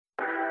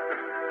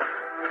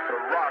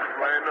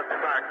line,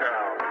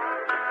 SmackDown.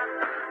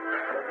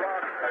 The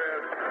Rock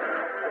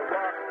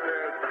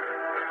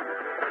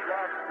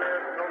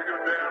says, know your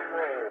damn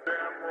role.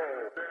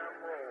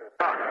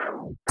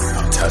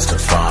 I'm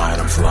testifying,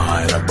 I'm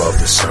flying above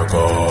the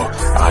circle.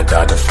 I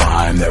got to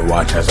find their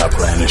watch as I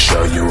plan to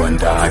show you,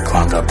 and I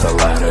climbed up the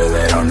ladder.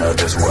 They don't know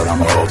just what I'm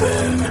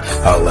holding.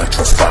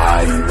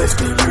 Electrifying,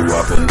 lifting you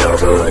up and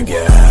over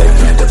again. They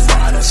can't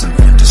define us, an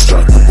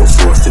indestructible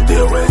force to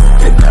deal with.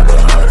 It never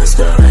hurt us,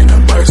 there ain't no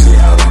mercy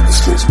out on the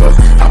streets, but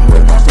I'm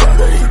with my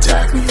brother. He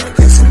tagged me and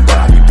get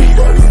somebody beat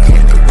up. You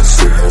can't even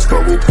see us,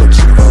 but we put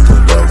you up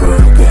and over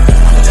again.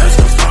 I'm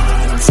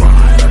testifying, I'm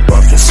flying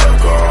above the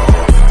circle.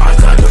 I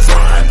got to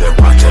find their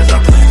watch as I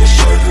plan to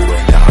show you,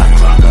 and I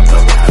climbed up the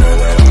ladder.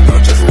 They don't know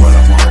just what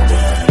I'm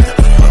holding.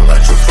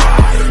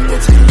 Electrifying,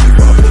 lifting you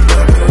up and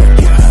over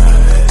again.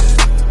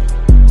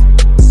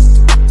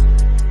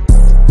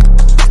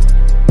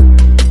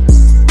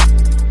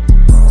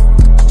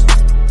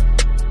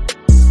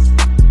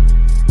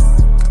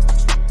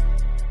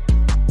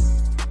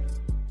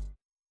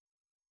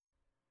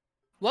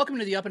 Welcome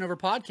to the Up and Over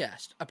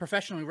Podcast, a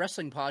professional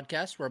wrestling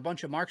podcast where a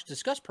bunch of marks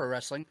discuss pro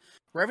wrestling,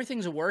 where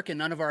everything's a work and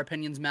none of our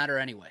opinions matter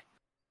anyway.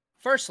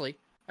 Firstly,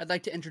 I'd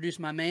like to introduce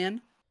my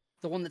man,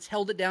 the one that's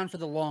held it down for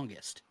the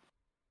longest,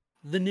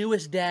 the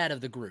newest dad of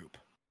the group.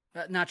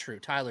 Not true,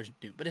 Tyler's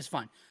new, but it's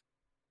fine.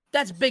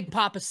 That's Big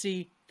Papa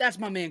C. That's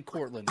my man,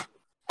 Cortland.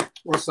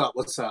 What's up?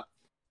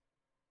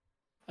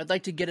 I'd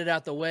like to get it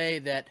out the way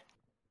that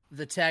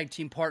the tag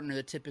team partner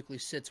that typically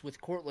sits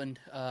with Cortland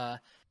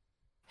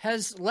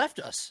has left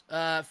us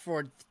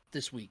for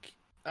this week.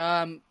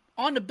 On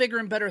to bigger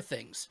and better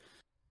things.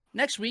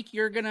 Next week,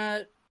 you're going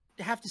to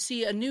have to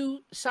see a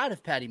new side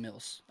of Patty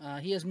Mills.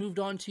 He has moved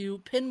on to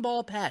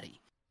Pinball Patty.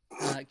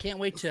 Can't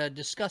wait to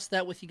discuss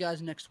that with you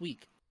guys next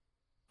week.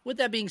 With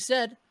that being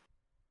said,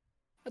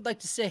 I'd like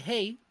to say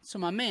hey to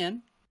my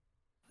man,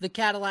 the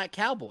Cadillac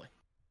Cowboy.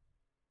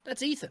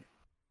 That's Ethan.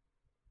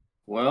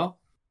 Well,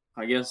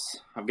 I guess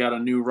I've got a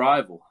new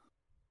rival.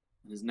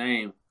 His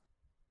name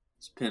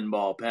is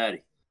Pinball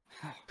Patty.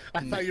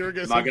 I thought you were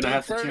going to Am say I going to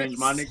have to Furnace. change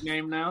my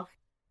nickname now?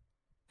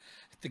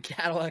 The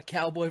Cadillac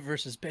Cowboy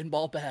versus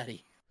Pinball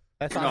Patty.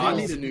 I No, thought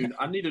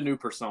I need a new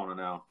persona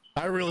now.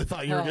 I really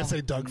thought you were going to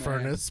say Doug man.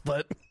 Furnace,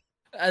 but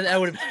That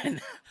would have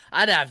been...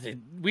 I'd have to...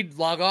 We'd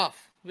log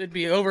off. It'd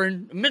be over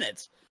in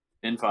minutes.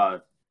 In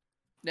 5.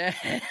 And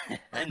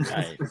and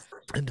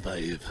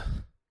five.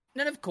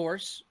 And of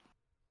course,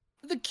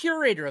 the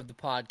curator of the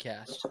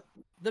podcast,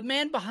 the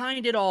man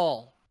behind it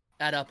all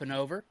at Up and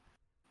Over,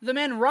 the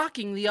man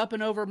rocking the Up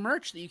and Over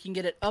merch that you can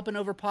get at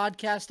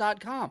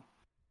upandoverpodcast.com,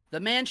 the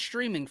man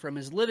streaming from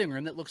his living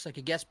room that looks like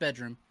a guest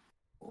bedroom,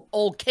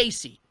 old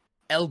Casey,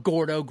 El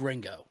Gordo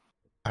Gringo.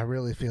 I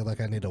really feel like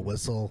I need a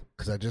whistle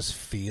because I just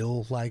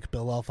feel like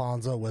Bill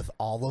Alfonso with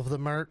all of the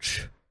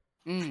merch.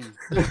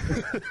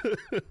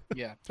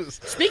 Yeah.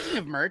 Speaking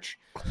of merch,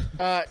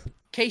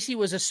 Casey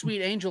was a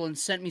sweet angel and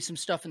sent me some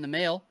stuff in the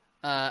mail.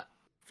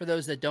 For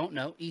those that don't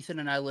know, Ethan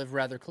and I live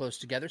rather close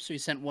together, so he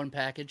sent one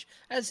package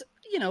as,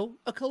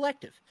 a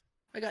collective.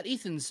 I got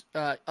Ethan's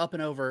Up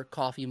and Over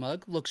coffee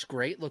mug. Looks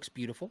great. Looks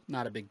beautiful.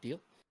 Not a big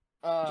deal.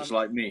 Just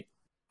like me.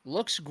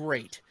 Looks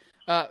great.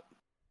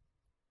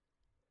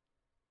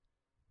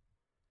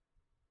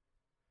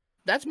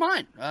 That's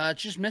mine.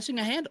 It's just missing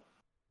a handle.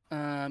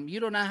 You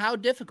don't know how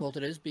difficult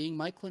it is being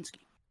Mike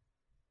Klinsky.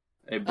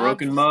 A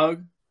broken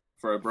mug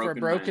for a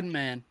broken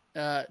man.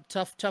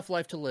 Tough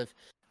life to live.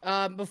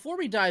 Before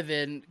we dive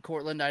in,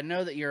 Cortland, I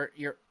know that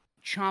you're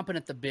chomping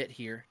at the bit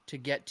here to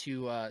get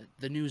to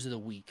the news of the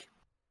week.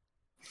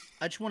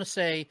 I just want to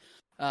say,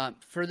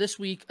 for this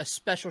week, a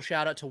special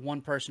shout out to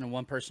one person and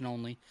one person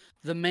only.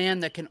 The man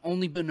that can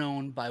only be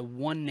known by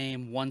one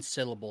name, one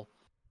syllable.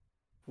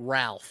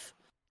 Ralph.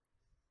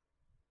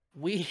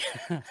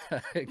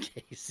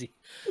 Casey.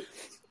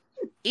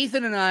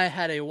 Ethan and I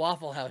had a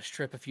Waffle House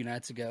trip a few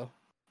nights ago,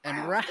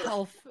 and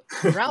Ralph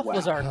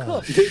was our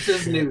cook. This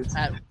is news.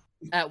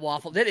 At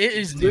Waffle. It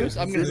is news.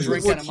 I'm going to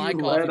drink out of my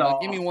coffee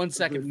mug. Give me 1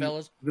 second,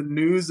 fellas. The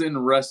news in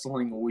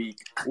wrestling week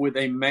with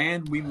a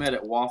man we met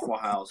at Waffle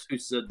House who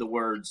said the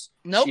words,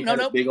 she had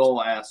a big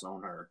old ass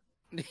on her.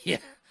 Yeah.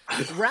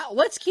 Ralph,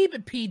 let's keep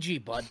it PG,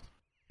 bud.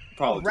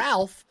 Probably.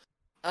 Ralph,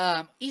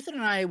 Ethan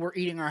and I were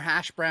eating our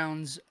hash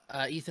browns.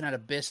 Ethan had a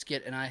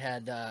biscuit, and I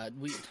had,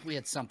 we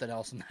had something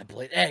else in that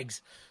plate,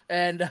 eggs.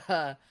 And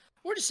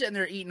we're just sitting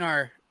there eating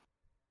our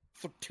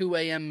 2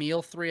 a.m.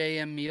 meal, 3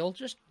 a.m. meal,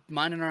 just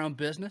minding our own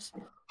business.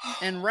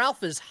 And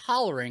Ralph is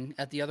hollering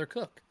at the other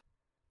cook,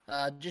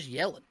 just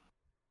yelling.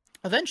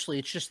 Eventually,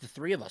 it's just the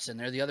three of us in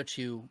there. The other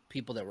two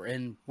people that were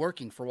in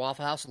working for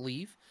Waffle House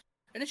leave.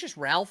 And it's just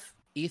Ralph,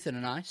 Ethan,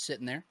 and I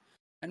sitting there.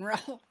 And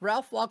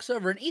Ralph walks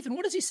over, and Ethan,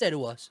 what does he say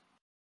to us?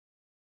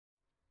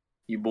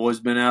 You boys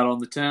been out on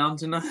the town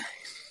tonight?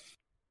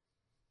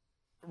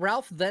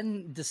 Ralph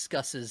then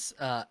discusses,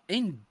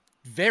 in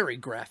very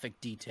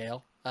graphic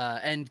detail,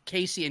 and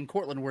Casey and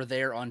Cortland were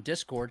there on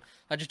Discord.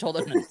 I just told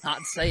them to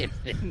not say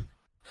anything.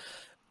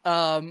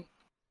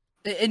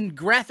 In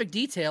graphic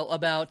detail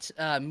about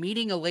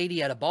meeting a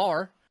lady at a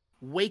bar,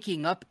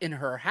 waking up in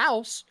her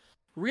house,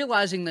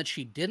 realizing that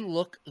she didn't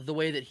look the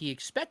way that he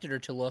expected her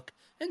to look,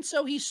 and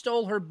so he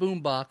stole her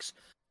boombox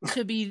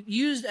to be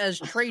used as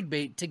trade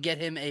bait to get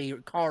him a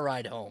car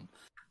ride home.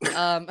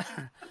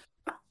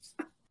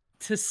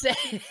 To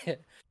say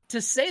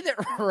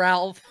that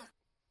Ralph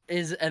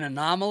is an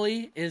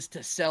anomaly is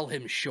to sell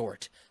him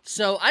short.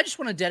 So I just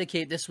want to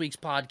dedicate this week's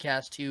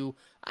podcast to,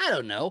 I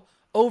don't know,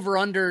 over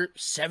under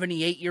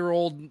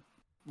 78-year-old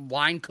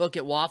line cook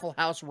at Waffle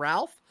House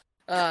Ralph.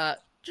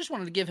 Just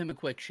wanted to give him a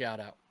quick shout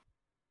out.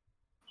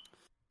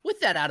 With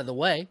that out of the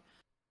way,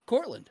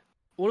 Cortland,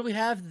 what do we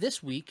have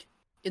this week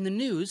in the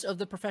news of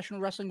the professional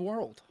wrestling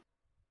world?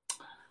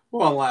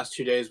 Well, in the last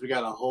 2 days, we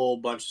got a whole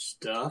bunch of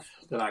stuff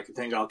that I can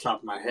think off the top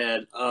of my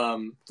head.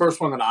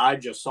 First one that I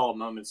just saw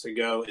moments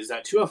ago is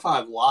that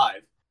 205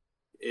 Live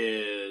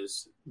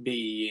is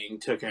being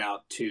took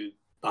out to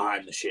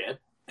behind the shed,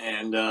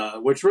 and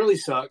which really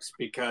sucks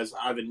because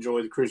I've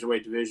enjoyed the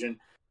Cruiserweight division,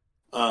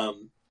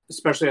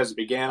 especially as it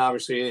began,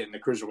 obviously, in the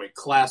Cruiserweight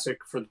Classic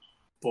for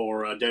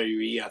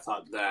WWE. I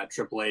thought that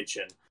Triple H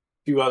and a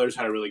few others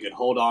had a really good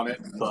hold on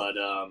it, but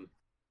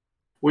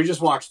we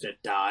just watched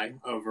it die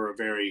over a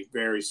very,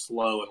 very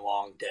slow and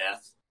long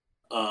death.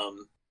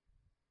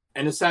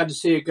 And it's sad to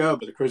see it go,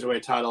 but the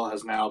Cruiserweight title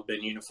has now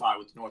been unified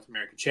with the North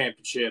American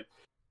Championship,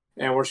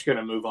 and we're just going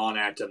to move on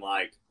acting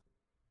like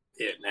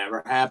it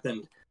never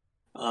happened.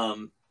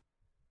 And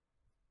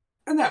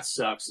that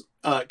sucks.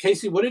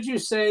 Casey, what did you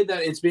say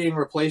that it's being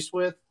replaced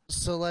with?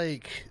 So,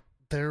 like,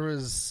 there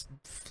was...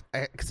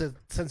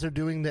 Since they're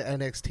doing the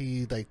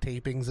NXT, like,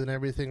 tapings and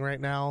everything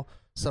right now,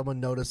 someone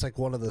noticed, like,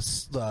 one of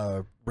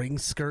the ring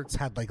skirts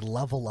had, like,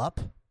 level up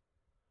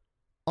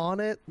on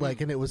it, like,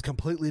 and it was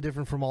completely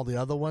different from all the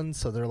other ones,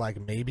 so they're like,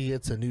 maybe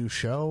it's a new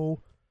show.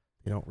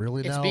 You don't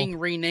really know. It's being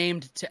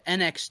renamed to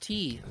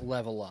NXT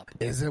Level Up.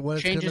 Is it what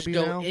it's Changes gonna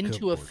be go now? into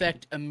Good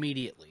effect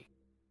immediately.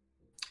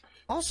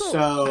 Also,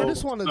 So, I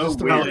just want to oh, just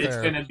well, throw out it's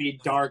there. going to be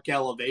Dark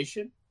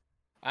Elevation.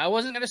 I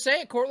wasn't going to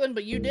say it, Cortland,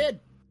 but you did.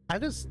 I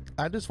just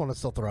want to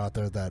still throw out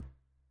there that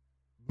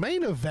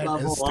main event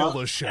Level is still Up,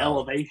 a show.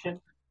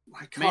 Elevation.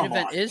 Like, Main come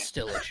event on. is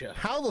still a show.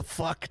 How the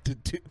fuck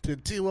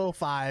did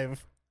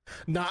 205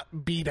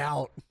 not beat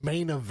out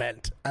main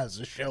event as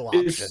a show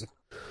option?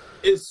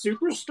 Is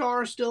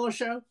Superstar still a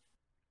show?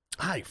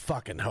 I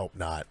fucking hope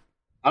not.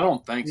 I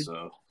don't think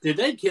so. Did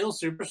they kill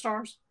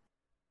Superstars?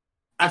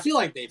 I feel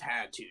like they've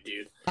had to,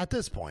 dude. At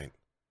this point,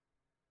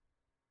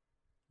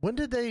 when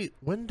did they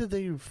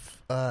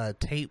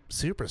tape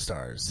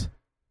Superstars?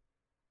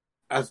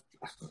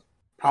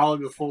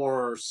 Probably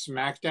before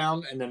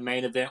SmackDown, and the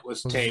main event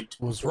was taped.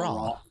 Was before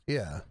Raw.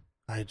 Yeah,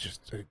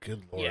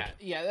 good lord.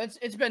 Yeah,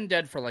 it's been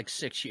dead for like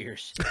 6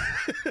 years.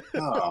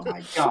 Oh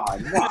my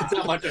god! That's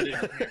how much I did.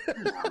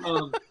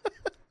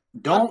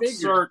 Don't figured.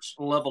 search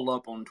Level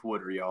Up on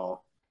Twitter,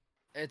 y'all.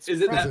 It's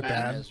Is it that probably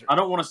bad? miserable. I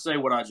don't want to say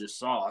what I just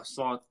saw. I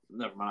saw it.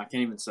 Never mind. I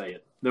can't even say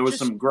it. There was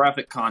Just- some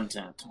graphic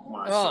content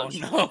when I Oh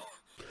searched. no!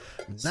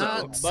 Not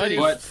So, safe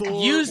but for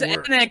Use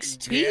work.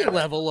 NXT Yeah.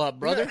 Level Up,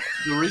 brother.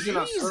 The reason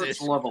I Jesus.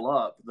 searched Level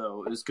Up,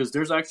 though, is because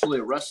there's actually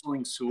a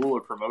wrestling school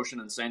or promotion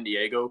in San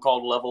Diego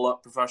called Level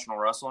Up Professional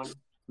Wrestling,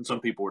 and some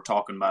people were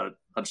talking about it.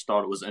 I just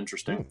thought it was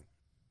interesting.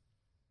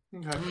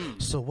 Okay.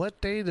 So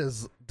what day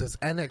does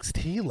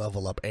NXT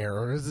level up air,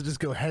 or does it just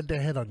go head to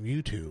head on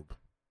YouTube?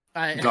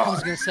 I God.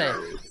 was gonna say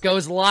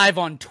goes live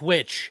on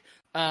Twitch.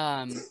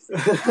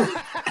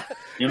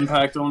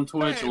 Impact on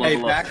Twitch, Hey,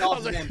 Level Up. back I off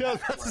was like,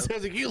 Impact, I was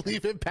like, you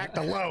leave Impact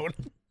alone.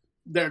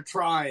 They're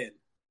trying.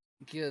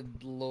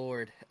 Good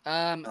lord.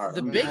 right,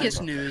 The let me-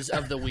 biggest news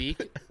of the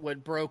week,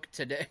 what broke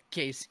today,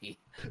 Casey.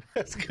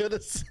 I was gonna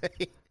say,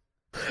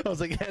 I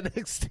was like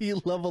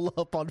NXT level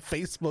up on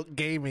Facebook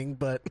Gaming,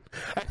 but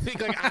I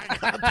think like I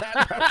got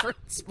that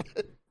reference.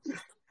 But...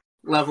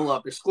 Level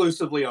Up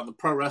exclusively on the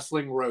Pro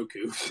Wrestling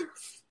Roku.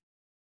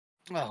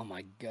 Oh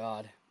my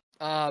god.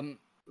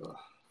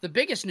 The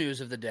biggest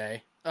news of the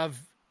day, of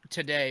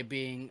today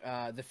being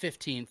the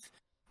 15th,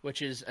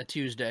 which is a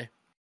Tuesday.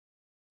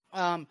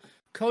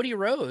 Cody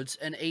Rhodes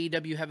and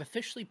AEW have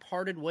officially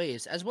parted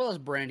ways, as well as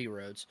Brandy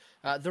Rhodes.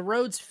 The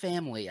Rhodes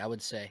family, I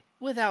would say.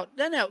 No,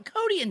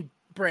 Cody and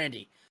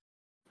Brandy.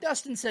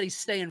 Dustin said he's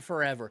staying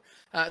forever.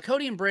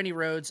 Cody and Brandy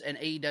Rhodes and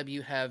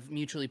AEW have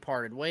mutually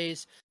parted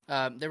ways.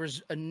 There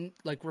was a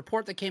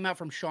report that came out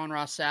from Sean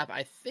Ross Sapp,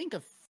 I think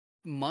a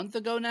month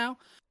ago now,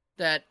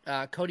 that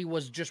Cody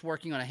was just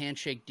working on a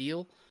handshake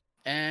deal,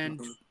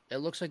 and it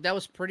looks like that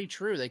was pretty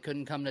true. They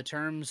couldn't come to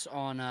terms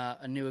on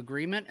a new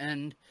agreement,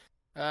 and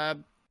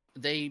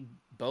they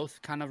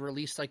both kind of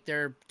released like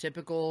their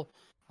typical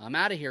 "I'm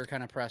out of here"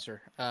 kind of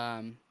presser.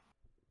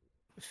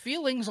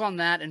 Feelings on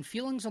that, and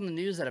feelings on the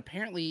news that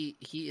apparently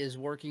he is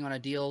working on a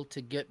deal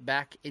to get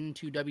back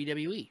into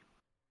WWE.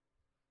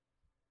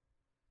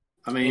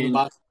 I mean,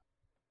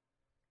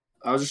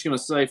 I was just going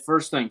to say,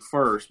 first thing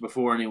first,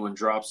 before anyone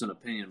drops an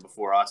opinion,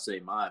 before I say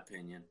my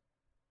opinion,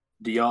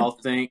 do y'all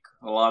think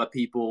a lot of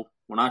people,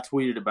 when I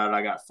tweeted about it,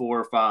 I got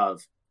 4 or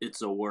 5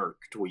 "it's a work"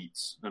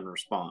 tweets in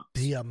response?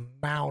 The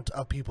amount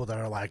of people that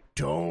are like,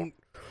 don't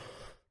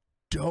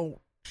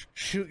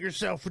shoot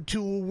yourself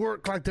into a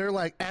work. Like, they're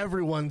like,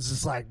 everyone's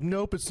just like,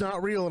 nope, it's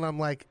not real. And I'm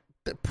like,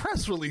 the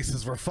press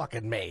releases were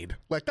fucking made.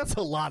 Like, that's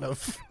a lot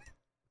of.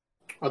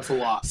 That's a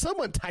lot.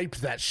 Someone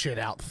typed that shit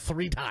out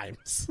 3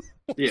 times.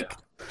 Yeah.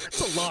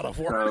 It's a lot of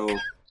work.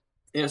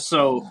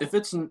 So if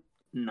it's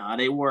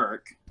not a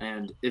work,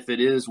 and if it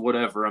is,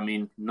 whatever, I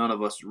mean, none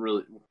of us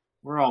really,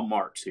 we're all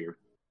marks here.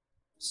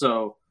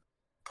 So,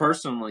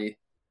 personally,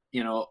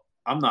 you know,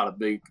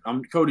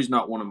 Cody's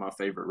not one of my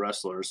favorite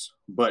wrestlers,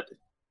 but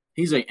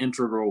he's an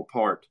integral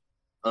part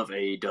of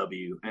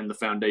AEW and the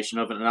foundation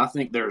of it. And I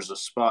think there's a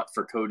spot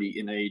for Cody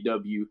in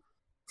AEW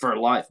for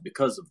life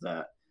because of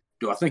that.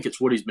 Do I think it's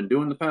what he's been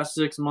doing the past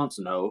 6 months?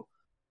 No.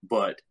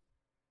 But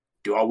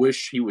do I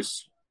wish he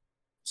was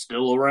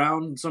still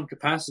around in some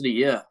capacity?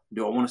 Yeah.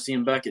 Do I want to see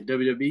him back at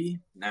WWE?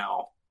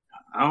 Now,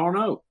 I don't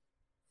know.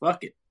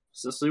 Fuck it.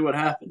 Let's see what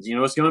happens. You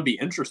know, it's going to be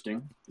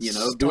interesting. You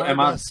know,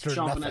 am I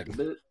chomping at the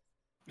bit?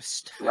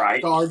 Right.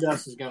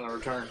 Stardust is going to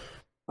return.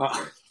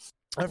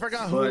 I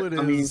forgot who it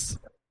is.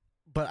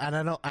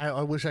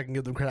 I wish I can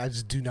give them credit. I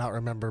just do not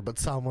remember. But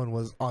someone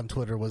was on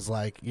Twitter was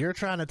like, "You're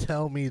trying to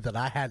tell me that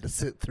I had to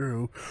sit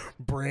through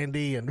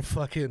Brandy and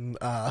fucking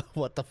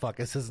what the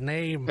fuck is his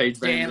name?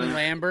 Dan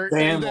Lambert.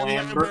 Dan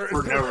Lambert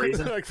for no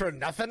reason, like for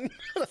nothing,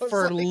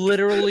 for like,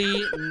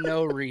 literally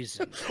no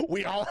reason.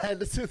 We all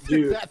had to sit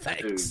through that.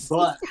 Thanks.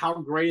 But how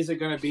great is it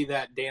going to be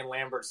that Dan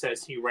Lambert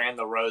says he ran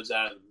the roads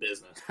out of the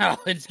business? Oh,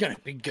 it's going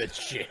to be good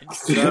shit.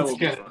 It's going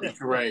to be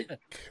great.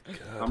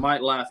 I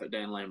might laugh at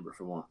Dan Lambert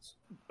for once.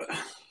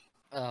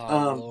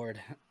 Oh, Lord.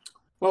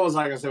 What was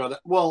I going to say about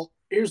that? Well,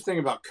 here's the thing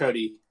about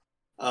Cody,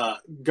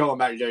 going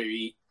back to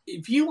WWE.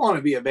 If you want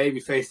to be a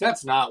babyface,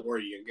 that's not where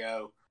you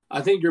go.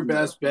 I think your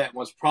best bet,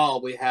 what's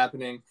probably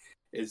happening,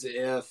 is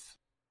if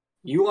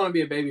you want to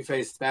be a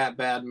babyface that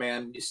bad,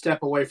 man, you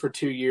step away for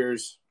 2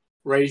 years,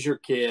 raise your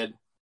kid,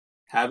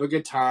 have a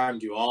good time,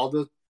 do all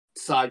the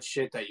side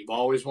shit that you've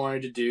always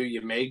wanted to do.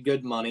 You made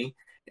good money,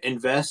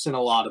 invest in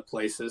a lot of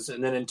places,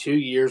 and then in 2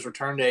 years,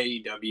 return to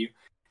AEW.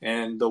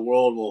 And the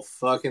world will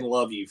fucking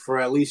love you for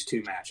at least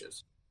 2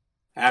 matches.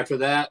 After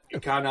that,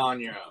 you're kind of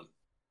on your own.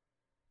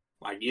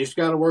 Like, you just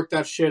got to work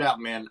that shit out,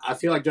 man. I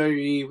feel like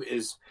WWE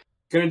is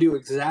going to do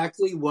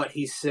exactly what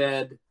he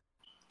said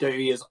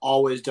WWE has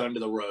always done to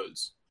the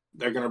roads.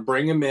 They're going to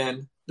bring him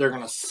in. They're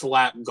going to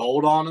slap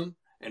gold on him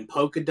and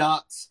polka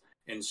dots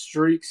and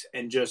streaks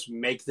and just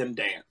make them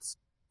dance.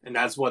 And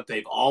that's what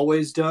they've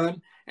always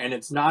done. And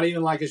it's not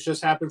even like it's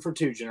just happened for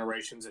 2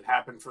 generations. It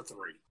happened for 3.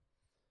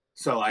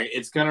 So, like,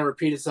 it's going to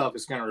repeat itself.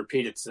 It's going to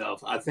repeat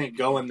itself. I think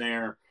going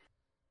there,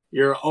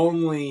 you're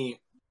only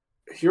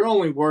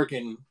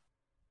working.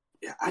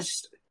 I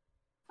just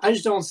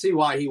don't see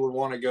why he would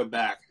want to go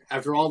back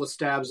after all the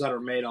stabs that are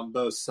made on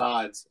both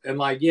sides. And,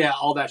 like, yeah,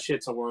 all that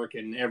shit's a work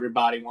and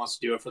everybody wants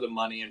to do it for the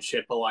money and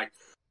shit. But, like,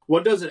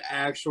 what does it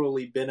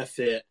actually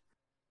benefit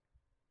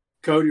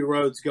Cody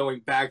Rhodes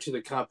going back to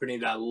the company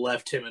that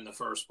left him in the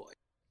first place?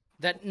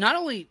 That not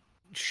only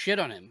shit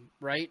on him,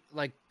 right?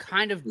 Like,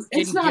 kind of.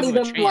 It's not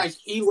even like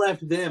he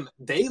left them;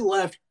 they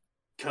left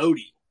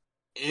Cody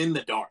in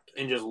the dark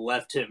and just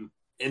left him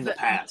in the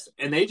past,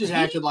 and they just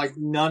acted like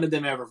none of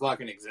them ever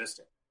fucking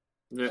existed.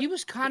 Yeah. He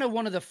was kind of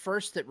one of the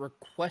first that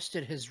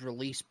requested his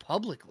release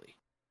publicly.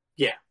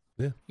 Yeah.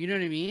 You know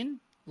what I mean?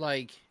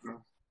 Like,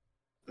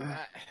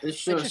 It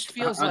just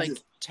feels like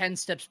 10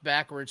 steps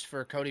backwards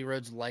for Cody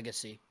Rhodes'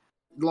 legacy.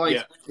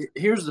 Like,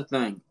 here's the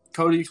thing.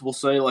 Cody will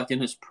say, like,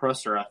 in his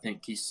presser, I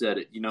think he said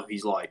it, you know,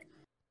 he's like,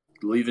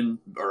 leaving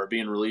or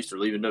being released or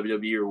leaving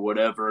WWE or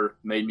whatever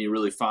made me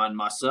really find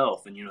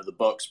myself. And, you know, the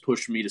Bucks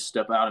pushed me to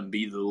step out and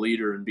be the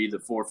leader and be the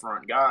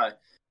forefront guy.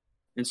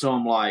 And so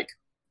I'm like,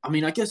 I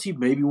mean, I guess he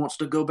maybe wants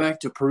to go back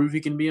to prove he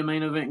can be a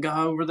main event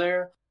guy over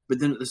there. But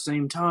then at the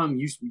same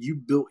time, you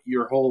built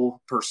your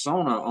whole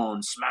persona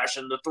on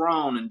smashing the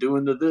throne and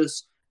doing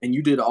this. And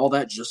you did all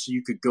that just so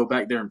you could go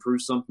back there and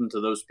prove something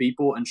to those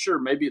people. And sure,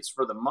 maybe it's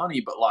for the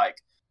money, but,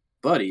 like,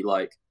 buddy,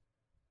 like,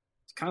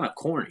 it's kind of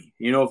corny.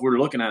 You know, if we're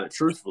looking at it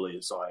truthfully,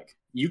 it's like,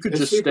 you could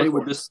just stay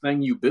with this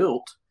thing you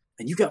built,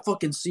 and you got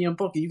fucking CM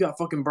Punk, and you got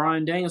fucking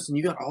Bryan Danielson,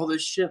 you got all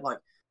this shit, like,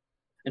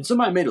 and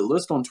somebody made a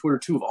list on Twitter,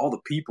 too, of all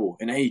the people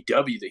in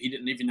AEW that he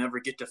didn't even ever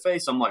get to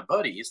face. I'm like,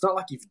 buddy, it's not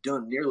like you've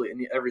done nearly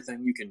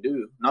everything you can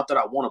do. Not that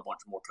I want a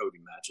bunch more Cody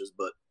matches,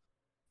 but,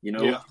 you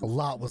know. A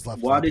lot was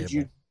left. Why did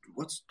you,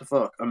 what's the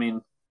fuck? I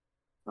mean,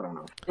 I don't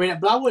know. I mean,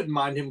 but I wouldn't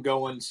mind him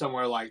going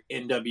somewhere like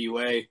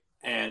NWA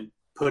and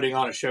putting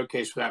on a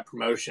showcase for that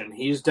promotion.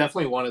 He's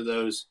definitely one of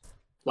those,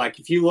 like,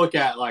 if you look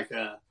at like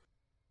a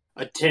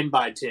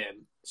 10x10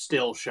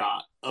 still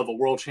shot of a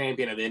world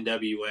champion of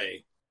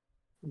NWA,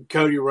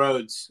 Cody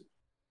Rhodes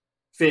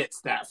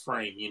fits that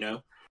frame, you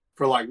know,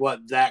 for like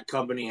what that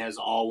company has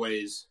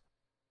always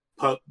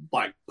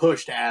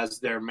pushed as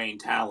their main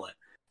talent.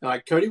 And,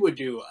 like, Cody would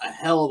do a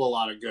hell of a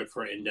lot of good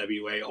for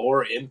NWA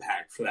or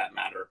Impact for that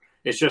matter.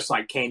 It's just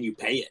like, can you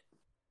pay it?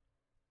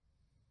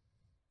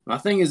 My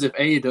thing is, if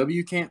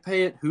AEW can't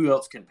pay it, who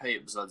else can pay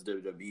it besides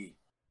WWE?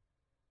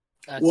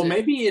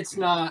 Maybe it's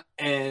not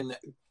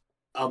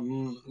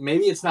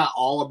maybe it's not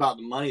all about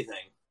the money thing.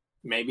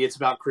 maybe it's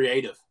about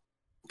creative.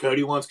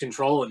 Cody wants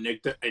control, and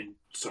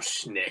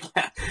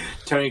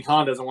Tony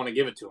Khan doesn't want to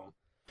give it to him.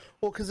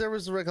 Well, because there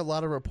was like a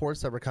lot of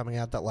reports that were coming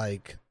out that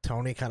like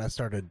Tony kind of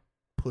started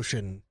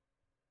pushing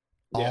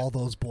all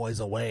those boys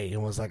away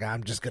and was like,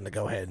 I'm just going to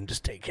go ahead and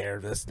just take care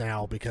of this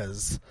now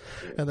because,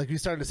 and like we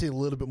started to see a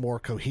little bit more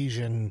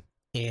cohesion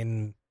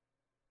in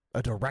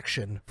a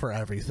direction for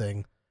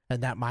everything,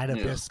 and that might have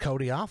pissed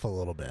Cody off a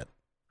little bit.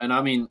 And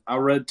I mean, I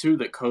read too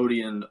that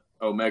Cody and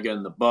Omega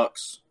and the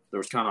Bucks, there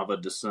was kind of a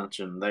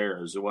dissension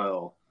there as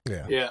well.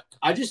 Yeah.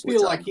 I just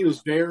feel like he was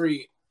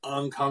very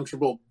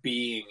uncomfortable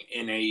being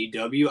in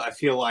AEW. I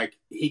feel like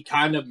he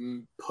kind of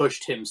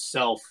pushed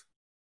himself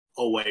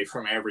away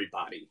from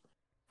everybody.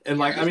 And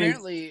like,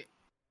 apparently,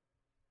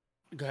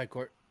 go ahead,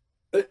 Court.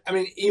 I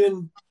mean,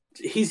 even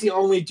he's the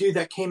only dude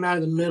that came out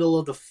of the middle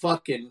of the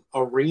fucking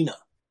arena.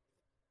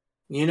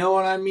 You know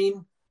what I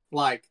mean?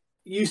 Like,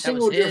 you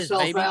singled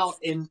yourself out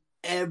in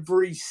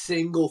every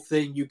single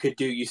thing you could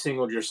do. You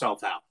singled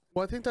yourself out.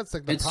 Well, I think that's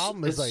like the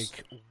problem is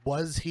like,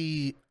 was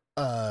he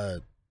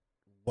a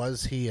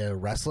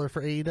wrestler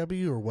for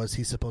AEW or was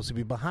he supposed to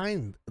be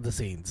behind the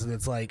scenes? And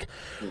it's like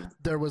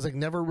there was like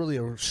never really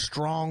a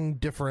strong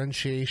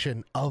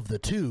differentiation of the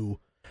two.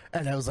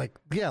 And I was like,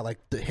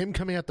 him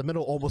coming out the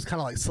middle almost kind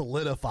of like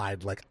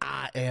solidified, like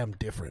I am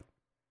different.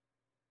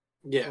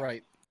 Yeah,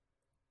 right.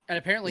 And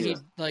apparently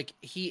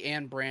he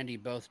and Brandy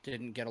both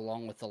didn't get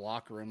along with the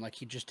locker room. Like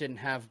he just didn't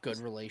have good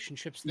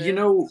relationships there. You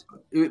know,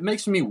 it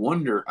makes me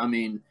wonder. I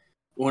mean,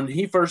 when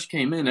he first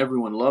came in,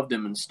 everyone loved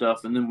him and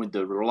stuff. And then with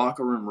the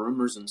locker room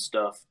rumors and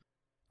stuff,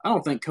 I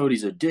don't think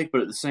Cody's a dick.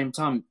 But at the same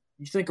time,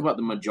 you think about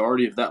the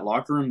majority of that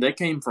locker room, they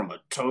came from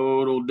a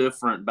total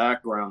different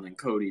background than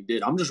Cody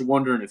did. I'm just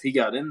wondering if he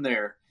got in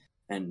there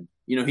and,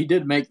 you know, he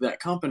did make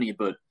that company,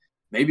 but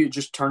maybe it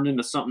just turned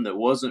into something that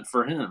wasn't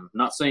for him.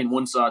 Not saying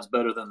one side's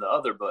better than the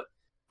other, but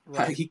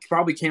he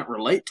probably can't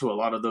relate to a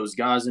lot of those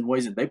guys in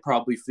ways that they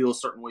probably feel a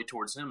certain way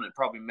towards him. And it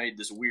probably made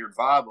this weird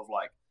vibe of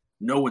like,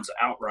 no one's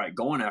outright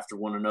going after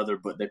one another,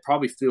 but they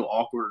probably feel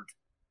awkward,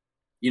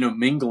 you know,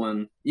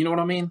 mingling. You know what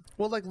I mean?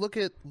 Well, like look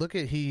at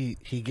he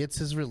gets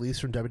his release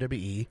from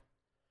WWE.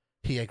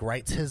 He like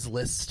writes his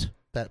list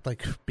that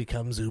like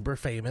becomes uber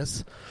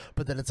famous,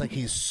 but then it's like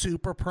he's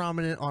super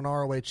prominent on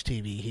ROH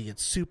TV. He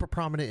gets super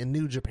prominent in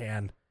New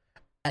Japan,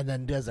 and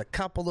then does a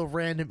couple of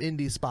random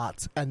indie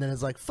spots, and then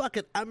is like, "Fuck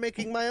it, I'm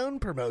making my own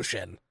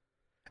promotion."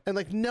 And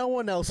like no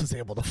one else is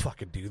able to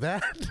fucking do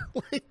that.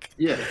 Like,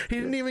 he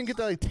didn't even get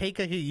to like take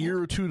like a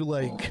year or two to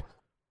like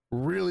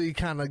really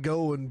kind of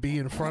go and be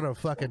in front of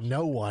fucking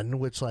no one.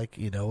 Which like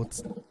you know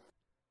it's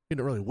you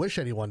don't really wish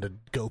anyone to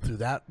go through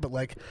that. But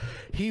like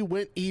he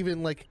went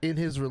even like in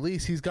his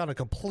release, he's gone a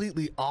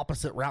completely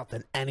opposite route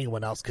than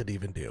anyone else could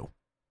even do.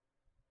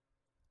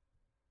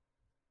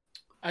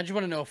 I just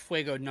want to know if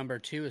Fuego number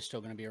 2 is still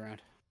going to be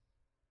around.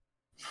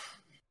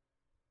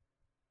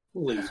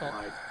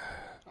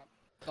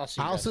 I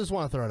also just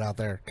want to throw it out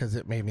there because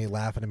it made me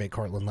laugh and it made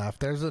Cortland laugh.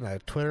 There's a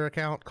Twitter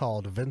account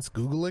called Vince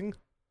Googling,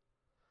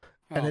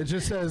 and it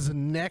just says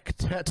neck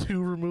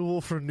tattoo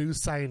removal for new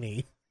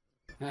signee.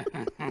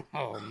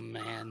 Oh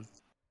man.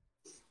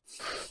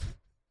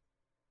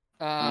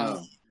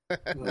 What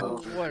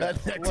a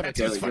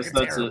tattoo's fucking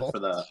terrible. It for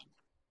that.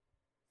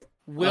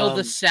 Will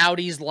the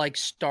Saudis like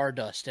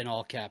Stardust in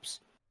all caps?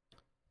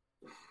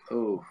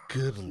 Oh,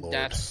 good lord!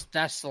 That's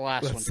the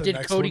last That's one. the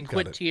Did Cody one.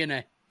 quit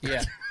TNA?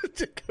 Yeah.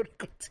 Did Cody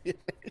quit TNA?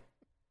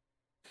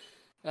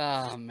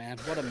 Oh man,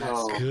 what a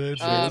mess!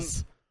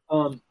 Goodness.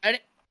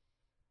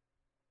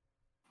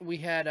 We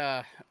had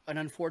an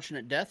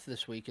unfortunate death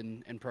this week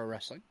in pro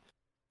wrestling.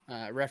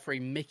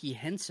 Referee Mickey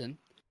Henson,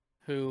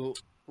 who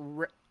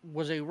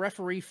was a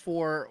referee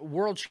for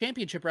World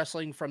Championship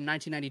Wrestling from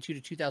 1992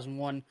 to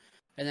 2001,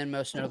 and then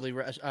most notably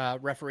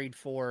refereed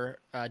for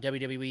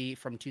WWE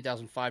from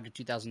 2005 to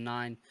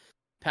 2009,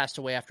 passed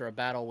away after a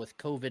battle with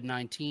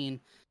COVID-19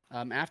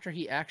 after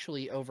he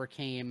actually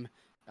overcame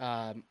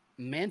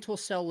mantle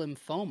cell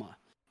lymphoma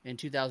in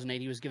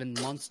 2008. He was given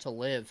months to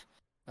live,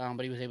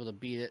 but he was able to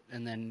beat it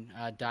and then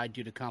died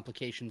due to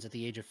complications at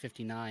the age of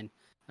 59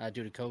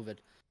 due to COVID.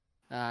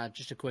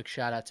 Just a quick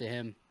shout out to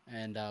him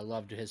and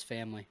love to his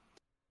family.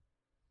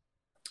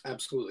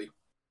 Absolutely.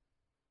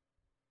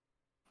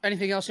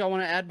 Anything else y'all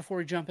want to add before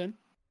we jump in?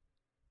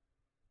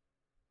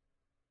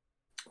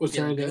 Was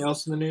there anything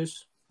else in the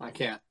news? I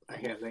can't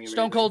think of anything.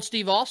 Stone Cold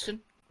Steve Austin,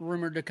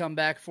 rumored to come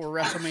back for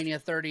WrestleMania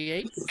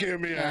 38.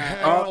 Give me a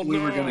hell we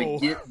no. were going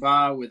to get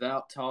by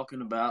without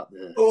talking about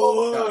this.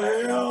 Oh,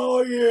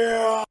 hell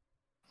yeah.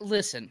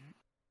 Listen,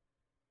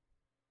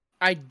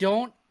 I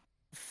don't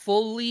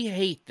fully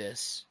hate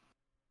this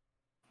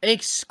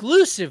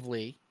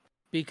exclusively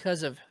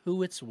because of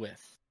who it's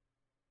with.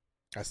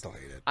 I still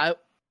hate it.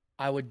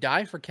 I would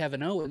die for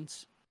Kevin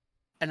Owens,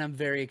 and I'm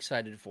very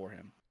excited for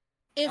him.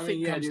 If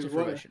it comes to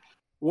fruition.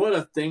 What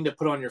a thing to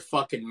put on your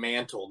fucking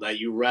mantle that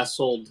you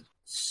wrestled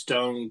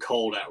Stone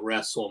Cold at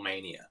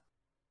WrestleMania.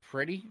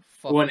 Pretty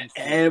fucking when cool.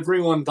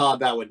 Everyone thought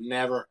that would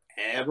never,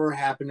 ever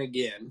happen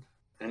again,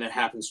 and it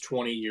happens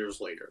 20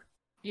 years later.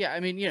 Yeah, I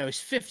mean, he's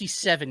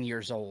 57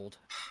 years old.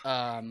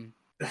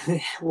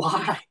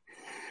 Why?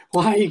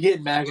 Why are you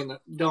getting back in the?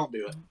 Don't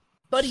do it.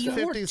 Buddy, you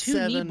wore 2 knee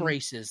 57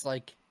 braces.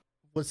 Like,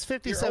 Was You're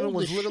 57 old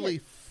was as literally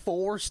shit.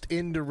 forced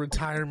into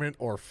retirement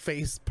or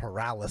face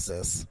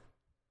paralysis.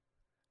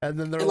 And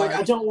then they're And, like,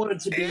 I don't want it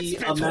to it's be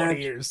been a 20 match.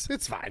 years.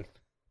 It's fine.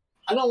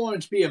 I don't want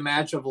it to be a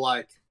match of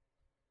like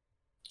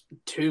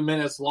 2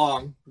 minutes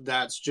long.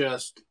 That's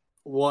just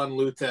one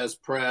Luthez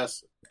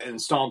press and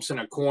stomps in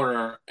a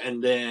corner,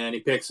 and then he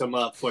picks him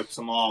up, flips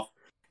him off.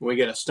 And we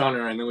get a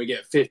stunner, and then we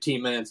get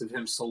 15 minutes of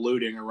him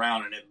saluting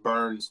around, and it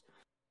burns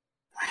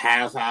a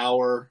half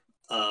hour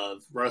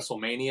of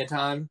WrestleMania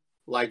time.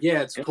 Like,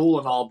 yeah, it's cool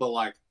and all, but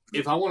like,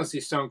 if I want to see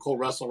Stone Cold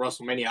wrestle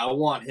WrestleMania, I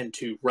want him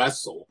to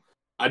wrestle.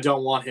 I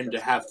don't want him to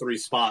have 3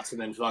 spots and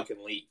then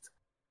fucking leave.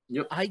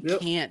 Yep. I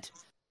can't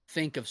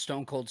think of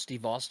Stone Cold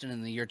Steve Austin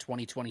in the year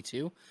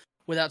 2022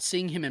 without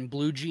seeing him in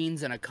blue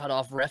jeans and a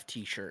cutoff ref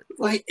T-shirt.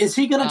 Like, is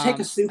he going to take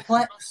a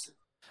suplex?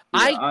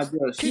 I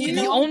just,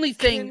 The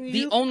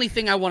only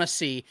thing I want to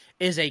see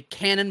is a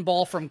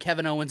cannonball from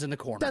Kevin Owens in the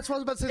corner. That's what I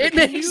was about to say. It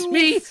makes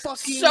me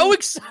so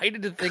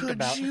excited to think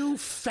about. Could you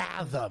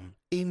fathom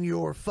in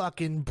your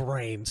fucking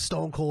brain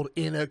Stone Cold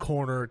in a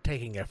corner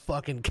taking a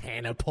fucking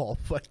cannonball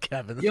for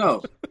Kevin?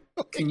 yo,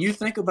 can you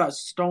think about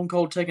Stone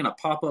Cold taking a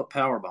pop-up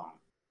powerbomb?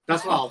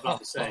 That's what I was about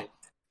to say.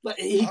 Like,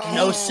 he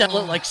No sell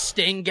it like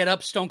Sting, get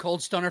up, Stone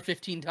Cold Stunner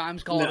 15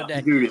 times, call it a day.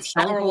 Dude, if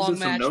Stone Cold Hour-long did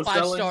some match, no 5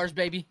 selling, stars,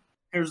 baby.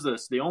 here's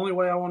this. The only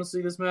way I want to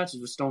see this match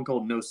is if Stone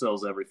Cold no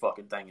sells every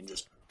fucking thing and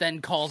just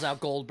Then calls out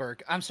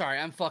Goldberg. I'm sorry,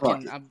 Fuck.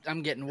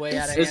 I'm getting way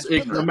out of it's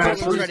hand. ignorant. My My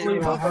personal-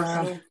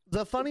 personal,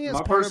 The funniest my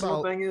part personal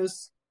about thing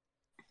is,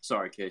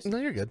 sorry, Casey. no,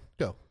 you're good.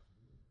 Go.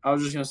 I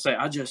was just gonna say,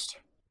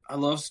 I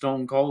love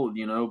Stone Cold,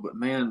 but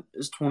man,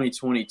 it's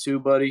 2022,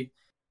 buddy.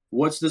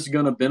 What's this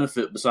gonna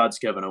benefit besides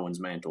Kevin Owens'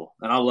 mantle?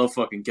 And I love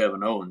fucking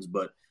Kevin Owens,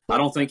 but I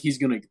don't think he's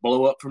gonna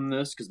blow up from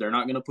this because they're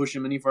not gonna push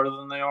him any further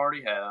than they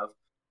already have.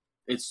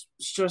 It's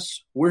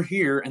just we're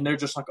here, and they're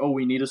just like, oh,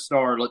 we need a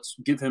star. Let's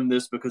give him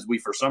this because we,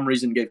 for some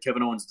reason, gave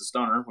Kevin Owens the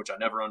stunner, which I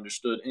never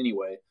understood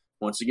anyway.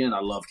 Once again, I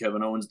love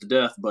Kevin Owens to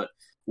death, but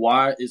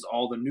why is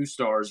all the new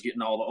stars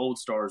getting all the old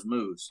stars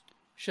moves?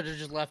 Should have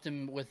just left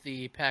him with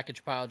the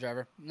package pile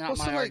driver. Not Well,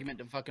 so, my like- argument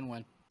to fucking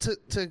win.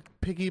 To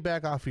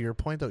piggyback off of your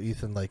point, though,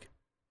 Ethan, like,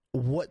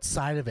 what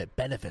side of it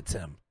benefits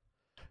him?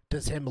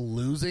 Does him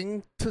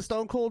losing to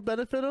Stone Cold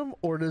benefit him,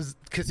 or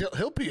because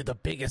he'll be the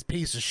biggest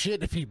piece of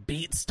shit if he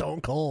beats Stone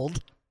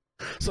Cold?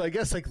 So I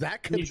guess like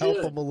that could He help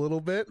should. him a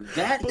little bit.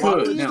 That But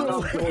could. either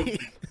Now, way,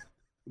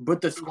 but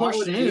the Why would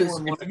question is,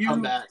 anyone want to if you,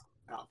 come back?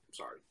 Oh,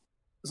 sorry.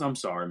 I'm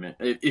sorry, man.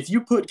 If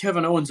you put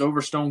Kevin Owens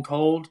over Stone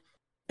Cold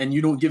and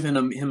you don't give him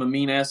a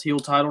mean ass heel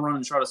title run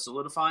and try to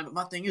solidify him, but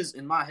my thing is,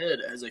 in my head,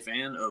 as a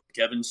fan of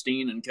Kevin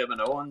Steen and Kevin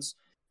Owens,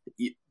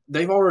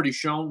 they've already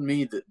shown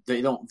me that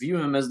they don't view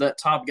him as that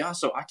top guy,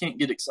 so I can't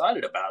get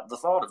excited about the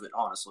thought of it,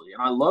 honestly.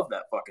 And I love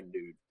that fucking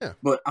dude. Yeah.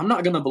 But I'm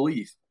not going to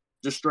believe,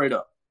 just straight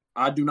up.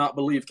 I do not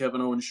believe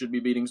Kevin Owens should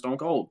be beating Stone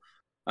Cold.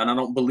 And I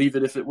don't believe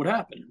it if it would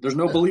happen. There's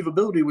no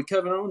believability with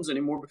Kevin Owens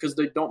anymore because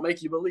they don't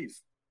make you believe.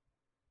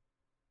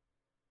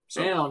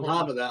 So, And on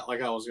top of that,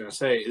 like I was going to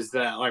say, is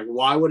that, like,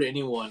 why would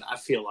anyone, I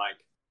feel like,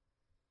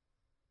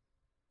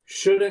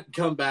 shouldn't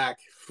come back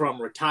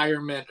from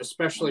retirement,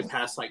 especially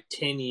past, like,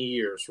 10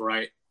 years,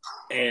 right?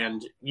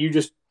 And you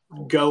just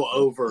go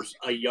over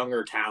a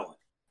younger talent.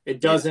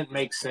 It doesn't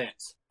make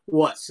sense.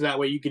 What? So that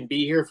way you can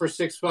be here for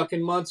 6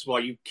 fucking months while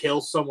you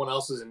kill someone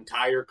else's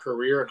entire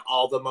career and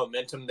all the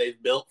momentum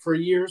they've built for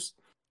years?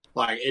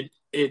 Like,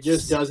 it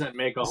just doesn't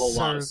make a whole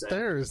lot of sense.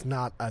 there is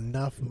not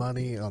enough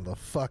money on the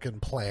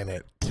fucking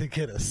planet to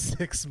get a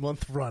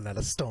 6-month run at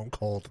a Stone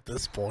Cold at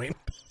this point.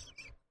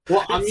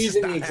 Well, I'm It's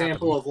using not the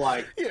example of,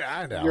 like, Yeah,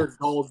 I know. your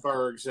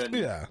Goldbergs and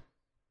Yeah.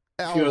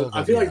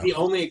 I feel like the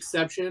only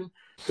exception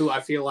who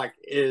I feel like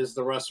is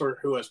the wrestler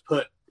who has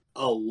put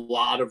a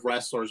lot of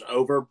wrestlers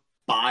over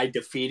by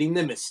defeating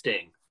them is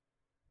Sting.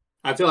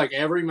 I feel like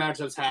every match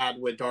that's had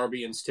with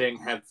Darby and Sting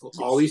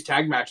all these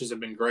tag matches have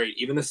been great.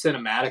 Even the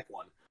cinematic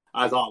one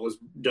I thought was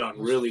done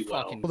really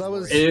well. Fucking Well, that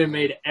was- great. It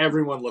made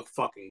everyone look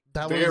fucking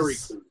very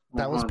cool.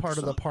 That was part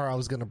of the 100%. part I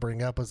was going to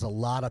bring up. Was a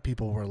lot of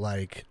people were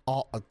like,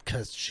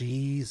 because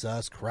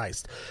Jesus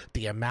Christ,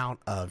 the amount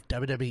of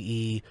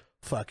WWE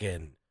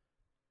fucking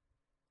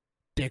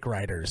dick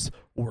riders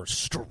were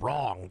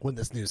strong when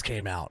this news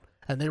came out.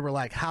 And they were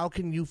like, how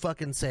can you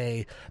fucking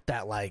say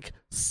that, like,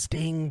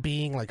 Sting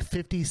being, like,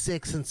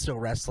 56 and still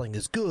wrestling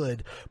is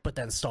good, but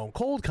then Stone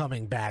Cold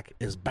coming back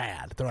is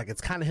bad? They're like,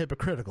 it's kind of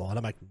hypocritical. And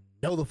I'm like,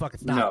 no, the fuck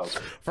it's not. No.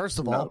 First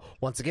of all,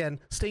 once again,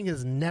 Sting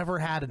has never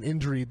had an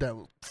injury that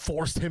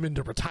forced him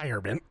into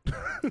retirement.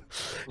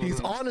 He's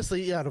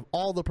honestly, out of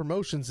all the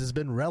promotions, has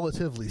been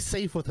relatively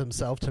safe with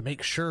himself to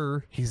make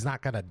sure he's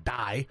not going to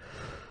die.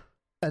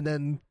 And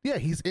then, yeah,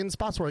 he's in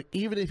spots where, like,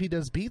 even if he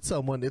does beat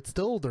someone, it's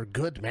still, they're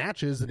good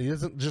matches, and he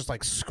doesn't just,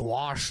 like,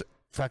 squash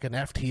fucking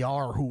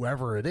FTR or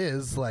whoever it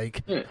is.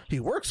 Like, Yeah. he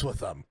works with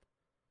them.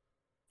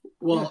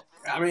 Well,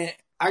 I mean,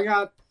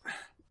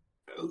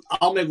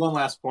 I'll make one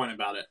last point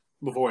about it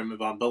before we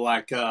move on. But,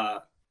 like,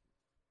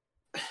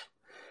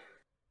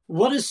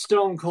 What does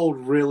Stone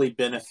Cold really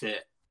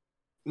benefit?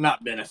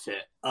 Not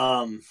benefit.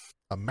 A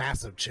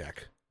massive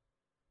check.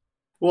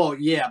 Well,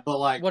 yeah, but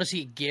like, What does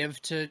he give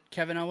to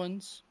Kevin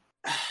Owens?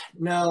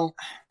 no.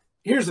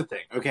 Here's the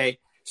thing, okay?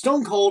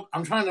 Stone Cold.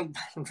 I'm trying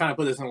to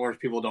put this in words.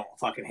 People don't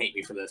fucking hate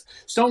me for this.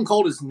 Stone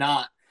Cold is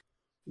not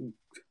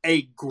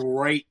a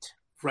great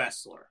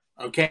wrestler.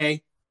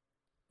 Okay.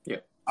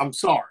 Yeah. I'm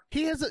sorry.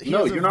 He has a He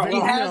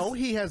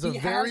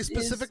very has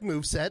specific his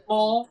moveset,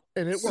 Small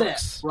and it set,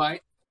 works.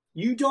 right?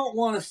 You don't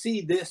want to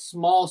see this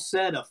small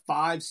set of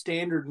 5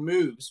 standard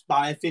moves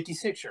by a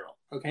 56-year-old,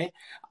 okay?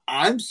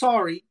 I'm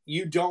sorry,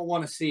 you don't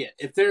want to see it.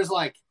 If there's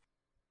like,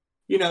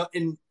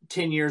 in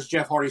 10 years,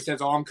 Jeff Hardy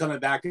says, "Oh, I'm coming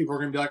back," people are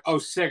going to be like, "Oh,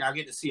 sick, I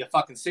get to see a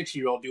fucking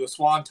 6-year-old do a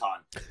swanton."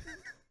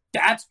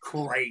 That's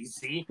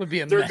crazy. Would be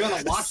a They're mess.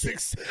 going to watch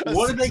it.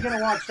 What are they going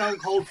to watch Stone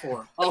Cold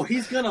for? Oh,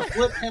 he's going to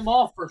flip him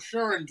off for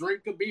sure and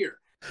drink a beer.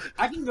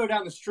 I can go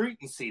down the street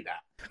and see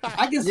that.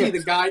 I can see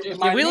the guy.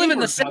 We live in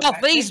the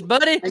Southeast,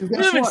 buddy. We And guess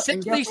live in what?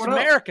 And guess Southeast what else?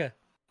 America.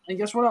 And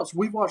guess what else?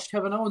 We watched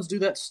Kevin Owens do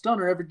that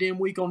stunner every damn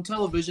week on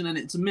television, and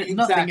it's meant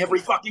Exactly. nothing every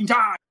fucking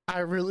time.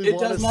 It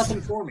does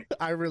nothing for me.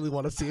 I really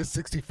want to see a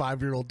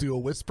 65-year-old do a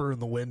whisper in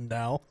the wind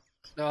now.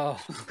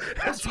 Oh,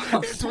 That's what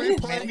I'm It's saying,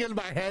 replaying man. in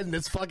my head, and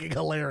it's fucking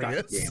hilarious.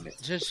 God damn it.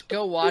 just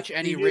go watch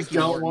any You just Ricky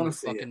don't Morton wanna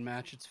see fucking it.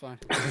 match. It's fine.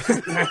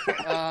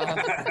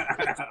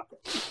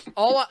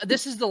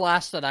 This is the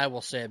last that I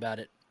will say about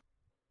it.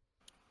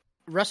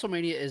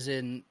 WrestleMania is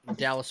in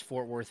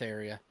Dallas-Fort Worth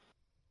area.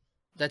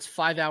 That's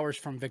 5 hours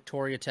from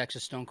Victoria,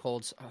 Texas, Stone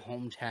Cold's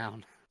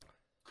hometown.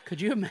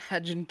 Could you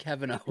imagine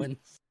Kevin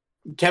Owens?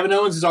 Kevin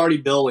Owens is already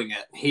building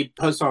it. He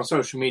posts on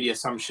social media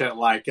some shit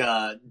like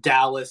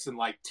Dallas and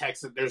like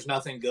Texas. There's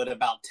nothing good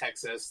about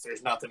Texas.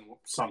 There's nothing,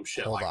 some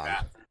shit Hold like on.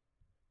 that.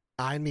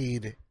 I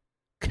need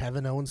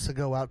Kevin Owens to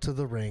go out to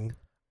the ring.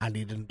 I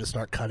need him to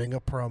start cutting a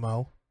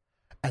promo.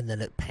 And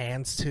then it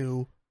pans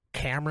to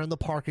camera in the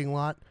parking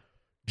lot,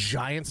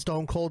 giant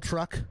Stone Cold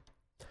truck.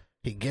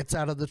 He gets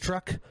out of the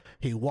truck.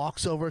 He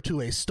walks over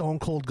to a Stone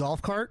Cold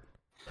golf cart.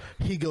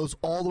 He goes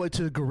all the way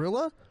to the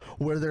Gorilla,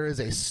 where there is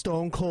a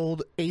Stone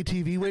Cold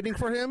ATV waiting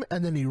for him,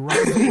 and then he runs.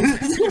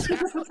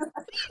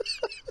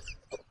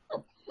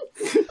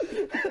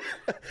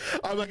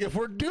 I'm like, if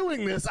we're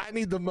doing this, I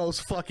need the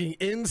most fucking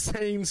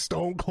insane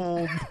Stone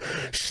Cold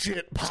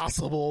shit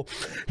possible.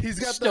 He's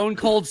got Stone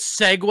Cold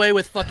Segway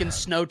with fucking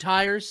snow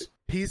tires.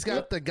 He's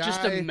got the guy.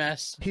 Just a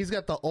mess. He's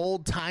got the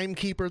old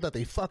timekeeper that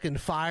they fucking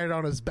fired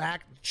on his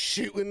back,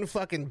 shooting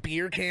fucking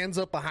beer cans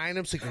up behind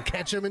him so you can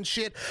catch him and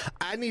shit.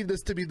 I need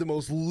this to be the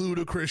most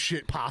ludicrous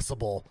shit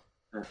possible.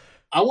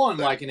 I want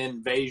like an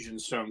invasion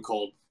Stone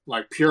Cold,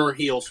 like pure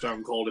heel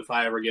Stone Cold if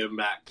I ever get him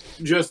back.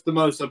 Just the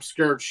most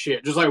obscure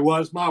shit. Just like, what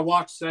does my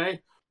watch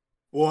say?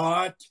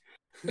 What?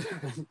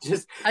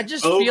 I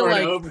just over feel and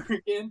like over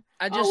again.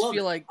 I just love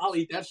feel it. like I'll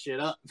eat that shit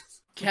up.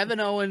 Kevin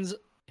Owens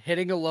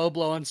hitting a low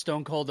blow on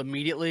Stone Cold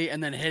immediately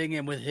and then hitting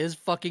him with his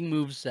fucking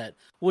moveset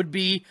would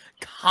be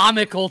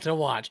comical to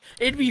watch.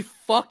 It'd be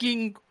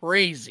fucking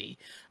crazy.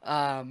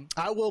 I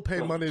will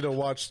pay money to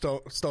watch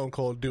Stone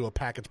Cold do a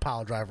package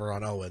pile driver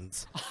on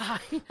Owens.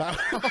 Here's the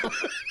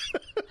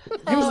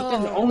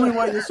thing, the only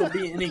way this will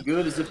be any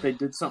good is if they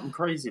did something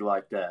crazy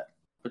like that.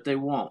 But they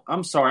won't.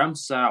 I'm sorry, I'm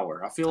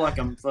sour. I feel like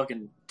I'm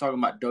fucking talking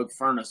about Doug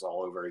Furnace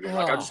all over again.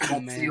 Like, I just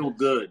don't feel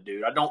good,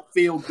 dude. I don't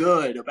feel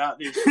good about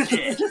this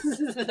shit.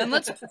 Then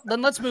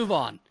let's move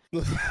on.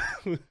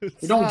 It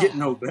don't get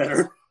no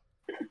better.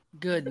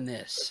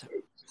 Goodness.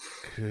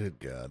 Good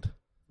God.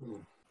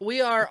 We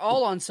are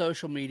all on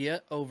social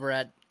media over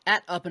at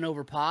Up and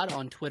Over Pod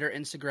on Twitter,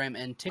 Instagram,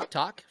 and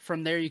TikTok.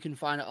 From there, you can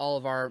find all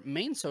of our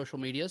main social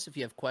medias. If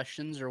you have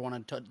questions or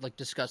want to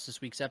discuss this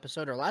week's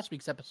episode or last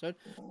week's episode,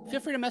 feel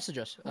free to message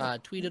us,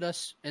 tweet at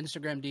us,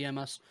 Instagram, DM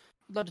us.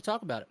 We'd love to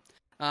talk about it.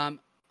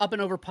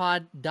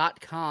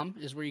 Upandoverpod.com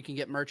is where you can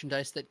get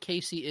merchandise that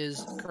Casey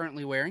is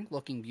currently wearing,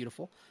 looking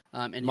beautiful.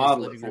 In his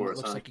Model it living room, for it us,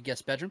 looks honey. like a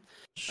guest bedroom.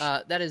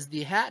 That is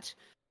the hat.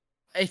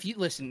 If you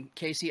listen,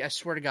 Casey, I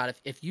swear to God,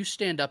 if you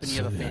stand up and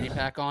you have a fanny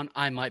pack on,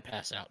 I might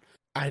pass out.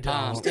 I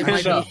don't. It I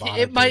might don't be,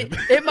 bother, it might, dude.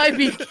 it might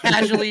be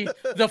casually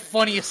the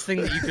funniest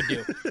thing that you could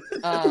do.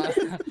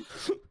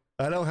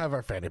 I don't have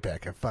our fanny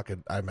pack.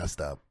 I messed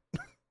up.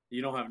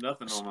 You don't have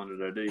nothing on under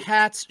there, do you?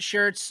 Hats,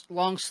 shirts,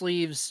 long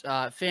sleeves,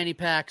 fanny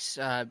packs.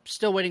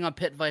 Still waiting on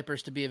Pit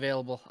Vipers to be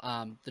available.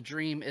 The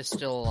dream is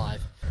still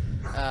alive.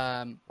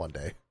 One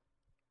day.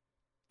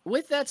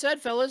 With that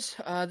said, fellas,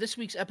 this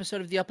week's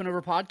episode of the Up and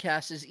Over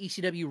podcast is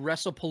ECW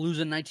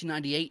WrestlePalooza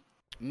 1998,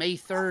 May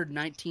 3rd,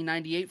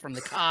 1998, from the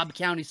Cobb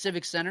County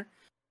Civic Center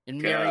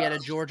in Marietta,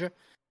 Georgia.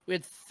 We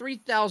had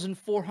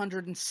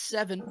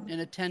 3,407 in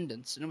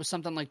attendance, and it was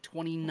something like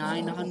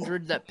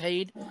 2,900 that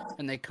paid,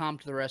 and they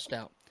comped the rest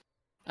out.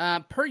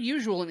 Per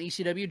usual in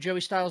ECW,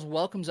 Joey Styles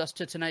welcomes us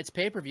to tonight's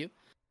pay-per-view.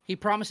 He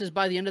promises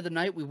by the end of the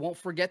night we won't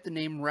forget the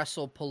name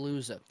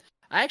WrestlePalooza.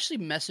 I actually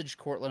messaged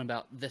Cortland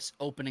about this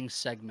opening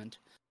segment.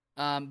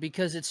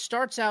 Because it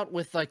starts out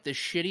with like the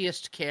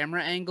shittiest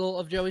camera angle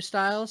of Joey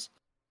Styles,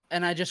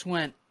 and I just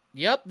went,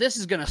 "Yep, this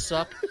is gonna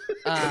suck."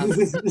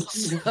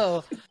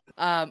 So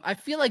I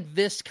feel like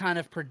this kind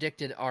of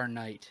predicted our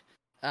night.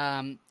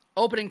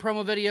 Opening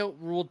promo video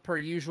ruled per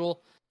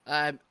usual.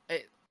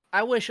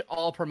 I wish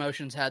all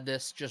promotions had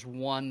this, just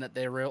one that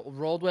they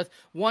rolled with.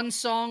 One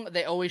song,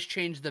 they always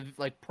change the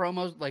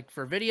promos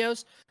for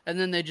videos, and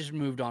then they just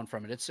moved on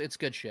from it. It's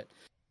good shit.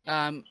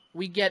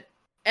 We get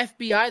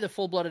FBI, the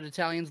full-blooded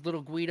Italians,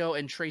 Little Guido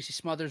and Tracy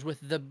Smothers with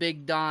the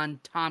Big Don,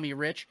 Tommy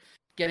Rich,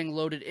 getting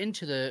loaded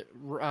into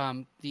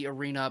the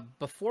arena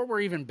before we're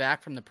even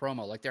back from the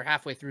promo. Like, they're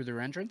halfway through their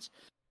entrance.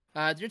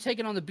 They're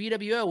taking on the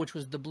BWO, which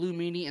was the Blue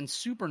Meanie and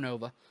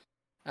Supernova.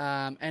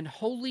 And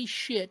holy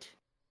shit,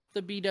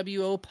 the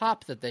BWO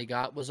pop that they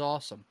got was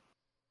awesome.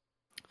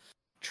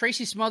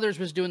 Tracy Smothers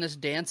was doing this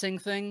dancing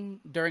thing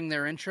during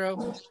their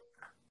intro.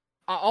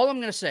 All I'm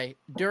going to say,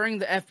 during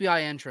the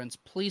FBI entrance,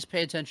 please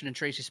pay attention to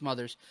Tracy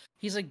Smothers.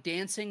 He's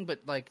dancing, but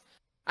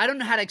I don't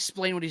know how to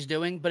explain what he's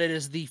doing, but it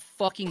is the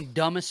fucking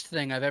dumbest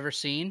thing I've ever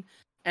seen,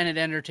 and it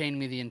entertained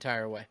me the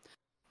entire way.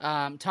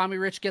 Tommy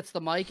Rich gets the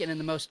mic, and in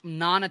the most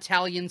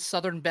non-Italian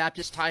Southern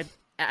Baptist type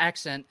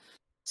accent,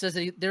 says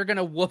that they're going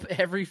to whoop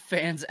every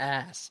fan's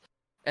ass.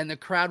 And the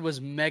crowd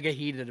was mega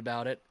heated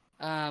about it.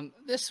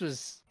 This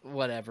was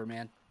whatever,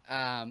 man.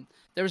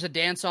 There was a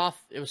dance-off.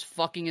 It was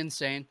fucking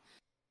insane.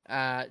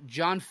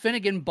 John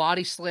Finnegan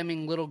body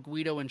slamming Little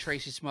Guido and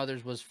Tracy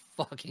Smothers was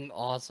fucking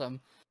awesome.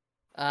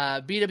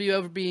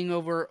 BWO being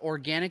over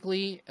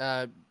organically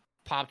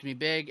popped me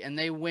big, and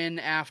they win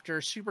after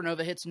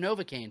Supernova hits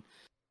Novocaine.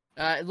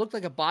 It looked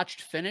like a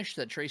botched finish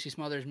that Tracy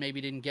Smothers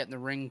maybe didn't get in the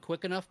ring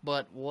quick enough,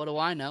 but what do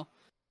I know?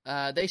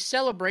 They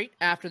celebrate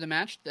after the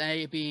match,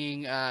 they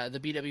being the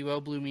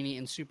BWO, Blue Meanie,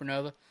 and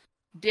Supernova,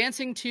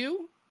 dancing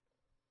to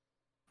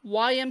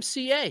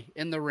YMCA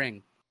in the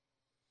ring.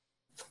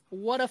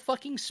 What a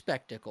fucking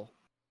spectacle.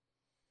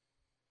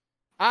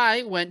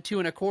 I went 2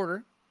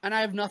 1/4, and I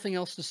have nothing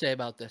else to say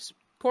about this.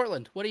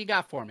 Cortland, what do you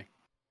got for me?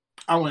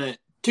 I went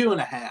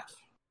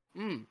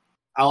 2.5.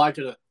 I liked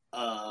it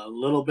a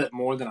little bit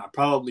more than I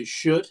probably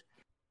should,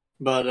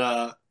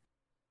 but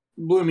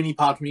Blue Meanie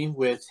popped me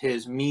with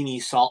his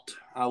meanie salt.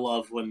 I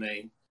love when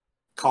they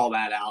call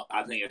that out.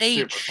 I think it's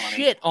super funny.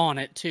 Shit on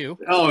it too.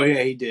 Oh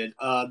yeah, he did.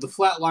 The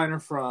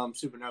flatliner from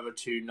Supernova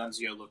to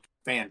Nunzio looked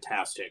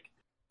fantastic.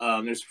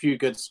 There's a few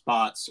good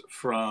spots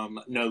from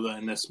Nova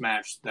in this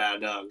match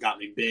that got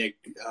me big.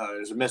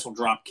 There's a missile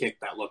drop kick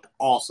that looked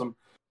awesome.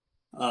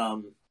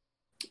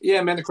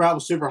 Yeah, man, the crowd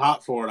was super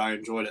hot for it. I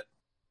enjoyed it.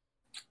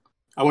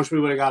 I wish we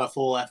would have got a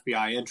full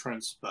FBI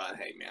entrance, but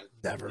hey, man,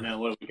 Never. You know,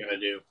 what are we gonna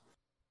do?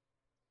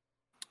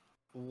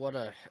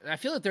 I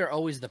feel like they're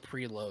always the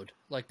preload.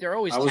 They're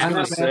always. I was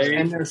gonna say,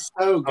 and they're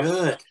so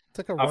good. It's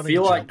like a I running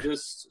feel like joke.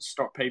 this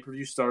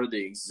pay-per-view started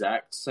the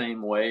exact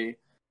same way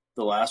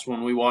the last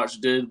one we watched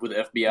did, with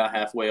FBI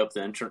halfway up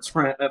the entrance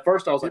ramp. At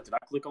first, I was like, did I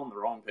click on the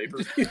wrong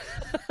pay-per-view?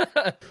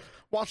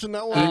 Watching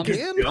that one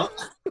again?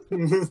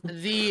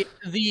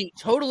 the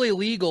totally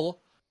legal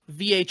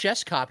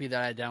VHS copy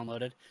that I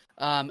downloaded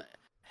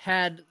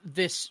had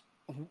this.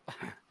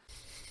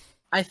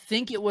 I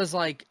think it was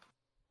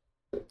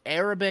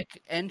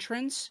Arabic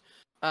entrance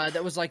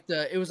that was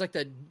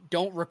the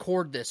don't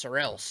record this or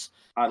else.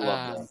 I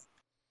love that.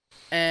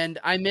 And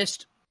I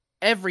missed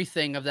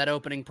everything of that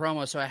opening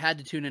promo, so I had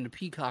to tune into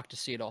Peacock to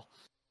see it all.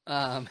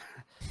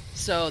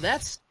 So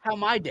that's how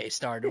my day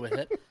started with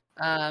it.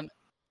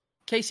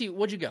 Casey,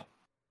 what'd you go?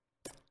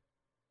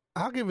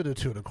 I'll give it a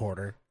 2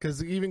 1/4,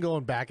 because even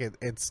going back,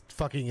 it's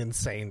fucking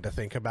insane to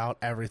think about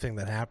everything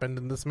that happened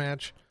in this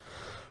match.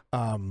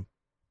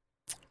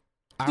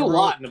 It's a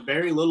lot in a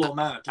very little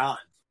amount of time.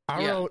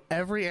 I wrote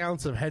every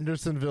ounce of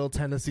Hendersonville,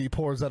 Tennessee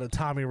pours out of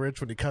Tommy Rich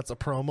when he cuts a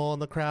promo on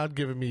the crowd,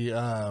 giving me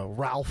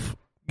Ralph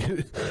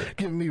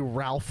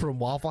from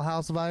Waffle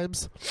House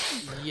vibes.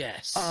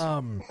 Yes.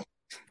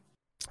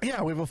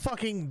 Yeah, we have a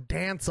fucking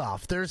dance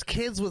off. There's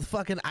kids with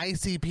fucking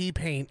ICP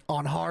paint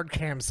on hard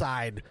cam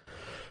side.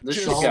 This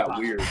shit just got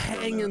weird.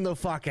 hanging the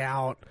fuck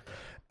out.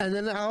 And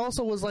then I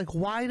also was like,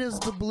 why does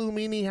the Blue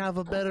Meanie have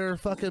a better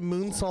fucking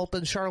moonsault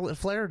than Charlotte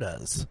Flair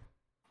does?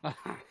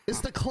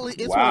 It's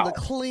one of the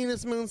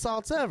cleanest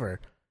moonsaults ever.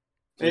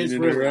 It's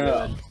really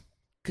good.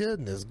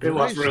 Goodness It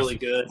gracious. was really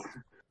good.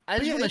 I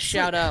just Yeah, want to it's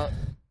shout out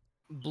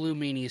Blue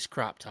Meanie's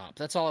crop top.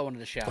 That's all I wanted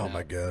to shout out. Oh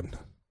my god.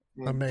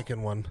 I'm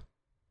making one.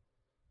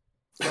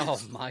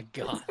 Oh my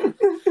god.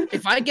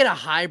 If I get a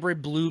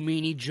hybrid Blue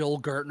Meanie Joel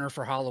Gertner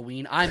for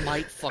Halloween, I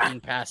might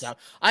fucking pass out.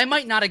 I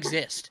might not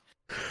exist.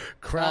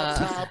 Crop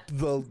top,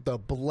 the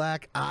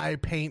black eye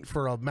paint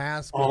for a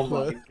mask Oh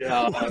with, my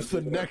God. with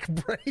the neck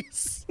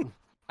brace.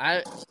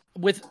 And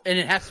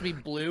it has to be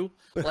blue,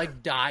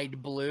 like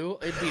dyed blue.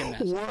 It'd be a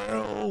mess.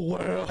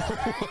 Well.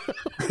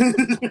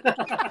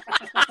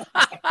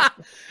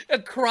 A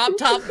crop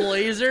top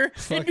blazer.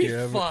 It'd be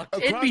yeah. fucked. A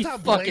It'd crop be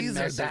top fucking blazer,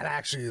 messy. that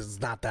actually is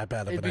not that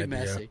bad of It'd an be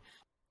idea. messy.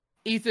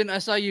 Ethan, I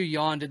saw you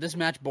yawn. Did this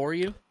match bore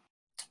you?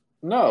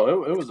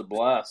 No, it was a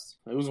blast.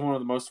 It was one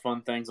of the most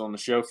fun things on the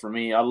show for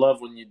me. I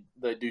love when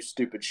they do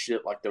stupid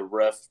shit like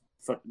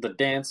the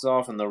dance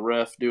off and the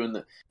ref doing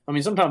the. I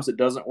mean, sometimes it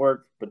doesn't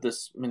work, but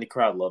the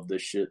crowd loved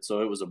this shit,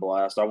 so it was a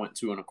blast. I went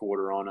 2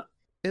 1/4 on it.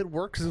 it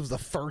worked because it was the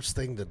first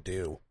thing to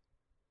do.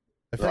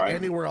 If Right.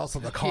 anywhere else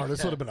on the car, this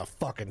Yeah. would have been a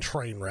fucking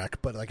train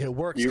wreck. But like it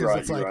works You're because right,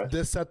 it's you're like right.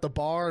 this set the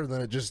bar, and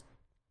then it just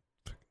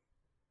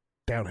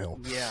downhill.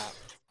 Yeah,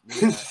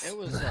 it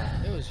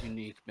was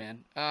unique,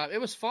 man. It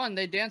was fun.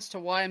 They danced to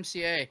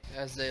YMCA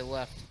as they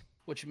left,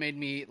 which made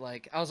me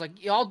like. I was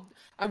like, y'all.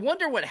 I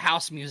wonder what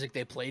house music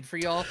they played for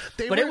y'all.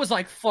 They But were- it was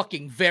like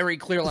fucking very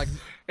clear. Like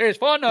it's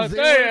fun to They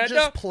say were it,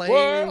 just the playing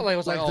world. Like, it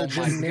was like, the oh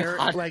my generic,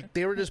 god. like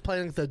they were just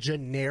playing like, the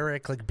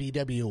generic like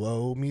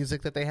BWO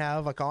music that they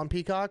have like on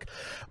Peacock.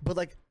 But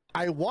like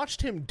I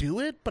watched him do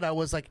it, but I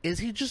was like, is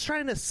he just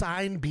trying to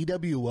sign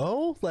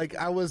BWO? Like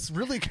I was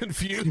really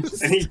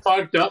confused. And he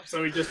fucked up,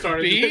 so he just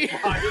started B? doing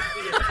Well,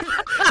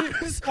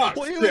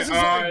 he was just like,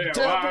 Oh, yeah,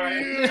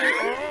 W.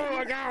 Oh,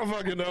 like, I don't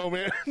fucking know,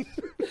 man.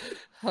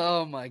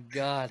 Oh my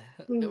god,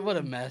 what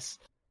a mess.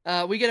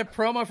 We get a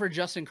promo for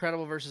Justin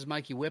Credible versus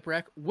Mikey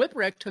Whipwreck.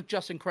 Whipwreck took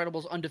Justin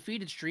Credible's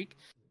undefeated streak.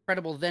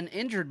 Credible then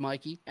injured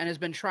Mikey and has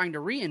been trying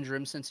to re-injure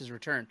him since his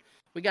return.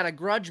 We got a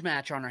grudge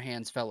match on our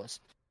hands, fellas.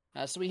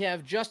 So we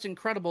have Justin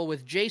Credible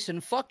with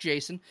Jason, fuck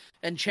Jason,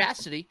 and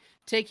Chastity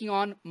taking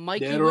on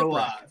Mikey Dead or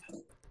Whipwreck.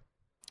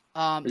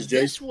 alive. Is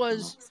This Jason-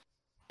 was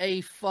a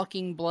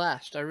fucking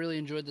blast. I really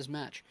enjoyed this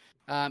match.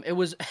 It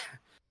was.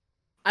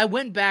 I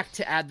went back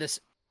to add this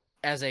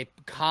as a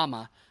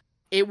comma.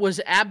 It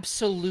was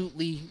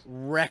absolutely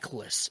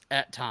reckless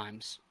at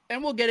times,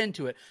 and we'll get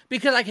into it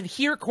because I could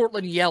hear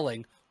Cortland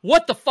yelling,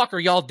 "What the fuck are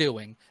y'all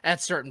doing?"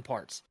 at certain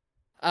parts.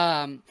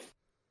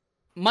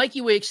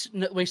 Mikey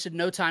wasted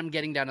no time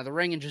getting down to the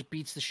ring and just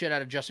beats the shit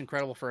out of Justin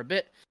Credible for a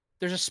bit.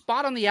 There's a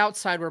spot on the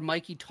outside where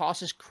Mikey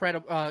tosses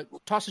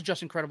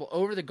Justin Credible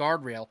over the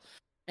guardrail,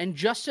 and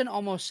Justin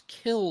almost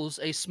kills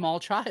a small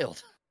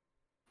child.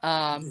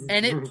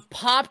 And it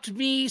popped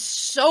me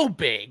so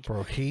big.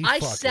 Bro, I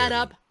sat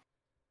up.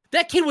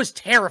 That kid was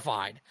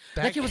terrified.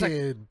 That kid was like,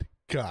 kid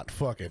got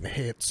fucking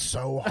hit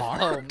so oh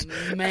hard.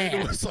 It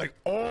man. was like,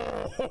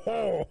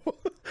 oh.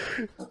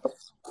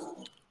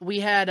 We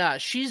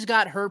had She's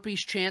Got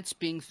Herpes chants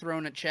being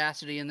thrown at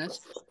Chastity in this.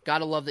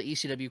 Gotta love the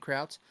ECW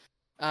crowds.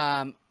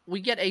 We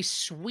get a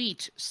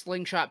sweet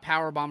slingshot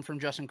powerbomb from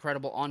Justin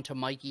Credible onto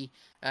Mikey,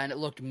 and it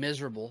looked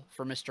miserable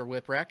for Mr.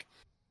 Whipwreck.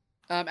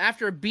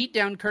 After a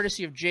beatdown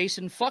courtesy of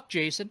Jason, fuck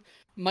Jason,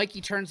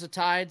 Mikey turns the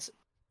tides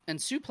and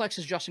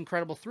suplexes Justin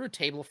Credible through a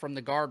table from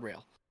the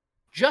guardrail.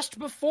 Just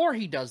before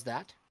he does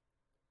that,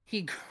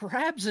 he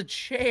grabs a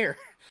chair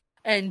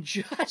and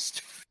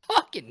just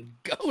fucking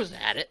goes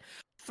at it,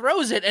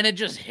 throws it, and it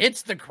just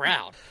hits the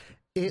crowd.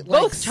 It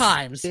Both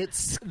times it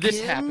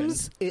this happened.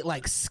 skims, it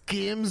like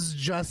skims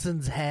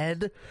Justin's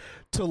head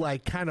to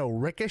like kind of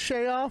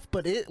ricochet off,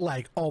 but it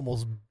like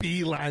almost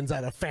beelines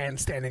at a fan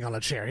standing on a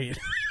chair.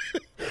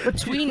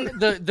 Between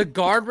the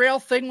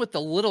guardrail thing with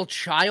the little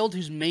child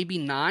who's maybe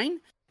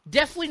 9,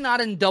 definitely not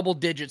in double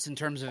digits in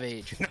terms of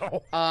age.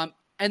 No.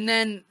 And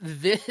then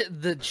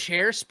the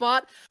chair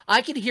spot,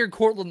 I could hear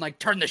Cortland like,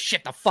 turn the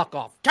shit the fuck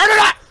off. Turn it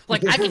off!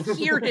 Like, I could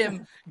hear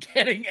him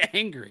getting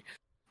angry.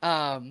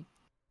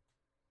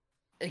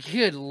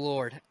 Good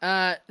lord.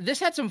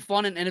 This had some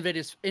fun and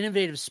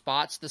innovative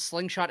spots. The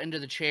slingshot into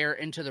the chair,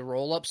 into the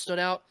roll-up stood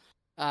out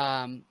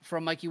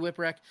from Mikey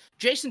Whipwreck.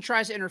 Jason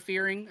tries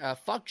interfering,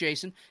 fuck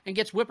Jason, and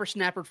gets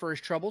whippersnappered for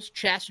his troubles.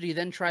 Chastity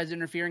then tries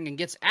interfering and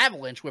gets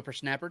avalanche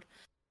whippersnappered.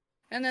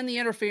 And then the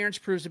interference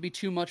proves to be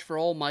too much for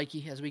old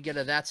Mikey as we get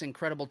a That's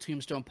Incredible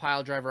tombstone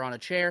piledriver on a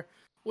chair,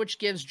 which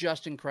gives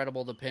Justin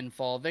Credible the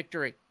pinfall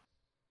victory.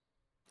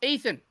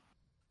 Ethan,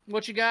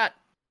 what you got?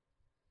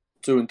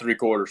 2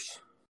 3/4.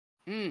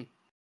 Mm.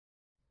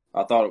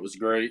 I thought it was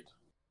great.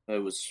 It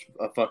was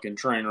a fucking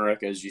train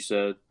wreck, as you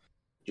said.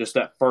 Just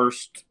that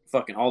first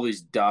fucking all these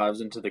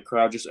dives into the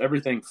crowd, just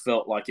everything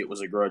felt like it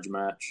was a grudge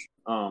match.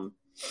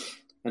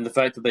 And the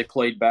fact that they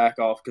played back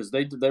off because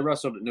they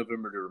wrestled at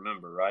November to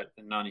Remember, right,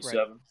 in '97.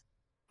 Right.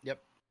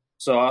 Yep.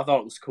 So I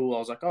thought it was cool. I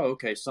was like, oh,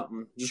 okay,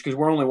 something. Just because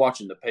we're only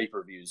watching the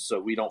pay-per-views, so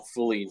we don't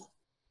fully,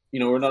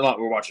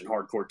 we're watching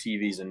hardcore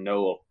TVs and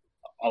know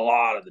a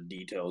lot of the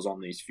details on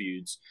these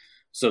feuds.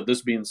 So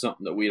this being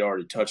something that we'd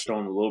already touched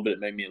on a little bit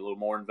made me a little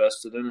more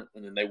invested in it.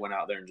 And then they went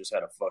out there and just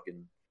had a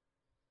fucking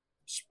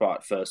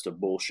spot fest of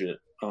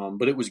bullshit.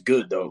 But it was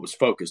good, though. It was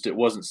focused. It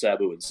wasn't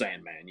Sabu and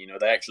Sandman.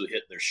 They actually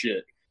hit their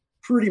shit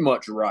pretty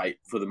much right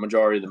for the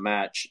majority of the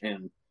match.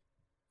 And,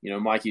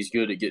 Mikey's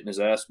good at getting his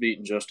ass beat,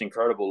 and Justin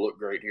Credible looked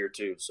great here,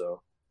 too.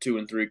 So 2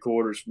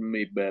 3/4 for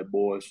me, bad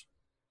boys.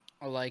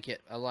 I like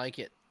it.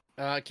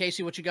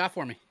 Casey, what you got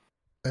for me?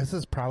 This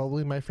is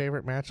probably my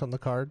favorite match on the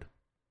card.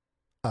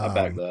 I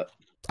back that.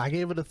 I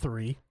gave it a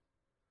 3.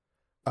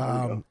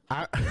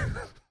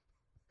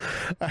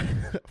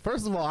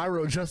 First of all, I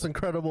wrote Justin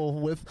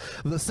Credible with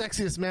the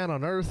sexiest man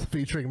on earth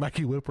featuring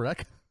Mikey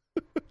Whipwreck.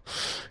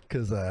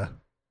 Because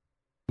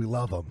we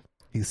love him.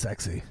 He's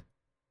sexy.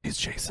 He's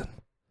Jason.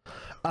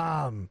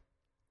 I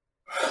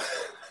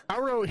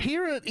wrote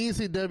here at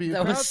ECW.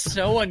 That was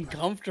so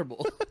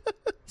uncomfortable.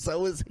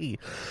 So is he.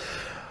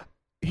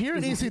 Here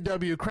at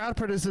ECW, crowd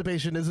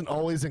participation isn't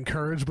always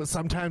encouraged, but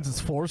sometimes it's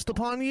forced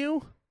upon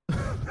you.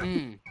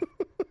 Mm.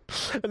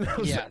 And that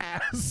was Yeah.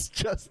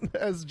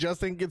 as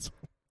Justin gets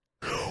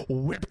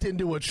whipped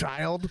into a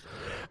child.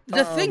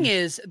 The thing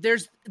is,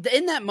 there's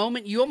in that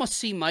moment, you almost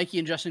see Mikey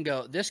and Justin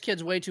go, "This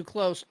kid's way too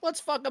close.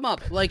 Let's fuck him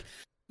up." Like,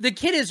 the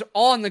kid is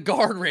on the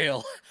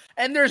guardrail,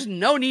 and there's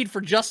no need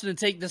for Justin to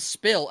take this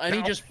spill, and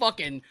he just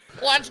fucking,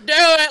 let's do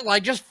it,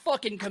 like, just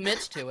fucking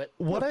commits to it.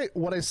 What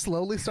I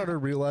slowly started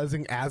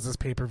realizing as this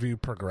pay-per-view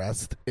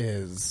progressed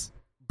is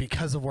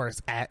because of where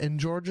it's at in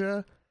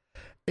Georgia,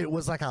 it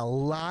was like a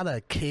lot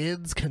of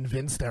kids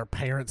convinced their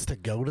parents to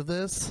go to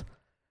this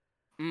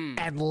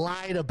and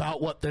lied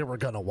about what they were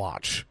going to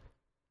watch.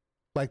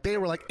 Like, they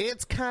were like,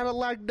 it's kind of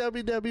like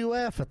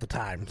WWF at the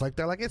time. Like,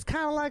 they're like, it's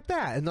kind of like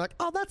that. And they're like,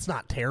 oh, that's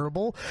not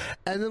terrible.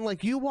 And then,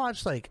 like, you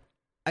watch, like,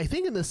 I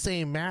think in the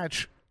same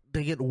match,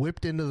 they get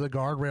whipped into the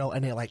guardrail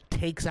and it, like,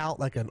 takes out,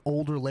 like, an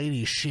older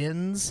lady's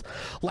shins.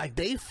 Like,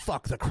 they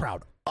fuck the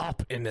crowd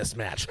up in this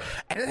match.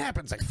 And it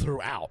happens, like,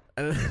 throughout.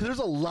 And there's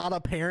a lot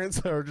of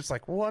parents that are just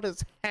like, what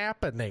is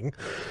happening?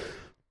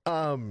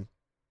 How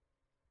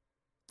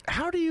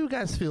do you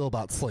guys feel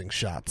about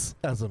slingshots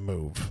as a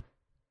move?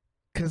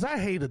 Because I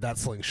hated that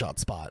slingshot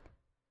spot.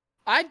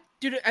 I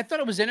thought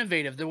it was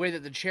innovative, the way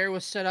that the chair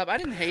was set up. I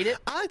didn't hate it.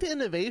 I like the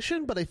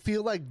innovation, but I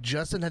feel like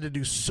Justin had to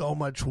do so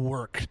much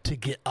work to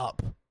get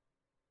up.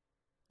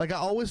 Like, I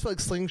always feel like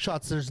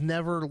slingshots, there's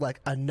never,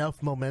 like,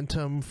 enough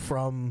momentum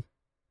from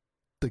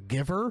the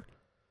giver.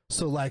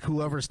 So, like,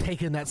 whoever's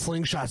taking that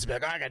slingshot is be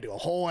like, I gotta do a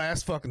whole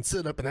ass fucking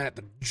sit up and I have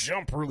to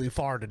jump really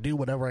far to do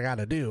whatever I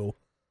gotta do.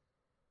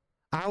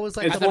 I was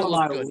like, It's thought one it of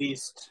looked my good.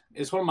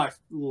 It's one of my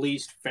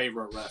least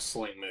favorite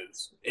wrestling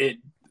moves.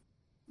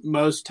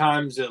 Most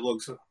times it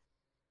looks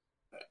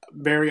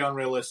very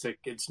unrealistic.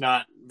 It's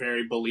not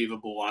very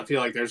believable. I feel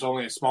like there's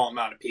only a small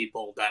amount of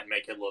people that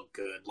make it look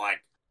good.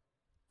 Like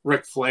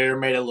Ric Flair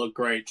made it look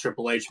great.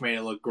 Triple H made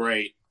it look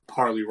great.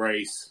 Harley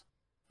Race.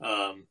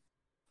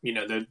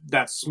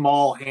 That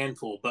small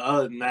handful. But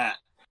other than that,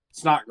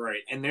 it's not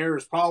great. And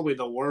there's probably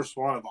the worst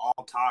one of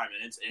all time,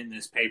 and it's in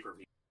this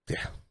pay-per-view.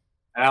 Yeah.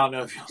 I don't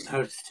know if y'all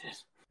noticed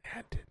it.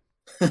 I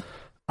did.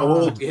 I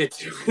will get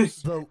to it.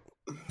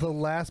 The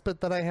last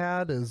bit that I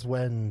had is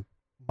when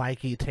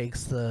Mikey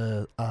takes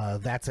the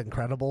 "That's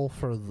Incredible"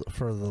 for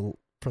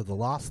the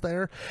loss.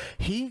 There,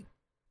 he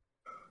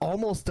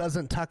almost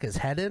doesn't tuck his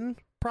head in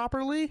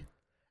properly,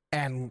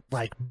 and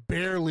like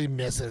barely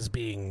misses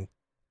being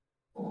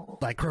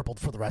like crippled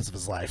for the rest of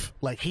his life.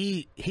 Like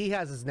he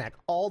has his neck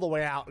all the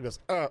way out and goes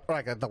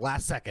like at the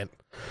last second.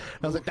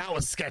 I was like, that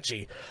was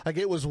sketchy. Like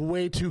it was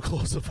way too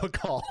close of a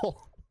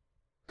call.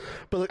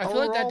 But like, I feel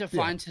like that overall,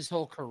 defines his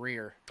whole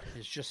career.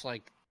 It's just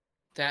like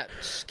that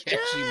sketchy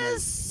move.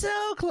 just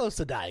so close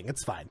to dying.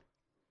 It's fine.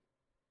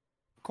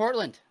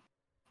 Cortland,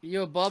 are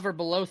you above or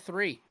below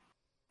 3?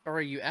 Or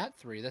are you at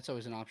 3? That's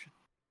always an option.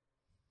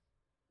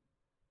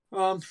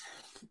 I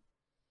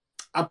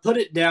put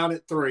it down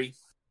at 3,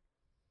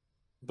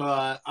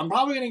 but I'm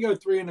probably going to go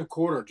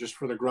 3.25 just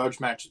for the grudge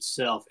match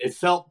itself. It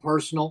felt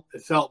personal.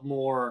 It felt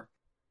more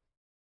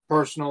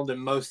personal than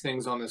most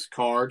things on this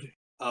card,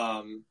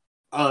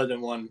 other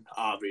than one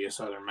obvious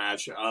other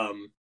match.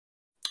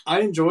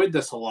 I enjoyed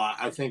this a lot.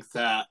 I think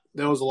that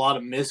there was a lot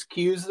of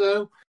miscues,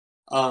 though,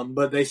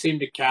 but they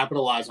seemed to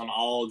capitalize on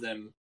all of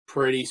them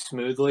pretty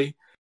smoothly,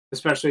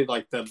 especially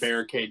like the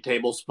barricade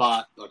table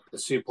spot, like the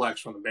suplex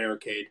from the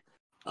barricade.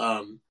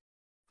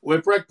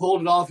 Whipwreck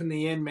pulled it off in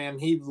the end, man.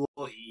 He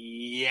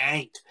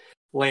yanked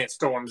Lance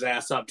Storm's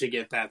ass up to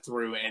get that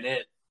through, and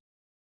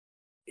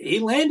he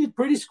landed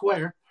pretty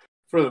square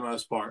for the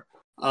most part.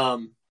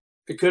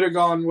 It could have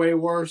gone way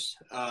worse.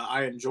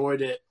 I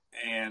enjoyed it,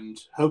 and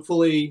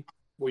hopefully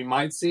we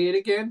might see it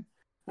again.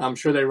 I'm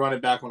sure they run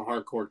it back on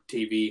Hardcore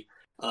TV.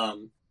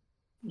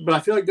 But I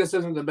feel like this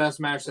isn't the best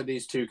match that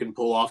these two can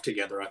pull off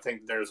together. I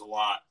think there's a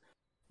lot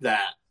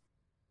that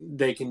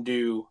they can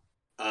do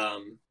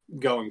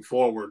going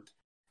forward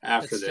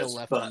after It's this. still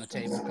left but, on the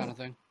table kind of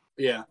thing.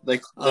 Yeah. They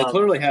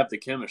clearly have the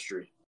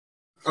chemistry.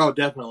 Oh,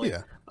 definitely.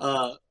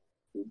 Yeah.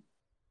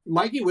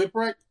 Mikey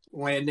Whipwreck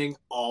landing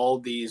all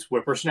these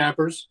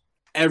whippersnappers,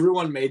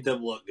 everyone made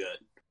them look good.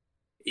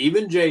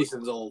 Even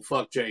Jason's old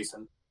fuck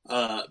Jason,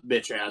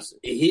 bitch ass.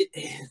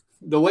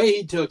 The way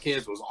he took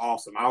his was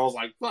awesome. I was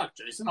like, fuck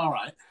Jason, all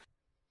right.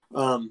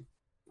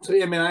 So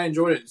yeah, man, I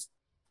enjoyed it. It's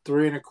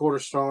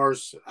 3.25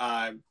 stars.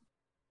 I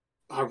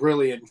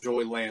really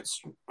enjoy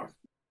Lance.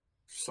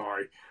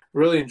 Sorry.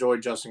 Really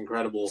enjoyed Justin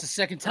Credible. It's the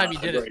second time you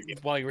did great.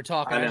 it while you were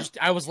talking. I know.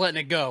 I was letting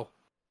it go.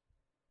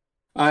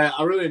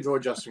 I really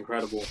enjoyed Justin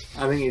Credible.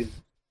 I think he's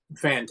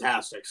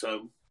fantastic.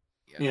 So,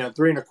 Yeah.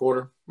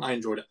 3.25. I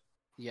enjoyed it.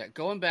 Yeah,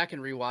 going back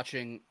and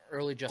rewatching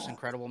early Justin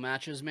Credible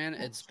matches, man,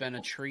 it's been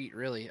a treat,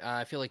 really.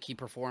 I feel like he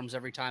performs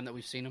every time that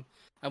we've seen him.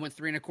 I went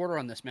 3.25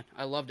 on this, man.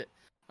 I loved it.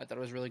 I thought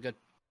it was really good.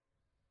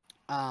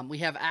 We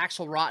have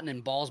Axel Rotten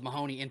and Balls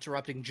Mahoney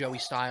interrupting Joey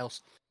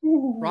Styles.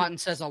 Rotten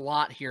says a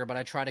lot here, but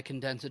I try to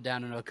condense it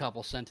down into a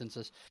couple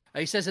sentences.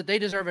 He says that they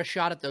deserve a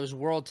shot at those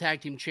World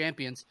Tag Team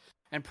Champions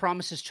and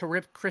promises to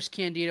rip Chris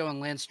Candido and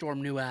Lance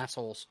Storm new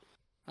assholes.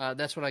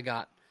 That's what I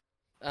got.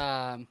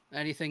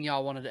 Anything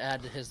y'all wanted to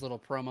add to his little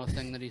promo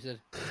thing that he said?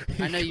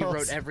 I know you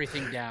wrote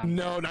everything down.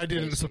 No, I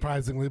didn't,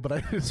 surprisingly, but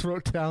I just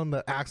wrote down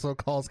that Axel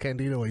calls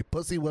Candido a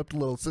pussy-whipped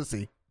little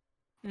sissy.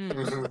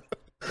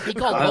 He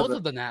called both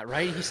of them that,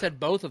 right? He said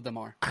both of them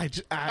are.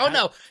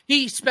 No,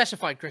 he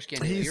specified Chris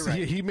Candido. You're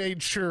right. He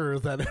made sure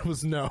that it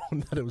was known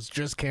that it was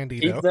just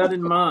Candido. Keep that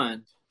in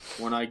mind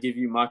when I give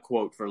you my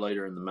quote for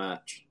later in the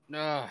match.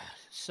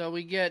 So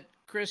we get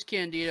Chris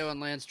Candido and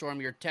Lance Storm,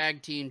 your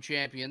tag team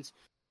champions,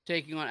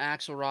 taking on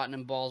Axel Rotten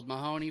and Balls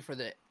Mahoney for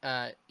the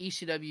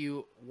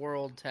ECW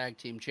World Tag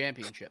Team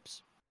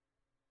Championships.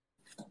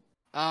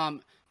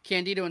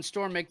 Candido and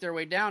Storm make their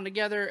way down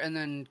together, and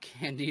then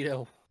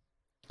Candido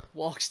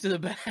walks to the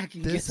back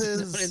and gets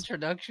his own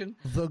introduction.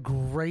 The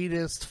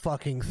greatest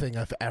fucking thing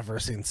I've ever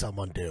seen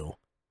someone do.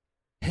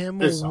 Him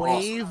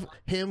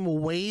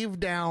wave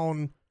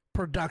down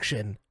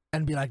production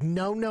and be like,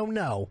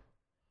 no,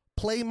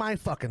 play my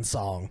fucking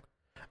song.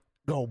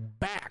 Go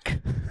back,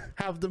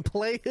 have them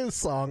play his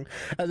song,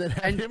 and then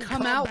have him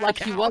come out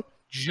like he was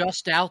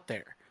just out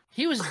there.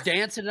 He was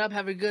dancing up,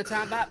 having a good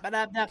time.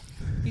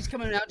 He's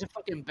coming out to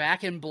fucking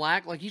Back in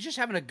Black like he's just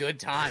having a good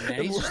time,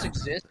 man. He just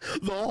exists.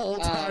 The whole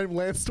time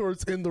Lance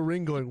Storm's in the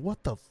ring going,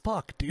 what the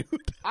fuck, dude?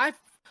 I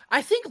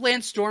think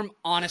Lance Storm,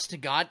 honest to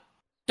God,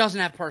 doesn't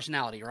have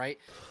personality, right?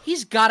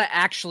 He's got to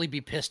actually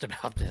be pissed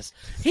about this.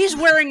 He's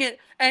wearing it,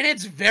 and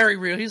it's very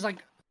real. He's like,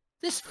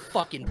 this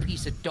fucking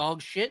piece of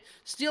dog shit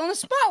stealing the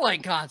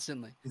spotlight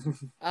constantly.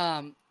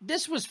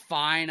 This was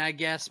fine, I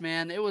guess,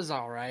 man. It was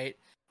all right.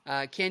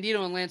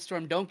 Candido and Lance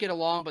Storm don't get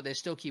along, but they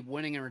still keep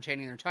winning and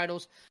retaining their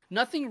titles.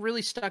 Nothing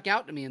really stuck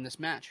out to me in this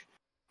match.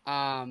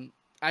 I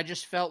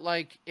just felt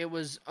like it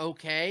was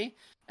okay,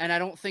 and I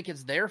don't think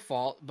it's their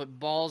fault, but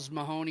Balls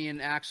Mahoney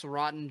and Axel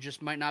Rotten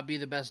just might not be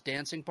the best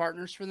dancing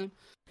partners for them.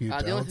 The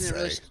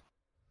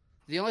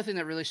only thing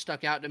that really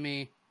stuck out to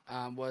me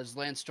was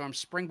Lance Storm's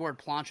springboard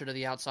plancha to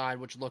the outside,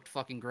 which looked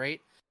fucking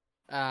great.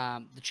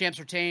 The champs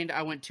retained.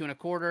 I went 2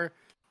 1/4.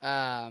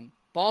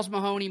 Balls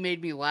Mahoney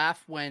made me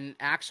laugh when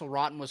Axel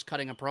Rotten was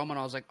cutting a promo, and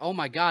I was like, oh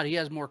my god, he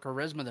has more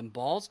charisma than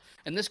Balls,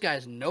 and this guy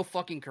has no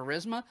fucking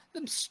charisma?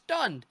 I'm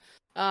stunned.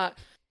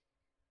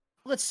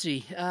 Let's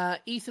see.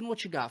 Ethan,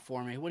 what you got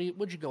for me?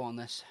 What'd you go on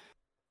this?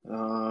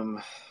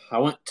 I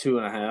went 2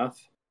 1/2.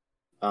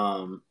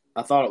 I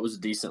thought it was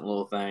a decent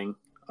little thing.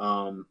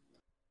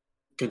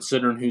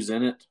 Considering who's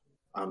in it,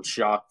 I'm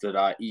shocked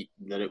that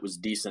it was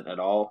decent at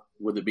all.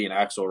 With it being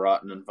Axel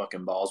Rotten and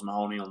fucking Balls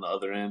Mahoney on the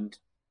other end,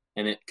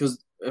 and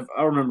because if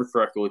I remember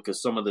correctly,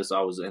 because some of this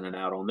I was in and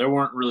out on, there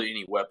weren't really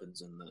any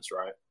weapons in this,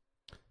 right?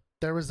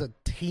 There was a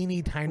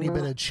teeny tiny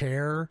bit of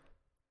chair,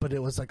 but it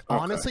was like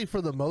honestly,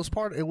 for the most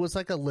part, it was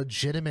like a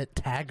legitimate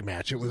tag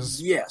match. It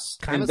was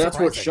and that's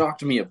what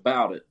shocked me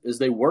about it is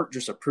they worked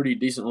just a pretty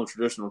decent little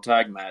traditional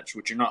tag match,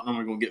 which you're not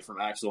normally going to get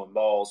from Axel and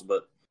Balls,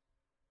 but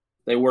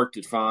they worked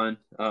it fine.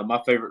 My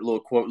favorite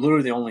little quote,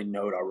 literally the only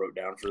note I wrote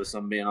down for this,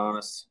 I'm being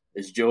honest,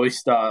 is Joey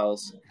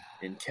Styles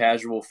in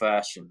casual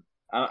fashion.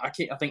 I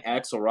think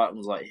Axel Rotten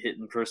was like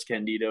hitting Chris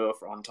Candido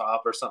on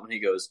top or something.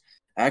 He goes,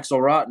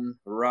 Axel Rotten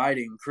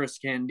riding Chris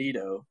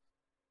Candido.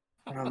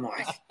 And I'm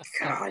like,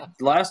 God.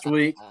 Last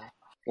week,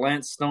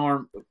 Lance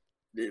Storm,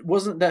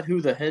 wasn't that who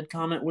the head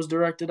comment was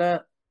directed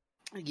at?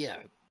 Yeah.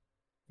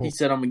 He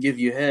said, I'm going to give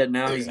you head.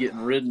 Now he's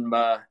getting ridden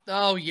by...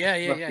 Oh,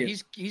 yeah.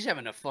 He's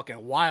having a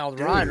fucking wild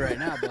ride right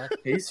now, bud.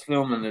 He's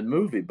filming a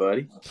movie,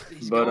 buddy.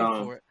 He's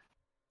going for it.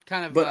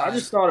 But I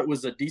just thought it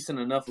was a decent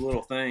enough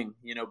little thing,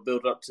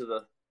 build up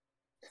to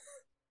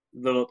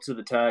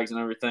the tags and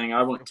everything.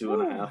 I went 2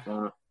 1/2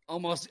 on it.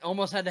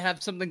 Almost had to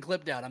have something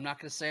clipped out. I'm not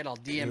going to say it. I'll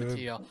DM it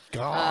to you.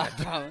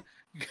 God.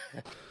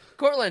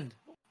 Cortland,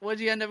 what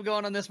did you end up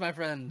going on this, my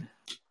friend?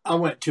 I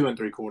went 2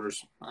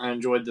 3/4. I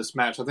enjoyed this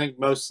match. I think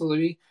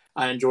mostly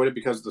I enjoyed it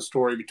because of the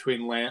story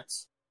between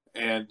Lance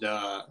and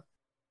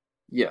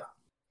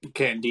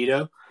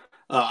Candido.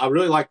 I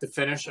really like the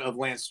finish of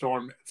Lance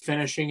Storm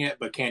finishing it,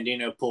 but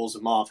Candido pulls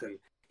him off and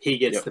he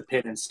gets the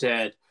pin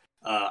instead.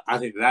 I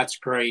think that's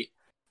great.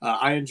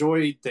 I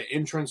enjoy the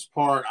entrance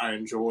part. I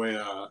enjoy,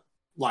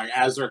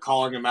 as they're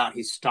calling him out,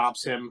 he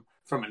stops him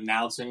from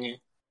announcing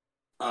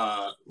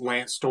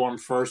Lance Storm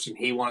first, and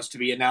he wants to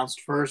be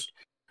announced first,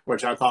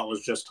 which I thought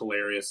was just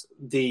hilarious.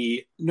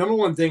 The number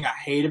one thing I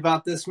hate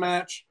about this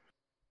match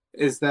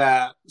is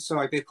that,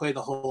 they play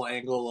the whole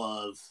angle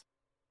of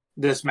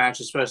this match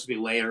is supposed to be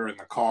later in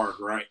the card,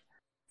 right?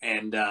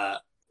 And,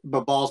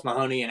 but Balls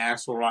Mahoney and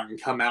Axel Rotten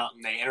come out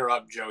and they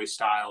interrupt Joey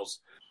Styles,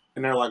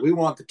 and they're like, we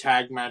want the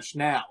tag match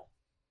now.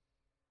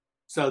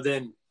 So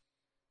then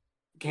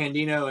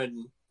Candido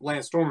and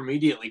Lance Storm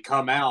immediately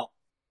come out,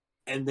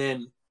 and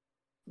then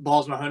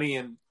Balls Mahoney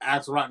and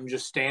Axel Rotten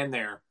just stand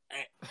there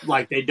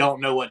like they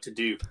don't know what to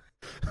do.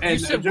 And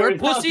you said we're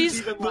pussies?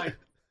 Even like,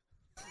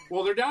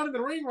 well, they're down in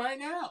the ring right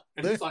now.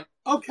 And it's like,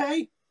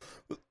 okay.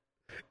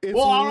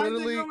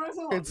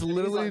 It's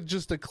literally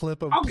just a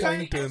clip of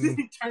Plankton.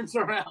 He turns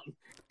around.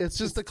 It's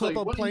just a clip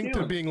of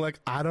Plankton being like,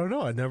 I don't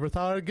know. I never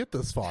thought I'd get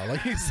this far.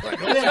 Like, he's like,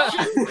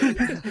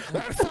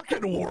 that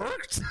fucking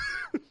worked.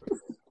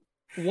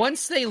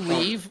 Once they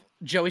leave,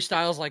 Joey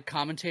Styles like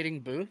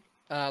commentating booth,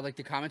 like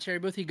the commentary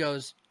booth, he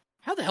goes,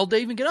 "How the hell did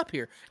they even get up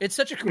here?" It's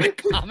such a great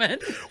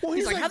comment. Well,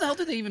 he's like, "How the hell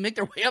did they even make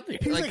their way up here?"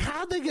 He's like,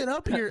 how'd they get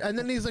up here? And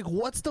then he's like,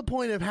 what's the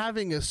point of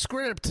having a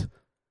script?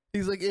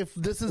 He's like, if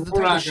this is the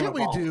We're type not of shit gonna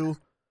we follow do.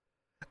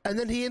 And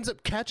then he ends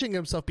up catching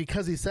himself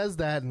because he says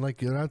that, and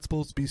like, you're not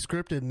supposed to be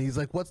scripted. And he's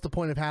like, what's the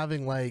point of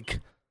having like,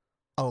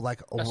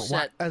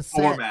 a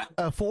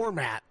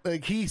format?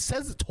 Like he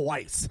says it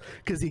twice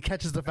because he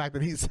catches the fact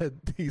that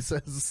he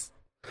says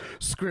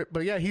script.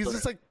 But yeah, he's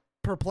just like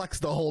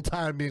perplexed the whole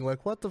time, being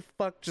like, what the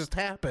fuck just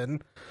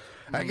happened?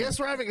 I guess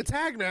we're having a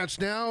tag match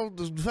now.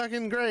 It's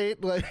fucking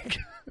great. Like,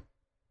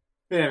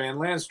 Yeah, man,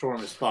 Lance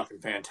Storm is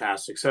fucking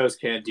fantastic. So is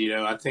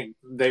Candido. I think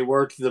they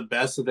worked the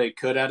best that they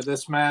could out of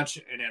this match,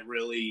 and it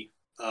really,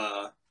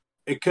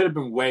 it could have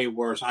been way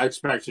worse. I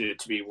expected it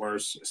to be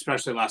worse,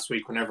 especially last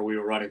week whenever we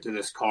were running through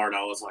this card.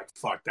 I was like,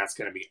 fuck, that's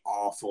going to be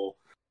awful.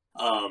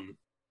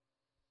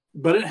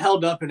 But it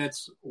held up in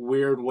its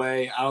weird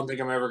way. I don't think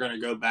I'm ever going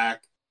to go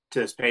back to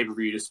this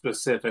pay-per-view to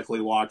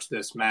specifically watch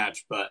this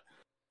match, but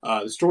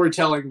the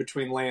storytelling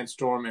between Lance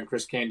Storm and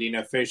Chris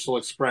Candido, facial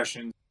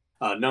expressions,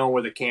 knowing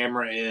where the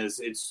camera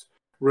is, it's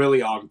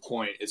really on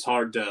point. It's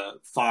hard to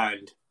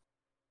find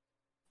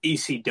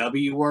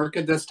ECW work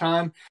at this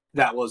time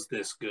that was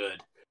this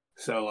good.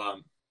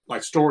 So,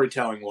 like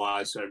storytelling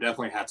wise, so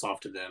definitely hats off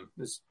to them.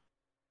 It's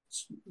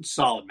a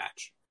solid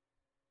match.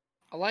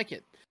 I like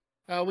it.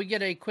 We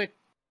get a quick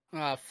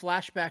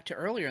flashback to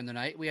earlier in the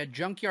night. We had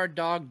Junkyard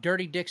Dog,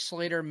 Dirty Dick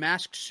Slater,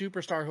 Masked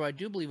Superstar, who I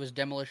do believe was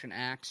Demolition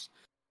Axe,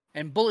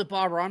 and Bullet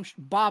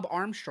Bob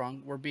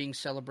Armstrong were being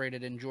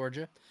celebrated in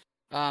Georgia.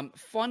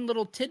 Fun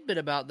little tidbit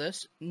about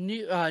this.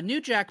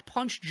 New Jack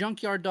punched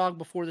Junkyard Dog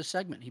before the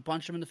segment. He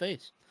punched him in the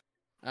face.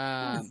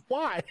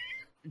 why?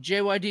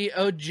 JYD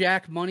owed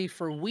Jack money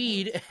for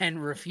weed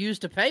and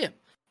refused to pay him.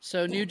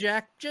 So New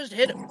Jack just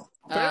hit him.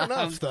 Fair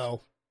enough,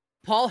 though.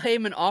 Paul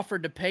Heyman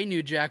offered to pay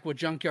New Jack what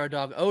Junkyard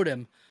Dog owed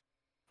him,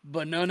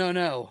 but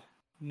no.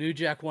 New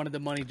Jack wanted the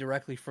money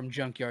directly from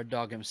Junkyard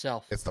Dog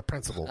himself. It's the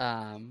principle.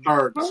 So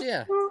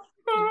yeah.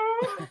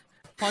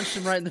 Punched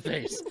him right in the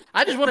face.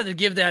 I just wanted to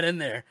give that in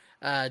there,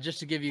 just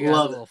to give you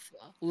guys a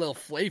little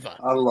flavor.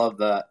 I love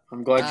that.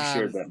 I'm glad you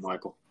shared that,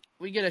 Michael.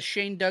 We get a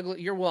Shane Douglas.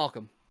 You're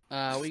welcome.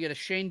 We get a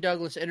Shane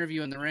Douglas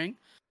interview in the ring.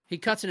 He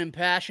cuts an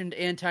impassioned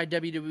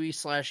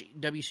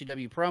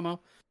anti-WWE/WCW promo.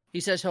 He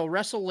says he'll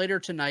wrestle later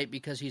tonight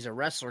because he's a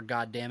wrestler,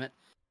 goddammit,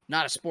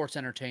 not a sports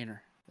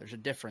entertainer. There's a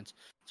difference.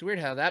 It's weird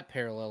how that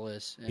parallel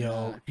is. And,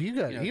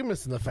 you're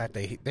missing the fact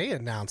that they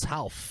announced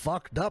how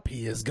fucked up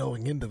he is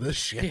going into this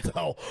shit,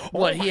 though.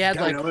 What, he had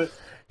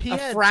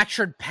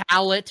fractured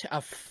palate,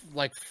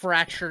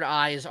 fractured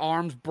eye, his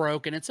arm's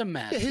broken. It's a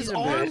mess. His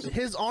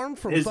arm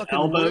from His fucking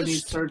elbow wrist,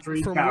 needs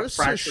surgery, from got wrist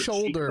to fractured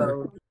shoulder,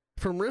 cheekbone.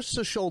 from wrist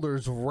to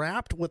shoulders,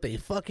 wrapped with a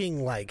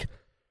fucking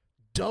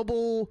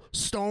double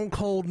Stone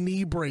Cold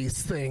knee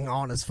brace thing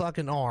on his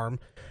fucking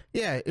arm.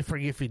 Yeah,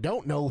 if you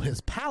don't know,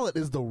 his palate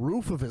is the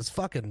roof of his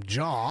fucking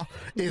jaw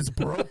is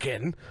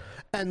broken,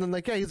 and then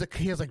he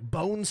has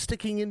bones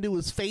sticking into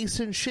his face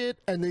and shit,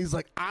 and then he's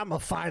like, "I'm a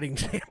fighting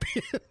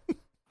champion."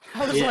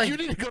 I was like, "You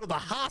need to go to the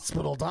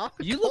hospital, doc."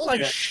 You look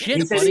like shit,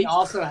 He said buddy. he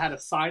also had a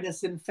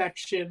sinus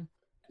infection.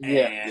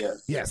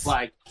 Yes.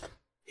 Like,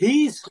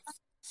 he's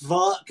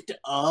fucked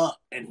up,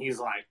 and he's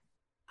like,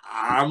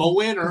 I'm a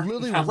winner.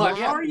 Literally, I'm like,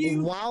 how are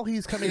you? While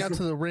he's coming out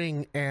to the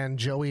ring and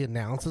Joey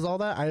announces all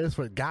that, I just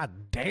went,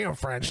 God damn,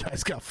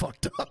 franchise got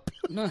fucked up.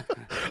 I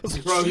was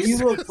like, Bro, he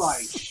Jesus. looks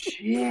like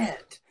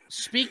shit.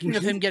 Speaking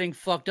of him getting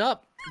fucked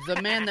up,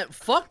 the man that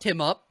fucked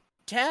him up,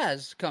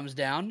 Taz, comes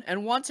down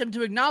and wants him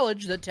to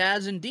acknowledge that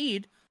Taz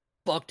indeed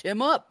fucked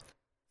him up.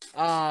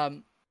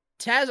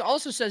 Taz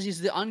also says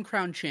he's the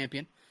uncrowned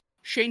champion.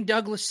 Shane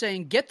Douglas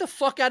saying, "Get the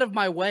fuck out of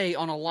my way"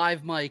 on a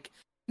live mic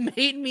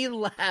made me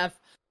laugh.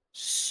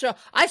 So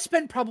I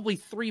spent probably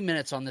 3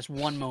 minutes on this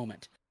one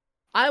moment.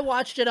 I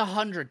watched it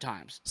 100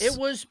 times. It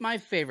was my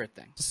favorite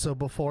thing. So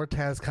before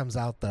Taz comes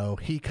out, though,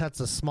 he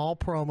cuts a small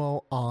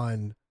promo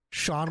on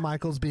Shawn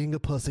Michaels being a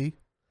pussy.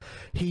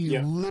 He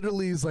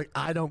literally is like,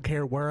 "I don't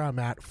care where I'm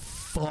at,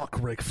 fuck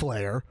Ric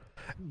Flair,"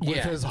 with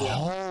his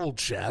whole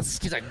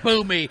chest. He's like,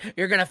 "Boo me,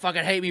 you're gonna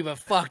fucking hate me, but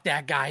fuck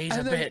that guy, he's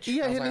a bitch."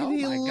 Yeah, I was and like,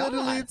 he "Oh my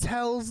literally God."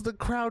 tells the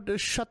crowd to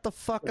shut the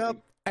fuck up.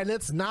 And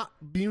it's not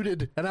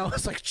muted, and I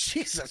was like,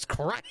 Jesus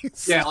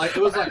Christ. Yeah, like,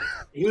 it was like,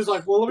 he was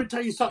like, "Well, let me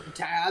tell you something,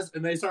 Taz,"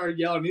 and they started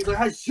yelling, he's like,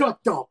 "Hey, shut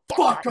the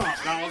fuck up,"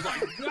 and I was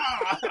like,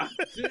 God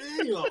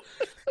damn.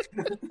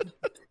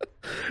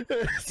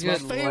 It's my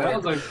Good favorite. I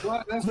was like,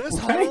 what? That's The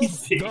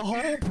crazy.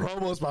 whole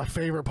promo is my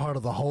favorite part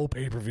of the whole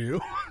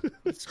pay-per-view.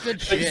 It's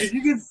good Like, shit.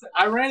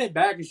 I ran it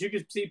back because you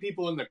could see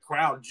people in the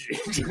crowd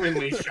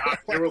genuinely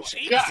shocked. They were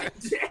like, God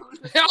damn.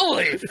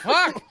 Holy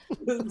fuck!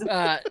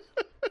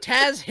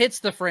 Taz hits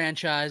the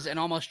franchise and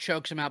almost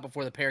chokes him out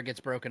before the pair gets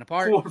broken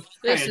apart. Poor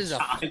This is a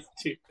franchise,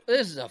 dude.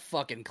 This is a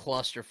fucking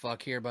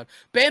clusterfuck here, but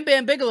Bam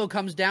Bam Bigelow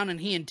comes down and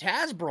he and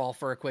Taz brawl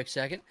for a quick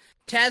second.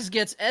 Taz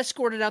gets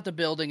escorted out the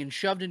building and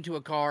shoved into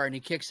a car, and he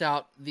kicks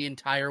out the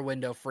entire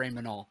window frame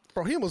and all.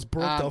 Bro, he almost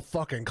broke the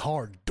fucking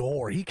car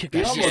door. He kicked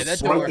He that almost shit that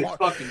so broke his hard.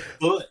 fucking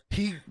foot.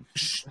 He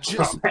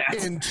just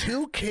in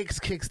 2 kicks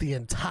kicks the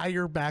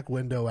entire back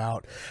window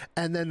out,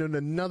 and then in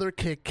another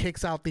kick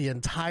kicks out the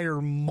entire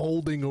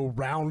molding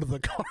around the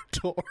car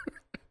door.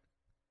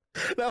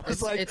 That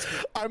was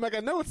I'm like, I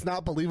know it's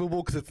not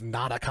believable because it's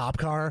not a cop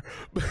car,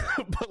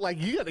 but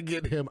like, you got to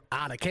get him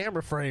out of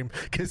camera frame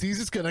because he's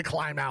just gonna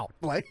climb out.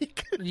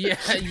 Like, Yeah.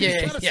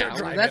 start Well,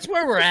 driving. that's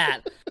where we're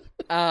at.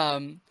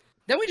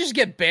 Then we just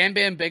get Bam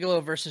Bam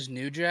Bigelow versus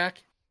New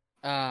Jack.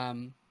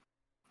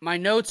 My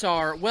notes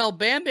are, well,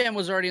 Bam Bam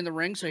was already in the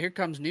ring, so here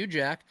comes New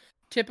Jack.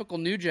 Typical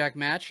New Jack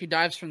match. He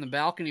dives from the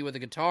balcony with a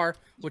guitar,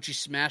 which he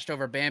smashed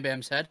over Bam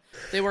Bam's head.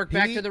 They work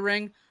back to the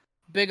ring.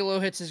 Bigelow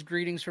hits his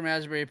greetings from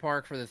Asbury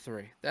Park for the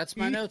 3. That's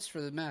my notes for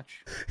the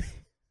match.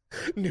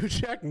 New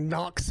Jack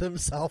knocks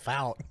himself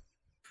out.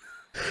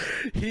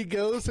 He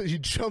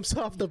jumps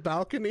off the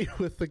balcony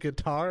with the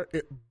guitar.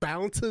 It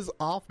bounces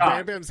off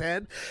Bam Bam's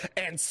head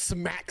and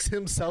smacks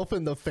himself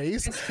in the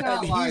face,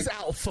 and he's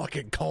out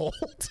fucking cold.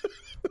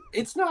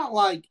 It's not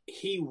like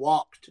he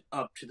walked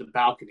up to the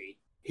balcony.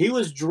 He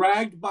was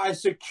dragged by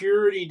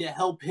security to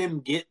help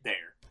him get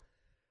there.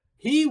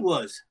 He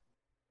was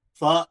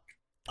fucked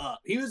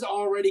up. He was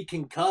already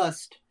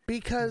concussed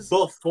Because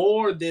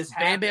before this Bam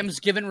happened. Bam's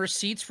giving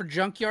receipts for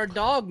Junkyard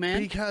Dog,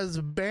 man. Because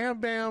Bam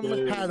Bam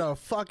Dude. had a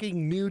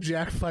fucking New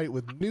Jack fight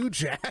with New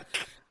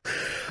Jack.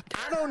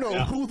 I don't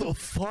know who the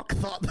fuck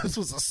thought this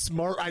was a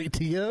smart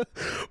idea,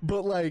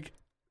 but like,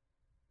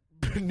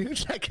 New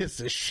Jack gets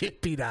the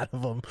shit beat out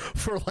of him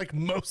for like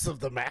most of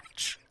the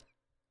match.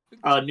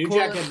 New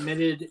Jack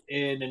admitted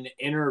in an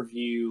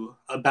interview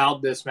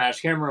about this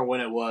match, can't remember when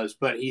it was,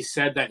 but he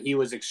said that he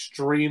was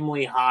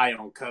extremely high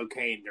on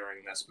cocaine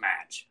during this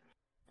match.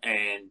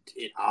 And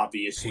it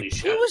obviously He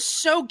showed. was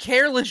so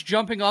careless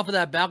jumping off of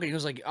that balcony. He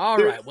was like, all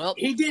Dude, right, well,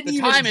 he didn't the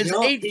even time is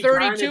jump. He 8:32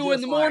 kinda in the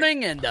just,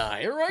 morning, and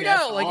here we stepped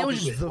go. Like, it off was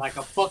of just like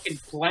a fucking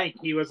plank.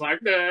 He was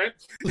like, nah.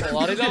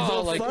 la-di-da,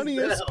 The like,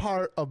 funniest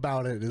part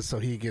about it is, so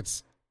he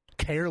gets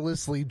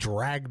carelessly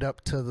dragged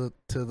up to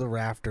the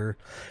rafter.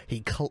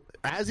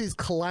 As he's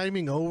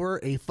climbing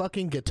over, a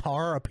fucking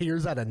guitar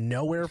appears out of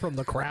nowhere from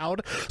the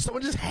crowd.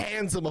 Someone just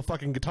hands him a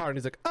fucking guitar, and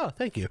he's like, "Oh,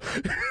 thank you."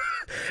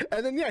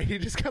 And then he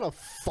just kind of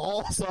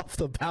falls off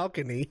the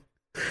balcony,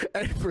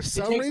 and for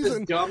some He takes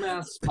reason, this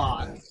dumbass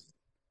spot,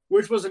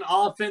 which was an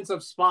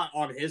offensive spot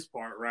on his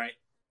part, right?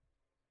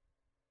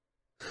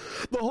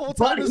 the whole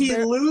time But he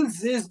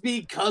loses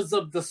because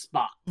of the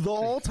spot. The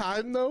whole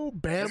time, though,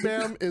 Bam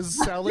Bam is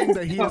selling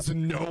that he has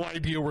no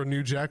idea where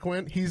New Jack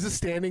went. He's just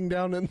standing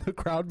down in the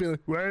crowd being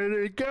like, where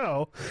did it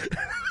go?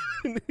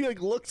 And he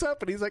like looks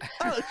up and he's like,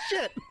 oh,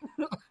 shit.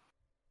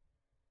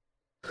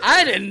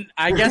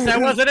 I guess I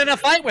wasn't in a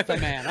fight with a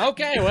man.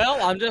 Okay,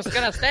 well, I'm just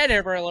going to stand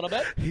here for a little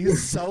bit.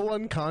 He's so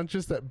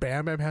unconscious that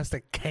Bam Bam has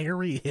to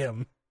carry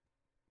him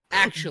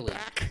Actually,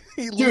 back.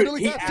 He Dude,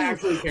 literally he has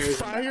actually to carries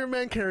him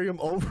fireman carry him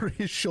over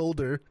his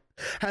shoulder,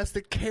 has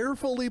to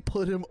carefully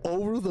put him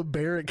over the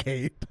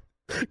barricade,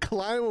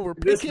 climb over,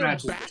 pick This him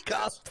match is back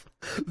up,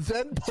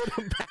 then put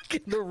him back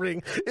in the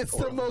ring. It's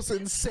the most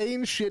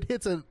insane shit.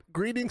 Hits a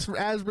greetings from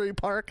Asbury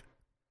Park,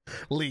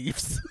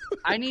 leaves.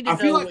 I need to I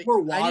feel know like we're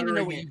what, I need to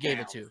know watering what you it gave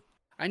down. it to.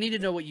 I need to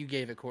know what you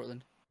gave it,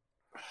 Cortland.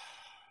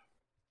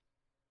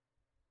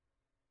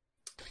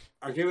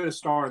 I give it a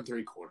star and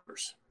 3/4.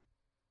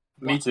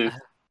 Me too.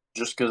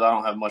 Just because I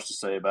don't have much to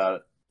say about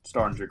it.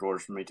 Star and 3/4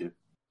 for me too.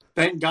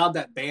 Thank God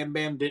that Bam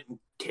Bam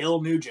didn't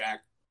kill New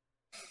Jack.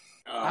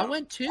 I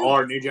went 2.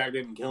 Or New Jack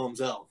didn't kill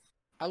himself.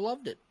 I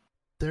loved it.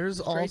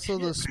 There's also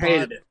the spot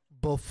Hated it.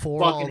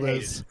 before all Fucking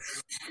hated this.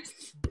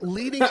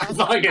 Leading I up,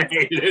 fucking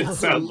hated it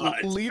so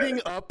much.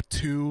 leading up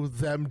to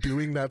them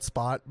doing that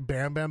spot,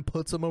 Bam Bam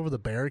puts him over the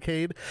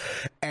barricade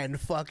and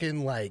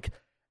fucking like,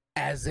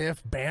 as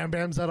if Bam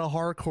Bam's at a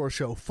hardcore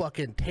show,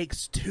 fucking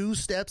takes 2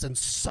 steps and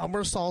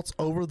somersaults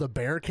over the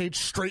barricade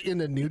straight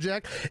into New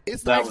Jack.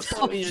 It's That like was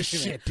funny so as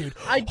stupid. shit, dude.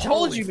 I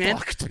told Holy you, man.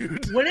 fuck,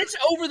 dude. When it's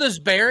over those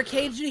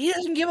barricades, dude, he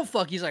doesn't give a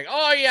fuck. He's like,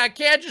 oh, yeah, I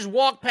can't just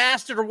walk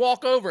past it or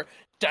walk over.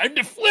 Time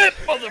to flip,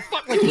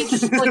 motherfucker. Like, he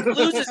just like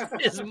loses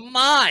his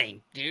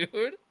mind,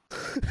 dude.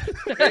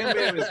 Bam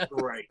Bam is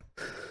great.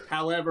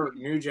 However,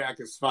 New Jack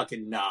is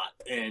fucking not.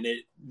 And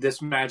this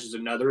match is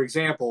another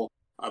example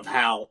of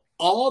how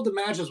all the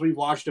matches we've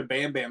watched of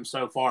Bam Bam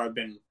so far have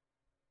been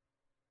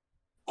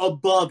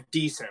above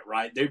decent,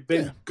 right? They've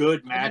been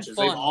good matches.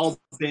 fun. They've all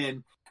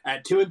been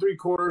at 2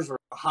 3/4 or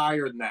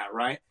higher than that,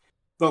 right?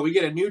 But we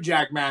get a New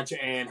Jack match,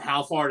 and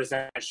how far does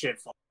that shit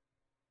fall?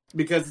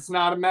 Because it's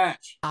not a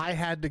match. I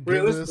had to give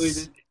Realistically,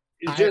 this.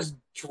 it's just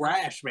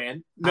trash,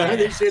 man. None of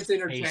this shit's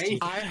entertaining.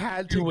 I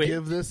had Do to it.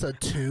 give this a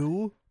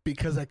 2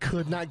 because I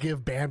could not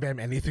give Bam Bam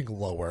anything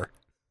lower.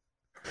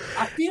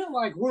 I feel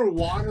like we're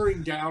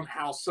watering down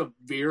how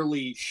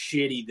severely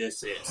shitty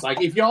this is.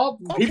 Like, if y'all,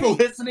 people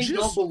listening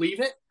don't believe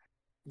it,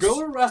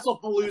 go to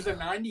WrestlePalooza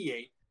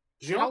 98,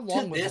 jump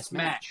to this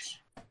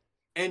match,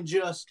 and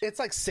just... It's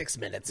like 6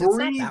 minutes.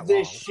 Breathe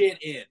this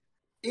shit in.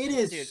 It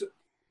is... Dude,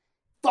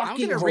 fucking I'm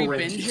gonna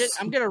horrendous. re-binge it.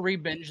 I'm gonna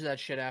re-binge that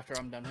shit after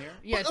I'm done here.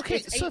 Yeah,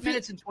 it's 8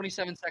 minutes and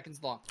 27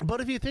 seconds long. But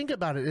if you think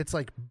about it, it's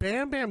like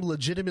Bam Bam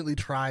legitimately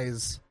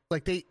tries,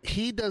 like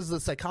he does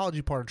the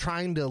psychology part of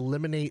trying to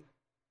eliminate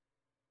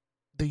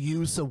the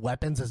use of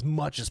weapons as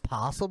much as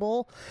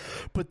possible,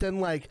 but then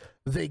like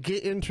they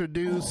get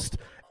introduced,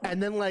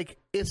 and then like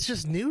it's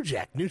just New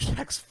Jack. New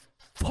Jack's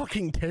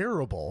fucking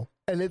terrible.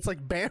 And it's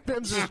like Bam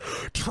Bam's just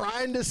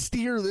trying to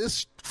steer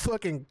this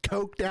fucking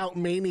coked out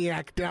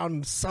maniac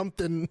down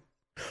something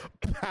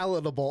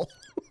palatable.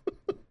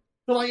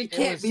 But like, it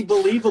can't be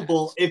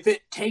believable if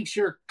it takes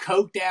your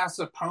coked ass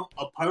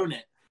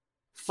opponent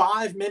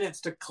 5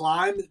 minutes to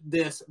climb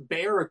this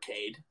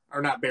barricade,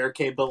 or not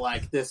barricade, but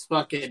like this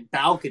fucking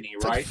balcony,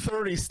 It's right? like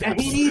 30 steps.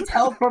 And he needs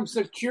help from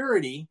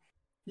security.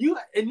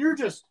 You're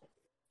just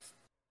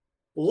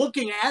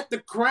looking at the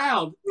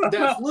crowd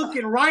that's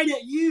looking right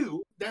at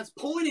you, that's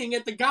pointing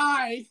at the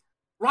guy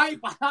right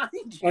behind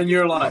you. And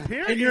you're like,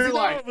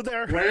 over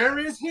there. Where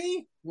is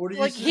he? What are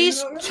you Like, saying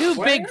he's over there? too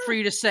Where? big for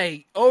you to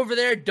say, over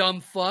there, dumb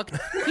fuck.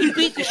 He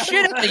beat the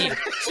shit out of you.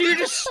 So you're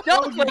just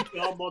stuck Oh, you like,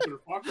 dumb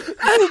motherfucker.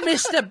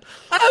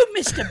 oh,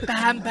 Mr.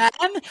 Bam Bam,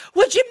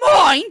 would you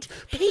mind?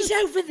 He's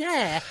over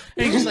there.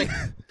 And he's just like,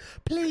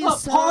 Please,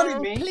 Oh, pardon sir,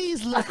 me.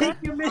 please I look think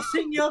up. you're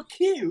missing your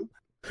cue.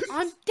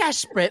 I'm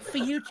desperate for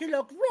you to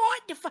look right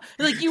the fuck.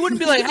 Like, you wouldn't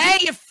be like,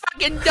 hey, you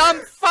fucking dumb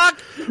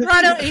fuck.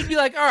 Right out. He'd be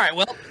like, all right,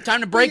 well, time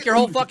to break your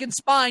whole fucking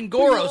spine,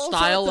 Goro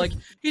style. Like,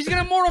 he's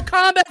gonna Mortal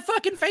Kombat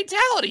fucking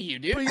fatality you,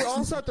 dude. But you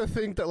also have to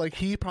think that, like,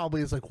 he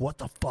probably is like, what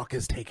the fuck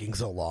is taking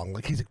so long?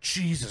 Like, he's like,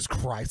 Jesus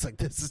Christ, like,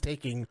 this is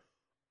taking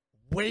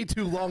way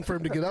too long for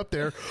him to get up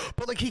there.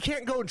 But, like, he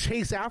can't go and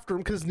chase after him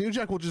because New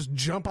Jack will just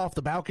jump off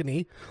the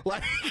balcony.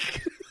 Like,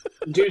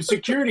 Dude,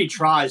 security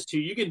tries to.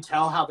 You can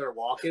tell how they're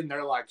walking.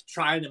 They're like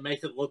trying to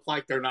make it look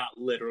like they're not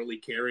literally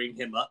carrying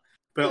him up.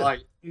 But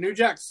like New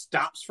Jack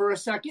stops for a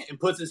second and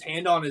puts his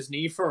hand on his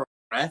knee for a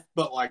breath.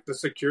 But like the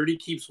security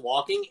keeps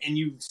walking, and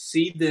you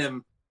see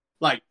them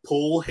like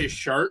pull his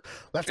shirt,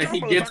 let's and go, he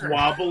gets motherfucker.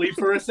 wobbly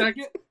for a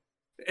second,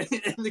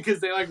 and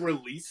because they like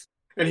release,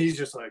 and he's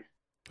just like,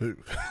 I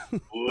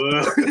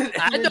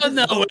don't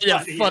know where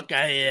the fuck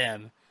I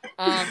am.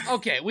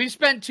 Okay, we've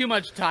spent too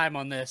much time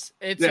on this.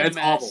 It's a It's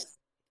mess. awful.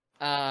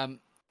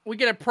 We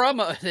get a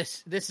promo.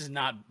 This is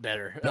not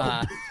better.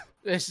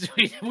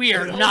 We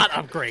are not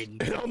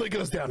upgrading. It only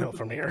goes downhill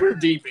from here. We're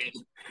deep in.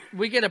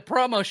 We get a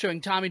promo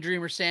showing Tommy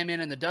Dreamer, Sandman,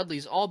 and the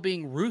Dudleys all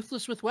being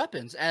ruthless with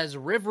weapons as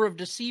River of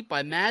Deceit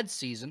by Mad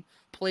Season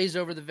plays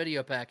over the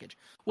video package.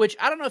 Which,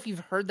 I don't know if you've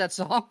heard that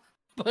song,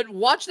 but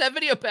watch that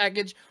video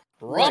package.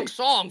 Wrong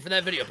song for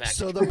that video package.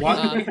 So the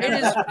it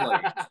is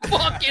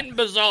fucking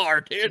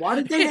bizarre, dude. Why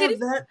did they have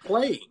that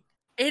playing?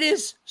 It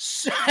is.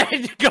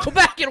 Go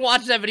back and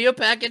watch that video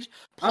package.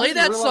 Play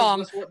that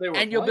song,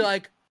 and you'll be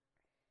like,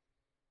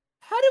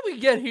 "How did we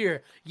get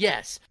here?"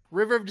 Yes,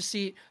 "River of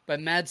Deceit" by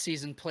Mad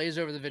Season plays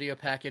over the video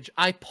package.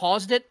 I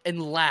paused it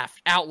and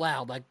laughed out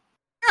loud,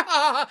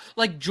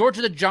 like George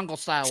of the Jungle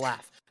style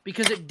laugh,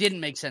 because it didn't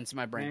make sense in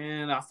my brain.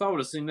 Man, if I would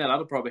have seen that, I'd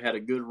have probably had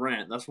a good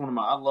rant. That's one of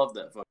my. I love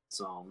that fucking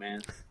song,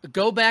 man.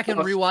 Go back and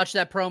rewatch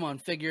that promo and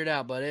figure it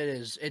out. But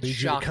it's Need you to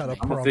shocking. cut me. a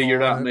I'm gonna promo figure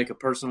it out on and make a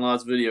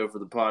personalized video for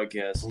the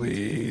podcast.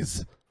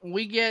 Please.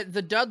 We get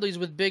the Dudleys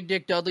with Big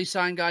Dick Dudley,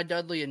 Sign Guy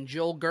Dudley, and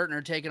Joel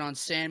Gertner taking on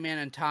Sandman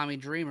and Tommy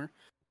Dreamer.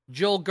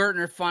 Joel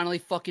Gertner finally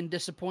fucking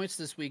disappoints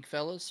this week,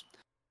 fellas.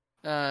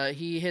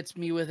 He hits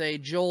me with a,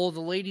 "Joel, the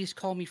ladies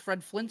call me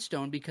Fred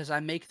Flintstone because I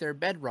make their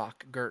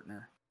bedrock,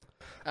 Gertner."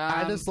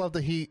 I just love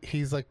that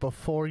he's like,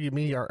 before you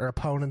meet our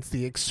opponents,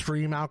 the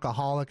extreme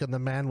alcoholic and the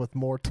man with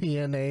more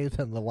TNA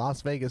than the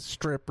Las Vegas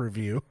Strip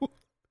review.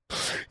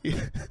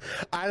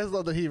 I just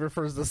love that he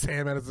refers to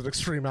Sandman as an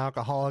extreme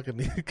alcoholic,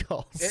 and he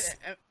calls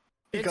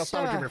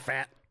Tommy Dreamer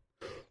fat.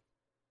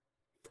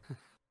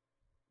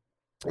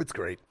 It's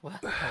great.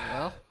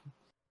 Well,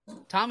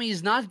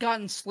 Tommy's not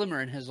gotten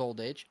slimmer in his old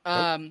age.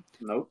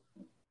 Nope.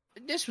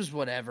 This was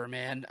whatever,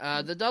 man.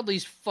 The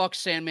Dudleys fucked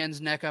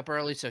Sandman's neck up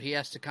early, so he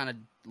has to kind of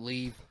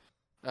leave.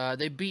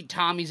 They beat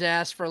Tommy's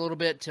ass for a little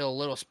bit till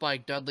Little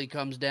Spike Dudley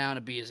comes down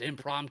to be his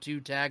impromptu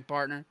tag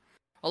partner.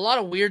 A lot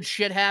of weird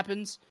shit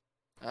happens.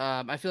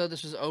 I feel like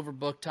this was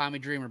overbooked Tommy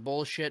Dreamer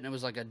bullshit, and it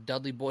was like a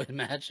Dudley Boy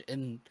match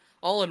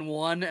all in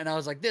one, and I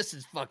was like, this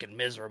is fucking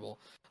miserable.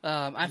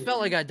 I felt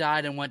like I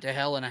died and went to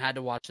hell, and I had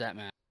to watch that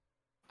match.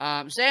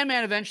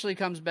 Sandman eventually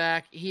comes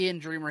back. He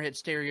and Dreamer hit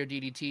stereo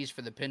DDTs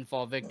for the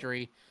pinfall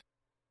victory.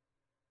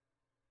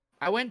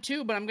 I went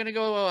 2, but I'm going to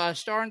go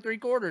star and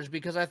 3/4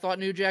 because I thought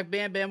New Jack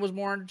Bam Bam was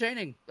more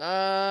entertaining.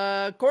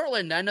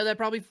 Cortland, I know that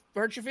probably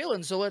hurt your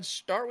feelings, so let's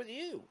start with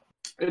you.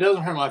 It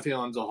doesn't hurt my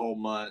feelings a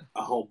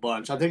whole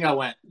bunch. I think I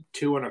went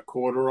 2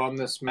 1/4 on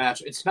this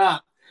match. It's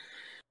not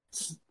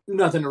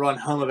nothing to run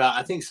home about.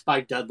 I think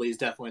Spike Dudley is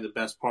definitely the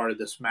best part of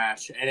this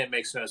match, and it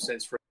makes no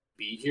sense for him to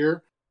be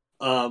here.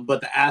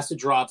 But the acid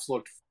drops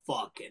looked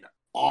fucking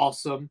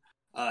awesome.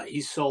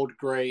 He sold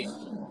great.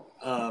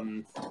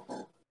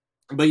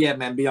 But yeah,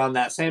 man, beyond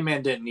that,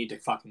 Sandman didn't need to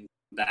fucking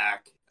come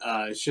back.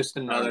 It's just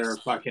another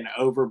fucking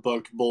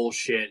overbooked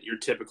bullshit. Your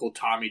typical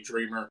Tommy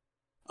Dreamer.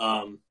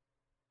 I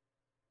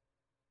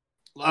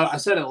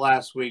said it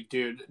last week,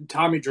 dude.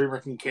 Tommy Dreamer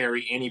can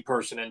carry any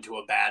person into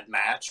a bad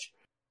match.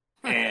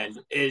 And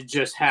it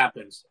just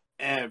happens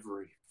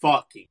every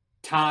fucking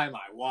time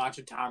I watch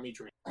a Tommy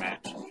Dreamer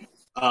match.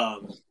 I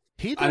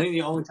think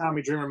the only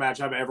Tommy Dreamer match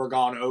I've ever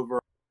gone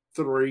over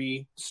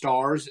 3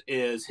 stars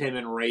is him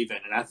and Raven.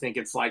 And I think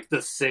it's like the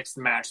 6th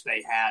match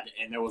they had,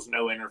 and there was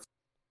no interference.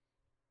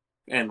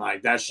 And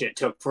like that shit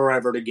took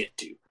forever to get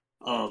to.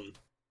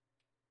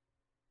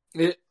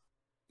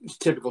 It's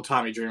typical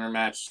Tommy Dreamer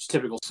match. It's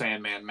typical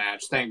Sandman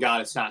match. Thank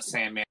God it's not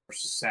Sandman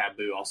versus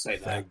Sabu. I'll say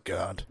that. Thank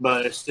God.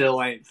 But it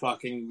still ain't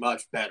fucking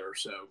much better.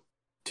 So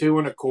 2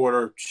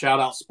 1/4. Shout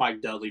out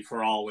Spike Dudley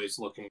for always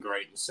looking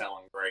great and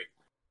selling great.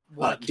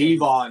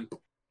 Devon,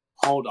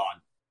 hold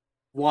on.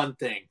 One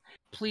thing.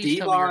 Please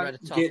tell me you're about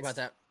to talk about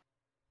that.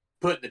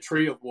 Put in the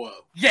Tree of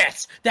Woe.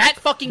 Yes, that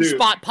fucking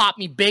spot popped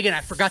me big, and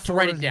I forgot to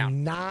write it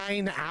down.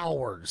 9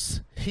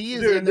 hours. He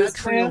is in that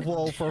Tree of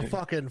Woe for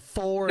fucking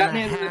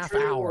 4.5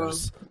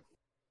 hours.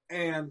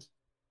 And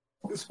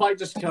Spike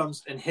just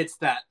comes and hits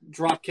that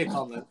drop kick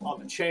on the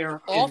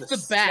chair. Off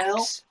the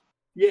backs.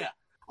 Yeah,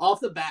 off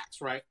the backs,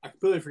 right? I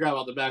completely forgot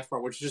about the backs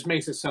part, which just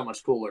makes it so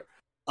much cooler.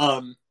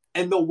 And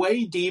the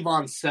way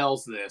Devon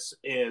sells this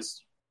is,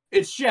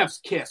 it's chef's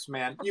kiss,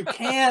 man. You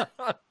can't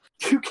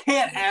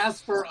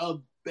ask for a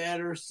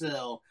better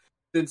sell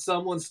than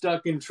someone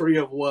stuck in Tree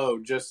of Woe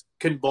just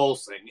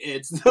convulsing.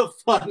 It's the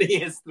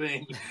funniest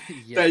thing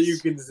that you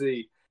can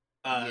see.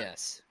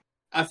 Yes.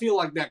 I feel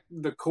like that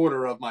the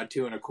quarter of my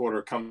 2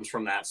 1/4 comes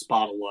from that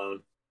spot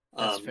alone.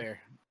 That's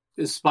fair.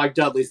 Spike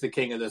Dudley's the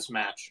king of this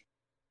match.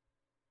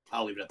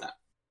 I'll leave it at that.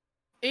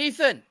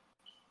 Ethan!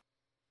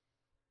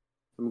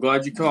 I'm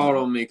glad you called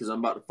on me because I'm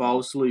about to fall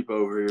asleep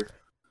over here.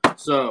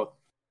 So,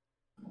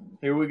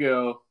 here we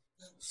go.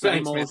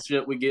 Same old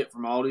shit we get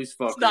from all these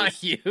fuckers. It's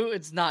not you.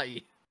 It's not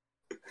you.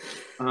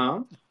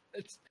 Huh?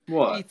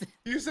 What? Ethan.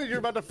 You said you're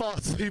about to fall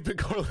asleep, and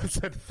Corlin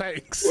said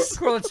thanks.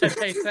 Corlin said,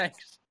 hey,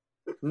 thanks.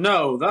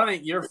 No, that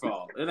ain't your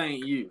fault. It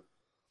ain't you.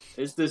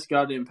 It's this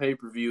goddamn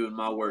pay-per-view in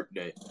my work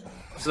day.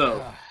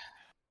 So,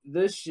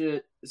 this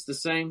shit, it's the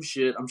same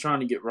shit. I'm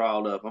trying to get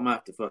riled up. I'm going to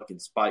have to fucking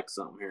spike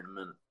something here in a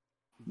minute.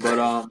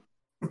 But,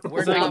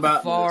 we're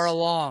not far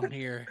along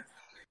here.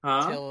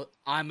 Huh? Till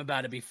I'm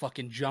about to be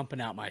fucking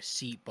jumping out my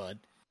seat, bud.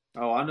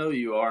 Oh, I know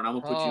you are, and I'm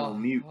going to put you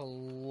on mute. Oh,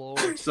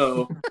 Lord.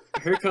 So,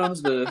 here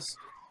comes this.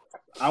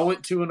 I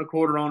went 2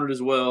 1/4 on it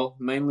as well,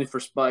 mainly for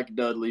Spike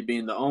Dudley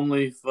being the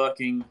only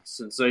fucking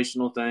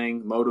sensational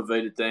thing,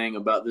 motivated thing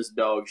about this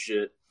dog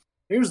shit.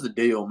 Here's the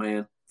deal,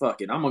 man.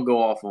 Fuck it. I'm going to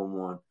go off on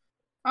one.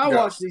 I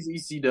watch these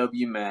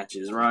ECW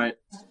matches, right?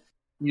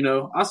 You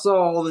know, I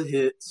saw all the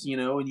hits, you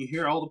know, and you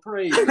hear all the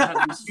praise. And I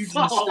had this huge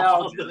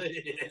nostalgia,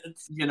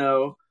 you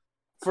know,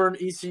 for an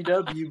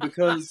ECW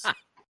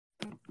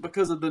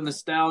because of the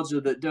nostalgia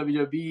that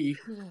WWE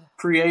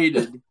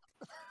created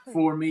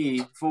for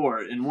me for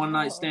it. And One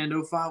Night Stand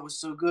 05 was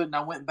so good, and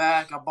I went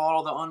back, I bought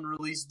all the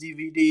unreleased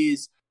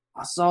DVDs,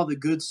 I saw the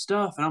good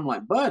stuff, and I'm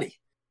like, buddy,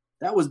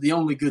 that was the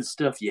only good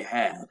stuff you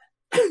had.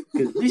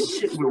 Because this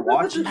shit we're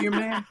watching here,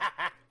 man,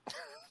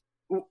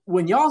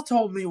 when y'all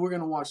told me we're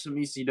going to watch some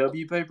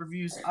ECW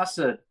pay-per-views, I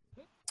said,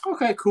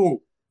 okay,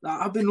 cool.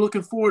 I've been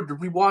looking forward to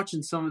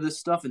rewatching some of this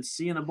stuff and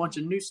seeing a bunch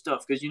of new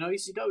stuff, because, you know,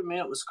 ECW,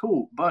 man, it was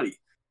cool, buddy.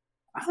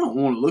 I don't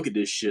want to look at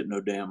this shit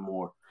no damn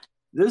more.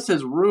 This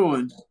just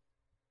ruined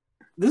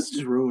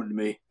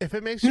me. If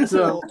it makes you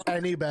feel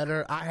any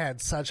better, I had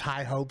such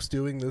high hopes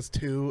doing this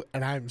too,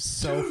 and I'm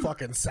so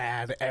fucking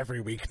sad every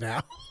week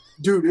now.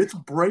 Dude, it's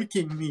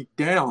breaking me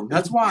down.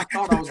 That's why I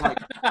thought, I was like,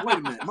 wait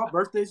a minute, my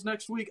birthday's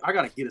next week? I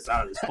gotta get us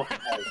out of this fucking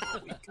hole for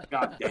a week.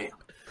 God damn.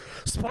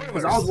 Spoilers.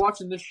 Because I was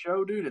watching this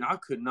show, dude, and I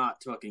could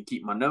not fucking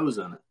keep my nose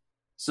on it.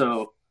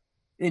 So,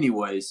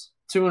 anyways,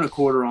 2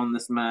 1/4 on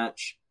this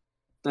match.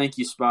 Thank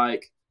you,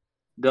 Spike.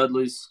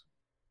 Dudley's,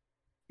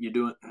 you're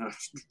doing...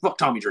 fuck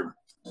Tommy Dreamer.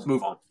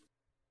 Move on.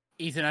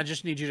 Ethan, I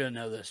just need you to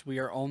know this. We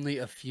are only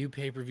a few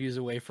pay-per-views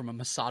away from a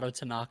Masato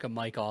Tanaka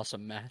Mike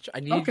Awesome match.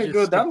 I need you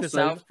to stick this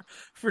out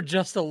for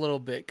just a little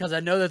bit, because I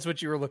know that's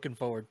what you were looking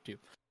forward to.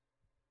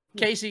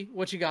 Casey,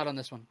 what you got on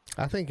this one?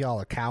 I think y'all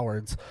are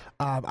cowards.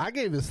 I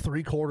gave this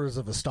 3/4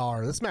 of a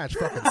star. This match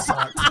fucking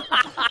sucked.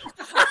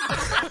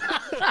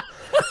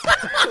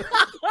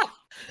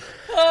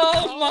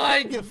 Oh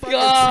my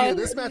god!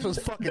 This match was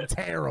fucking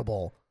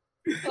terrible.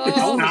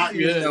 Oh, not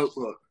good.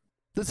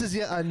 This is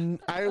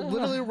I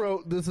literally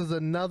wrote, this is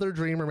another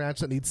Dreamer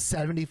match that needs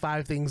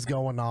 75 things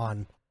going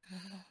on.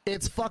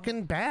 It's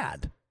fucking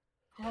bad.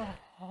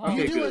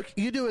 Okay,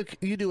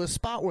 you do a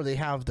spot where they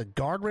have the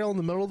guardrail in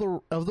the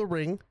middle of the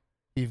ring.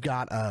 You've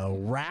got a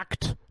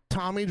racked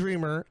Tommy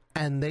Dreamer,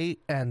 and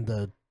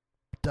the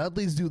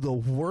Dudley's do the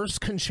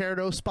worst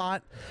concerto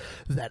spot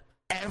that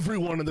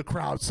everyone in the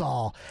crowd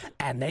saw,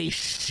 and they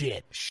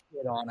shit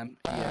on him.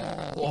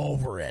 all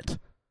over it.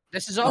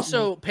 This is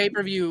also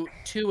pay-per-view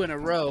 2 in a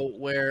row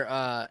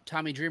where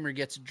Tommy Dreamer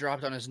gets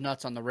dropped on his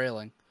nuts on the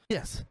railing.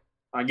 Yes.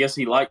 I guess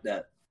he liked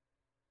that.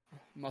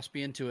 Must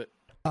be into it.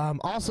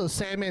 Also,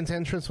 Sandman's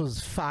entrance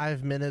was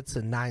 5 minutes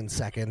and 9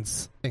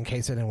 seconds, in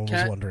case anyone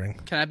was wondering.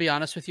 Can I be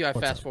honest with you? I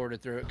What's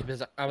fast-forwarded through it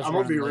because I was I'm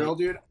gonna be running late. real,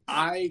 dude.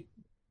 I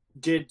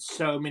did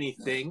so many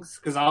things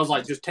because I was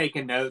like just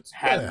taking notes,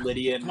 had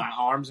Lydia in my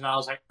arms, and I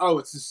was like, "Oh,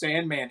 it's the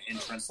Sandman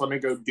entrance. Let me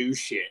go do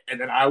shit."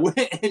 And then I went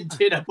and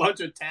did a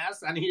bunch of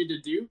tasks I needed to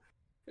do,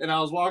 and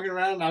I was walking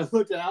around and I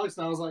looked at Alex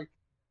and I was like,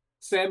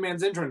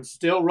 "Sandman's entrance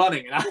still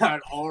running," and I had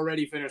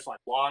already finished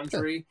like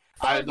laundry.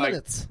 I 5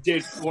 minutes.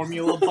 did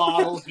formula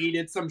bottle,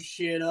 heated some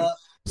shit up,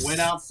 went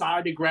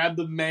outside to grab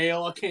the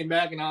mail. I came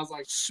back and I was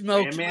like,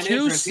 Smoked Sandman 2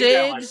 entrance, he's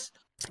got, cigs.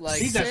 Like,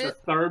 he's at the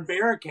third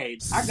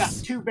barricade. I got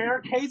 2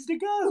 barricades to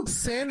go.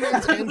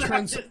 Sandman's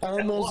entrance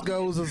almost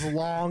goes as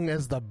long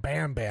as the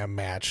Bam Bam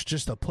match,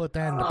 just to put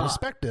that into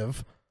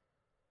perspective.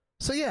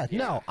 So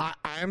no, I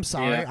am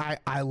sorry. Yeah.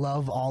 I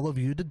love all of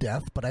you to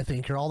death, but I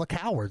think you're all the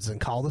cowards and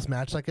call this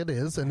match like it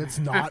is, and it's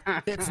not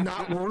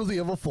worthy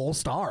of a full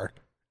star.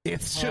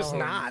 It's just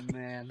not.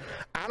 Man.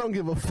 I don't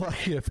give a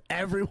fuck if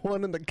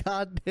everyone in the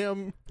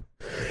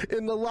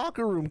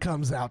locker room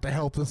comes out to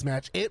help this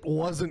match. It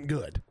wasn't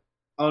good.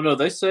 Oh no,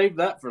 they saved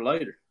that for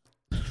later.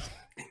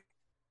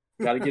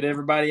 Got to get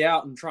everybody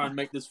out and try and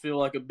make this feel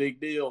like a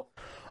big deal.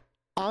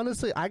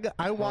 Honestly,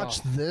 I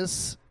watched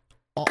this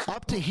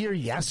up to here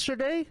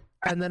yesterday,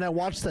 and then I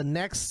watched the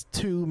next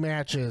 2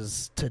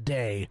 matches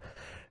today,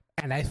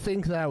 and I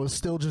think that I was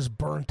still just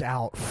burnt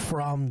out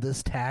from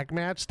this tag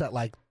match that,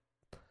 like,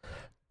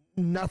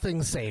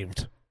 nothing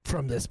saved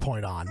from this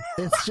point on.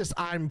 It's just,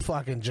 I'm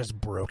fucking just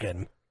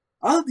broken.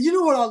 You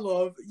know what I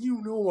love?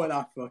 You know what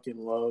I fucking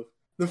love?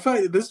 The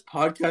fact that this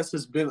podcast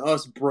has been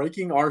us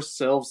breaking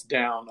ourselves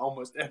down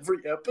almost every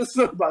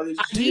episode by the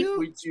shit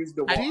we choose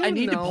to watch. I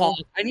need to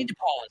pause. I need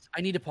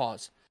to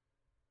pause.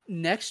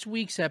 Next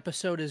week's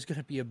episode is going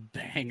to be a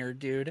banger,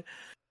 dude.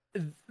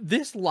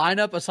 This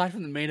lineup, aside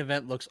from the main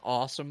event, looks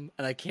awesome,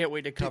 and I can't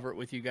wait to cover it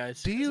with you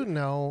guys. Do you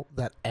know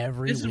that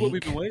every This is week what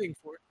we've been waiting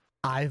for.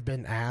 I've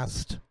been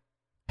asked,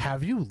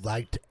 have you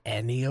liked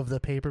any of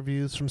the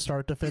pay-per-views from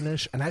start to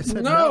finish? And I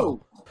said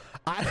no.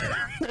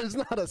 There's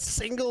not a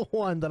single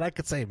one that I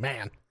could say,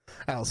 man,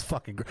 that was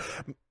fucking great.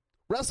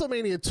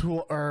 WrestleMania 2,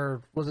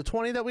 or was it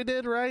 20 that we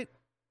did, right?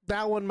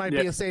 That one might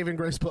be a saving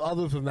grace, but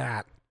other than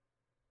that,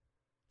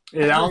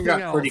 yeah, that one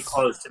got else. pretty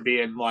close to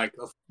being like,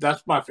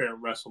 that's my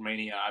favorite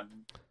WrestleMania, I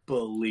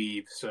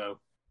believe. So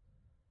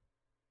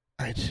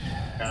that's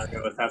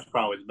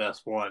probably the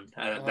best one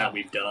that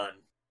we've done.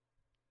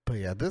 But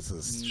yeah, this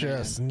is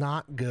just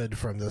not good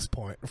from this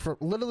point.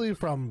 Literally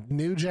from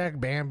New Jack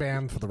Bam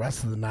Bam for the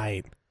rest of the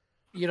night.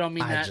 You don't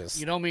mean that.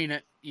 You don't mean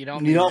it. You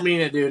don't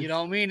mean it, dude. You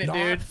don't mean it, No,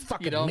 I dude.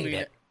 fucking You don't mean mean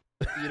it.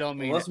 it. You don't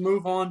mean Let's it.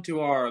 move on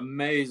to our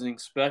amazing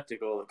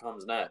spectacle that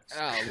comes next.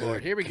 Oh,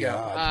 Lord. Here we go.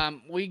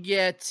 God. We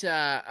get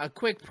a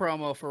quick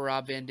promo for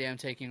Rob Van Dam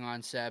taking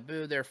on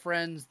Sabu. They're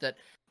friends that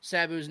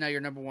Sabu is now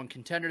your number 1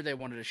 contender. They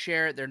wanted to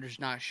share it. They're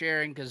just not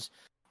sharing because...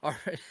 All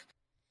right.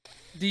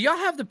 Do y'all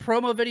have the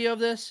promo video of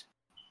this?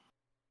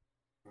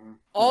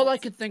 All I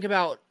could think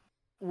about...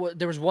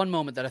 There was one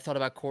moment that I thought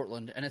about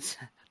Cortland, and it's...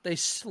 They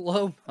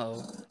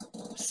slow-mo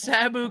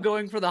Sabu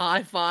going for the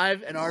high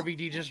five and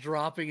RVD just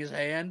dropping his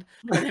hand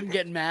and him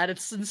getting mad.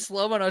 It's in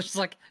slow-mo, and I was just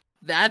like,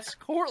 that's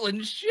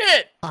Cortland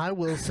shit! I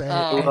will say,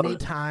 any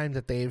time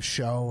that they've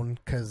shown,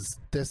 because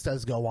this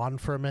does go on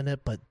for a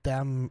minute, but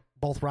them,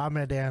 both Rob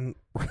Van Dam,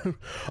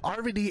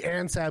 RVD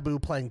and Sabu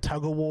playing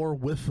tug-of-war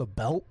with the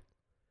belt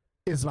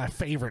is my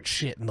favorite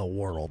shit in the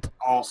world.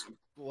 Awesome.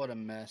 What a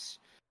mess.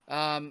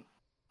 All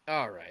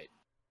right.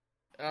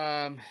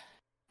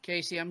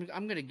 Casey, I'm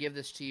gonna give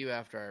this to you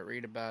after I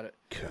read about it.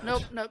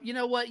 God. Nope. You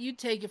know what? You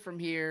take it from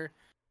here.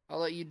 I'll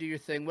let you do your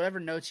thing.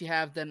 Whatever notes you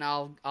have, then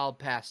I'll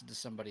pass it to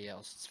somebody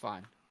else. It's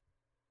fine.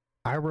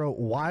 I wrote,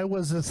 why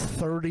was this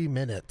 30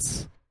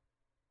 minutes?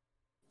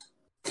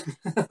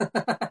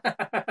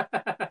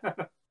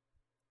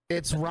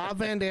 It's Rob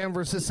Van Dam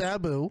versus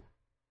Sabu,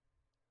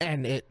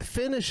 and it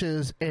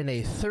finishes in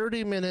a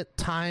 30-minute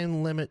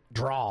time limit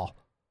draw.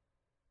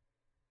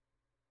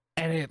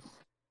 And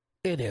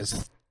it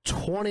is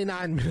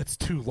 29 minutes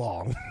too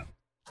long.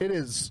 It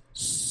is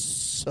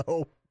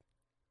so...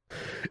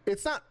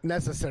 It's not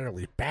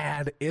necessarily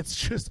bad, it's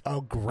just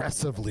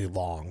aggressively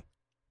long.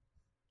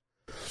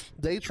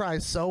 They try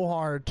so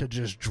hard to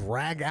just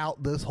drag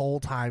out this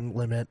whole time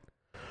limit.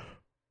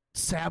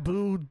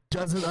 Sabu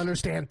doesn't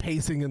understand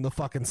pacing in the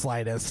fucking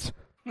slightest.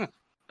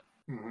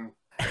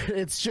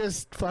 It's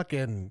just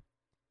fucking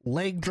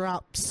leg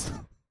drops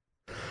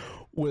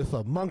with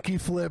a monkey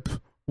flip,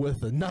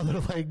 with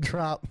another leg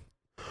drop,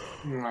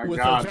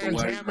 with a Van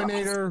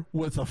Daminator,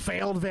 with a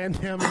failed Van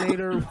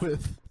Daminator,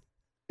 with...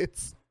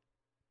 It's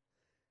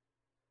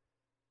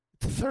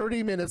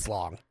 30 minutes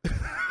long.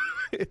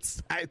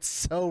 It's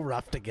so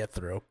rough to get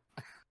through.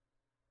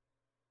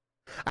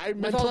 I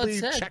With all that mentally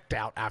said- checked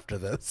out after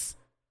this.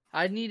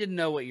 I need to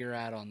know what you're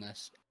at on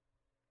this.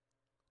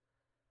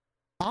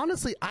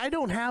 Honestly, I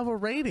don't have a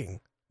rating.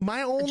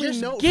 My only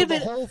Just note for give the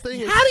it. whole thing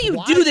is How do you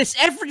why- do this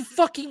every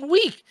fucking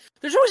week?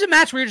 There's always a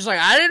match where you're just like,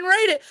 I didn't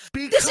rate it.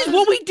 This is Because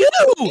what we do.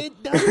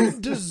 It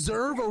doesn't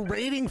deserve a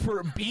rating for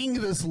it being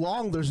this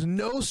long. There's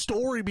no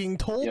story being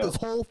told Yo. this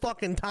whole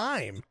fucking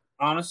time.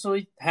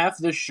 Honestly, half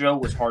this show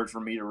was hard for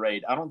me to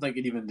rate. I don't think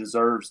it even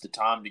deserves the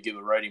time to give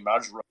a rating, but I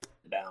just wrote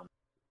it down.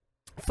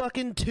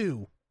 Fucking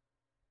 2.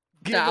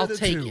 Give I'll it a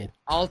take 2. it.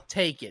 I'll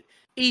take it.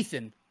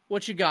 Ethan,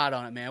 what you got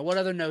on it, man? What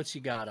other notes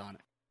you got on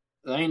it?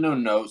 There ain't no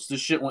notes. This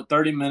shit went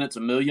 30 minutes, a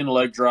million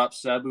leg drops.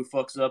 Sabu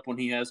fucks up when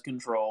he has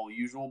control.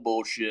 Usual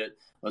bullshit.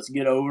 Let's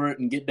get over it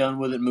and get done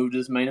with it. Move to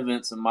this main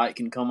event so Mike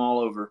can come all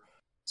over.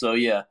 So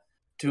yeah,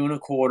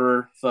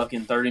 2.25,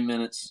 fucking 30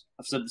 minutes.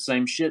 I've said the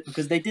same shit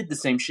because they did the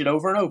same shit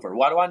over and over.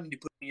 Why do I need to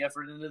put any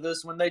effort into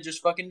this when they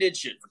just fucking did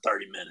shit for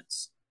 30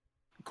 minutes?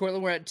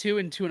 Cortland, we're at 2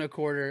 and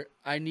 2.25.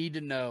 I need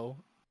to know,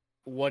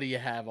 what do you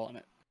have on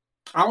it?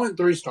 I went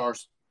 3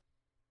 stars.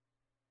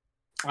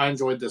 I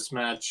enjoyed this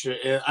match.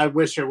 I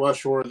wish it was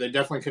shorter. They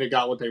definitely could have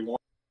got what they wanted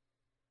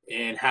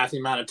in half the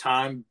amount of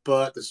time.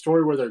 But the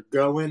story where they're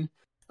going,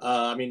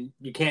 I mean,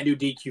 you can't do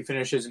DQ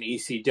finishes in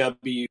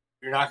ECW.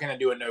 You're not going to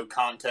do a no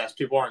contest.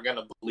 People aren't going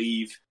to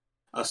believe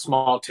a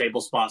small table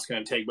spot's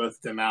going to take both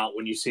of them out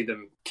when you see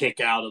them kick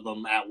out of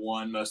them at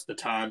one most of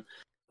the time.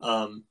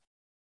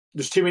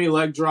 There's too many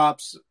leg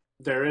drops.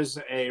 There is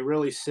a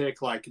really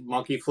sick, like,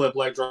 monkey flip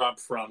leg drop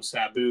from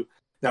Sabu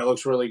that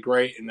looks really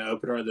great in the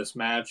opener of this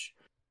match.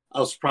 I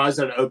was surprised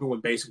that it opened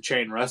with basic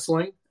chain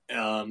wrestling.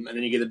 And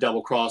then you get a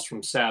double cross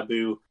from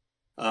Sabu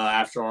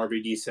after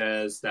RVD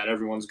says that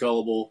everyone's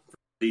gullible for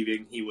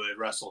believing he would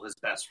wrestle his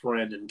best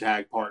friend and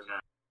tag partner.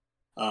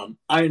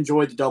 I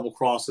enjoyed the double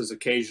crosses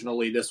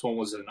occasionally. This one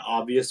was an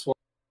obvious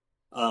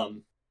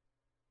one.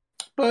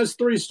 But it's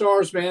 3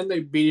 stars, man. They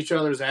beat each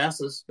other's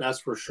asses, that's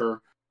for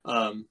sure.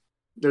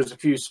 There's a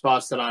few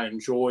spots that I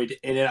enjoyed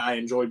in it. I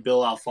enjoyed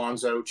Bill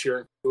Alfonso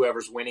cheering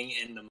whoever's winning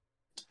in the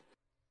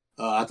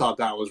I thought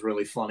that was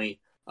really funny.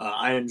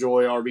 I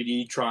enjoy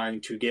RVD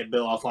trying to get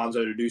Bill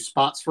Alfonso to do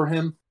spots for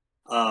him.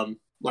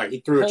 Like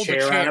he threw Hold a the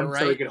chair at chair, him so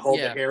he right? could hold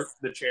Yeah.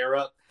 the chair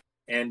up.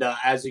 And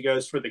as he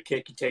goes for the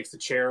kick, he takes the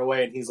chair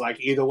away, and he's like,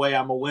 "Either way,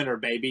 I'm a winner,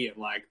 baby!" And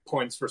like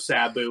points for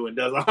Sabu and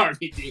does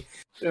RVD.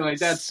 And like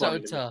that's so funny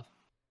to me. tough.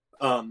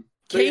 But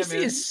yeah, Casey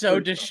man, is so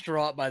it's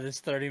distraught by this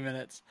 30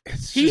 minutes.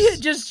 It's He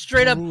just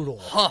straight up brutal.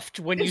 huffed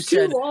when you It's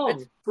said too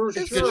long for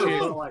it's sure. too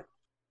But long. like,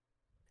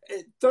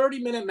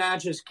 30-minute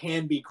matches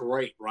can be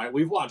great, right?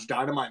 We've watched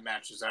Dynamite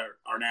matches that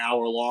are an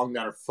hour long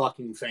that are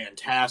fucking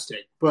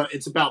fantastic, but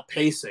it's about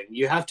pacing.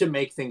 You have to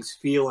make things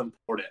feel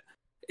important.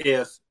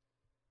 If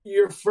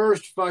your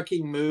first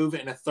fucking move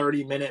in a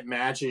 30-minute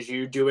match is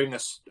you doing a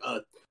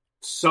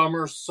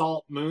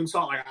somersault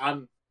moonsault, like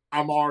I'm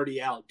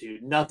already out,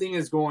 dude. Nothing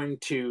is going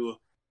to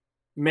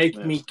make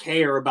me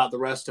care about the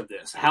rest of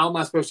this. How am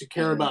I supposed to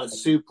care about a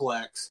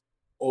suplex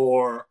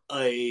or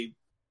a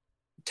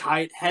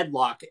tight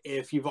headlock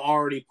if you've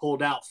already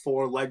pulled out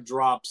 4 leg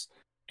drops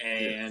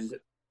and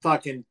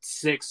fucking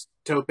 6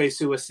 tope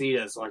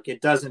suicidas? Like,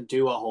 it doesn't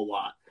do a whole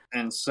lot.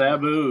 And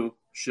Sabu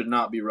should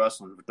not be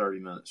wrestling for 30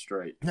 minutes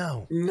straight.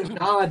 No.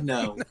 God,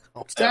 no.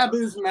 No.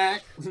 Sabu's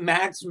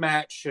max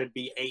match should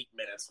be 8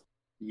 minutes.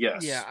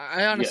 Yes. Yeah,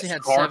 I honestly Yes.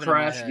 had Car 7 in my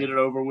crash, head. get it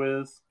over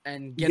with.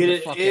 And Get get the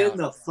it fuck in out.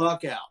 the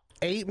fuck out.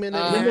 8-minute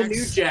Uh, And then the max.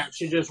 New Jack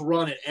should just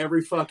run it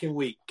every fucking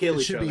week. Kill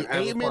It each should other. be have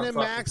a 8-minute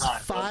fun max. fucking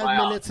time. 5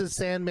 Wow. minutes is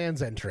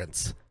Sandman's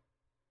entrance.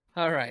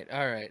 All right.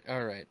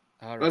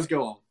 Let's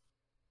go on.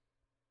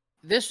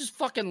 This was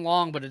fucking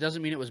long, but it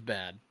doesn't mean it was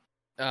bad.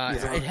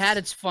 Yeah. It had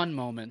its fun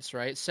moments,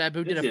 right?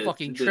 Sabu did It a did,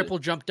 fucking it did. triple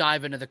jump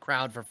dive into the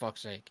crowd, for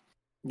fuck's sake.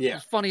 It Yeah.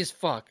 was funny as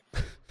fuck.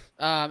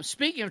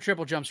 Speaking of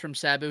triple jumps from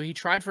Sabu, he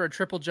tried for a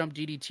triple jump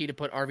DDT to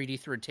put RVD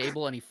through a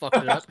table, and he fucked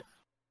it up.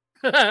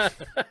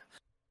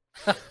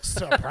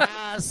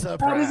 Surprise, surprise.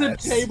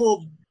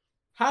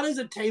 How does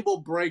a table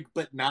break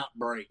but not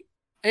break?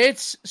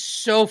 It's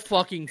so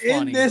fucking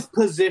funny. In this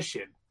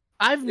position.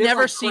 I've if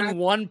never a seen crack-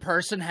 one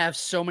person have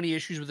so many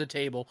issues with a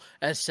table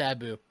as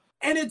Sabu.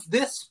 And it's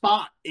this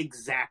spot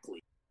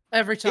exactly.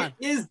 Every time.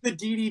 It is the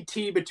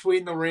DDT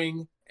between the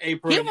ring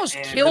apron. He almost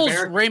and kills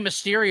the Rey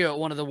Mysterio at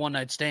one of the one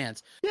night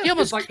stands. Yeah, he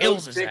almost It's like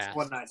kills his 06 ass.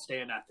 one night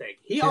stand, I think.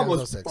 He Yeah, it was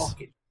almost 06.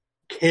 fucking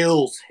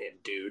kills him,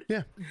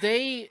 dude.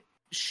 They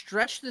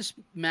stretched this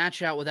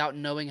match out without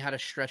knowing how to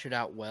stretch it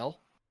out well.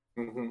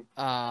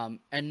 Mm-hmm.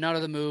 And none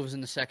of the moves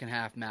in the second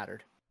half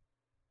mattered.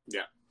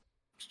 Yeah.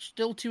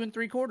 Still 2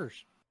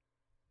 3/4.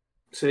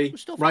 See,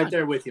 was still right fun.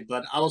 there with you,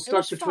 bud. I was It stuck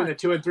was between fun. the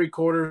 2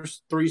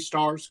 3/4, 3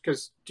 stars,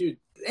 because, dude,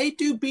 they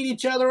do beat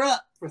each other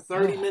up for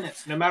 30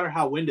 minutes, no matter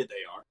how winded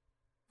they are.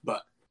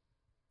 But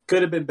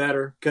could have been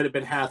better, could have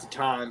been half the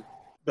time.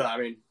 But, I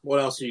mean, what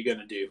else are you going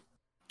to do?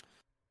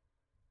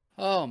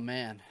 Oh,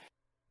 man.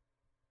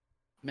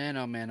 Man,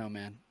 oh, man, oh,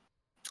 man.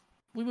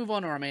 We move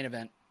on to our main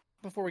event.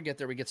 Before we get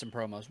there, we get some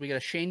promos. We got a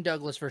Shane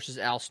Douglas versus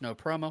Al Snow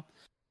promo.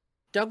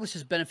 Douglas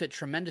has benefited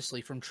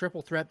tremendously from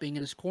Triple Threat being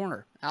in his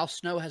corner. Al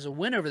Snow has a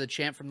win over the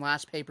champ from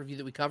last pay-per-view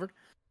that we covered.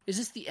 Is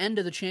this the end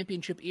of the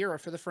championship era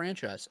for the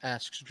franchise?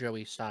 Asks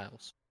Joey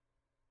Styles.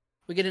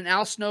 We get an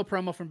Al Snow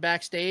promo from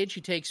backstage.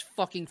 He takes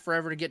fucking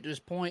forever to get to his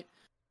point.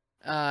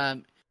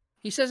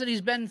 He says that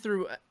he's been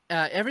through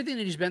everything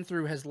that he's been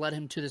through has led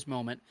him to this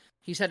moment.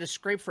 He's had to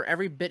scrape for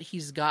every bit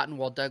he's gotten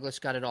while Douglas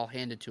got it all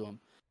handed to him.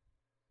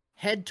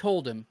 Head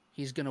told him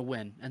he's going to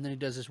win, and then he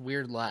does this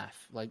weird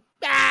laugh. Like,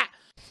 ah!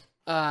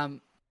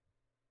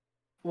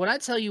 When I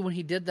tell you when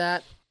he did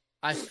that,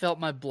 I felt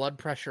my blood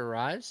pressure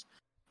rise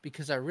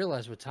because I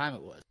realized what time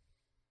it was.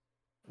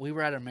 We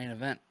were at our main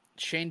event.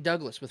 Shane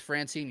Douglas with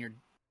Francine, your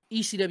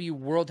ECW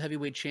World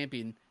Heavyweight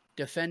Champion,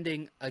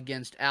 defending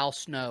against Al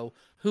Snow,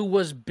 who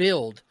was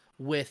billed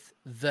with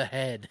the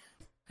head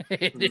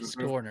in his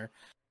corner.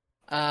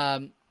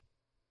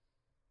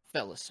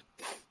 Fellas.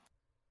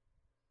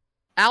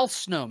 Al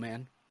Snow,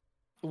 man.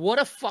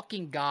 What a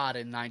fucking god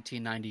in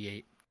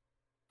 1998.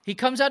 He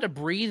comes out to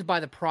Breathe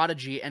by the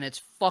Prodigy, and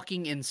it's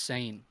fucking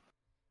insane.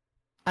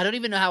 I don't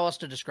even know how else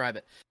to describe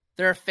it.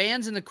 There are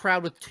fans in the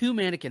crowd with 2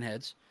 mannequin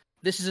heads.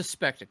 This is a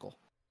spectacle.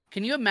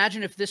 Can you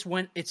imagine if this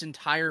went its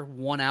entire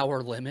 1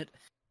 hour limit?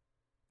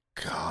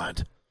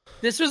 God.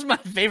 This was my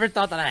favorite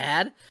thought that I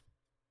had.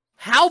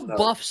 How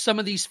buff some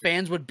of these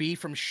fans would be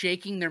from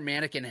shaking their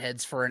mannequin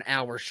heads for an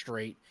hour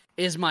straight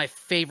is my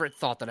favorite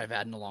thought that I've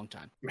had in a long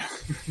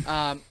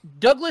time.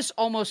 Douglas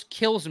almost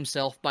kills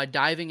himself by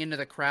diving into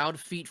the crowd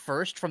feet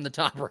first from the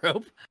top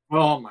rope.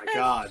 Oh my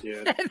god,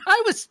 dude. And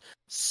I was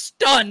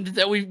stunned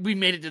that we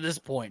made it to this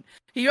point.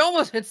 He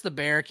almost hits the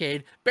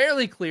barricade,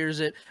 barely clears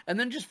it, and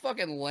then just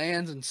fucking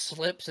lands and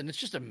slips, and it's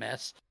just a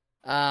mess.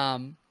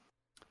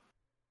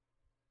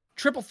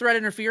 Triple Threat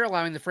interfere,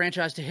 allowing the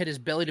franchise to hit his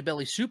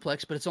belly-to-belly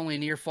suplex, but it's only a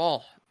near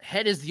fall.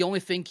 Head is the only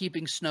thing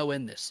keeping Snow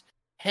in this.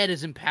 Head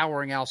is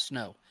empowering Al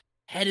Snow.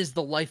 Head is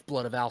the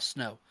lifeblood of Al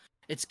Snow.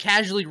 It's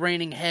casually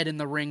raining Head in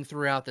the ring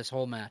throughout this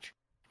whole match.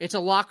 It's a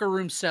locker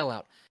room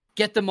sellout.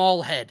 Get them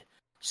all Head.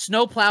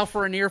 Snowplow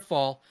for a near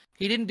fall.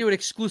 He didn't do it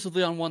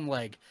exclusively on one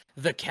leg.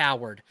 The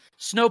coward.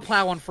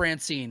 Snowplow on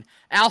Francine.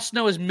 Al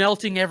Snow is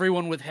melting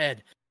everyone with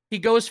Head. He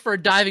goes for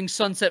a diving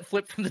sunset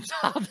flip from the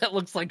top that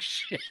looks like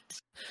shit.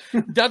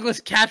 Douglas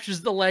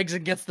captures the legs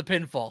and gets the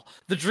pinfall.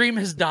 The dream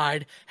has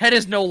died. Head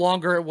is no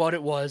longer what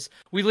it was.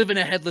 We live in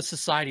a headless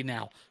society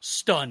now.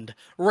 Stunned.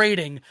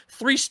 Rating,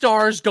 3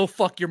 stars, go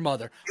fuck your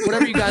mother.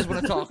 Whatever you guys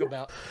want to talk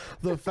about.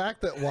 The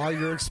fact that while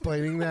you're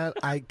explaining that,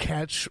 I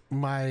catch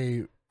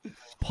my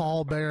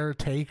Paul Bear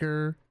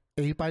Taker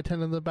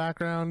 8x10 in the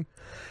background,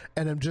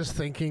 and I'm just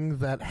thinking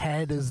that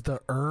Head is the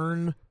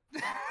urn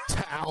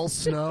to Al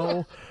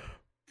Snow.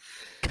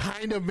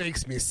 Kind of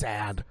makes me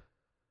sad.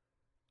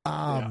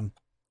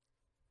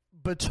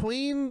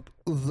 Between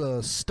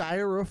the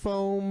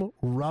styrofoam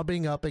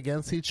rubbing up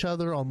against each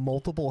other on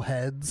multiple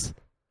heads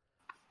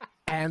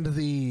and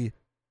the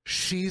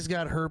 "she's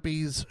got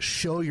herpes,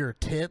 show your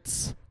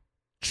tits"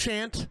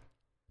 chant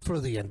for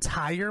the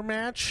entire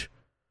match,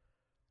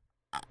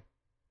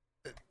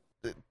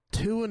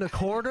 2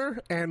 1/4,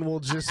 and we'll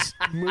just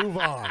move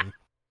on.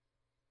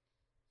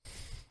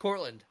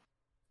 Cortland.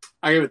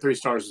 I give it 3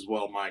 stars as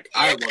well, Mike.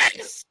 I love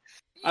it.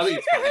 I think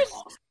it's fucking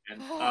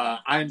awesome, man.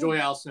 I enjoy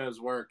Al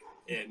Snow's work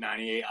in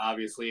 98,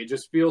 obviously. It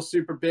just feels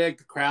super big.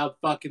 The crowd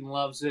fucking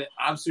loves it.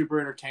 I'm super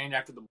entertained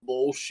after the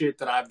bullshit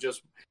that I've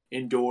just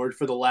endured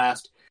for the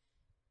last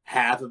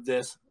half of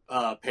this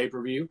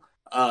pay-per-view.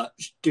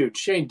 Dude,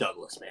 Shane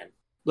Douglas, man.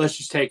 Let's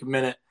just take a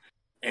minute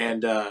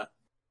and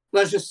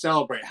let's just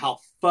celebrate how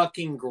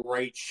fucking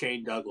great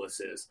Shane Douglas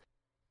is.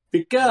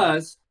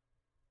 Because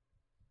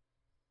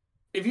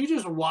if you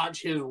just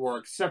watch his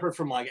work, separate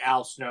from like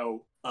Al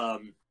Snow,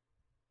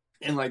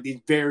 and like these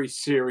very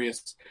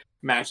serious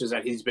matches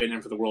that he's been in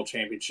for the World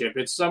Championship,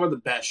 it's some of the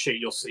best shit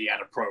you'll see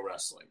out of pro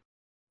wrestling.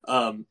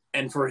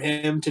 And for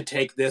him to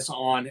take this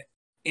on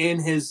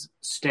in his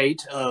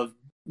state of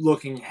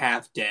looking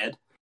half dead,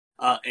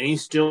 and he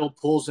still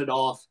pulls it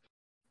off.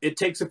 It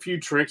takes a few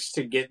tricks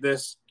to get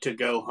this to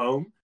go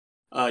home.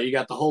 You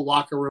got the whole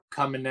locker room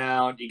coming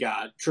out. You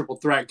got Triple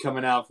Threat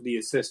coming out for the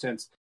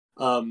assistants.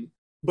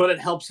 But it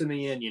helps in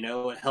the end, you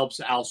know. It helps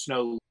Al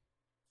Snow.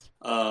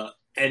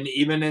 And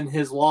even in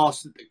his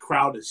loss, the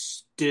crowd is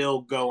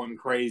still going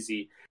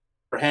crazy.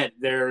 For Head,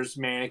 there's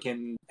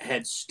mannequin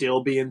heads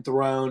still being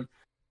thrown.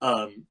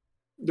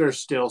 They're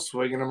still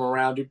swinging them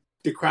around.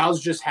 The crowd's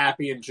just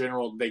happy in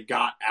general. They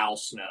got Al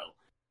Snow.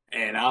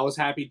 And I was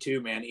happy too,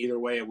 man. Either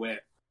way it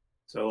went.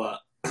 So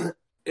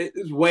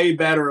it's way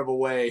better of a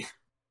way.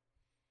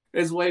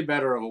 It's way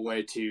better of a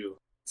way to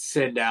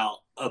send out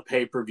a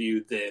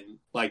pay-per-view than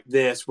like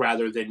this,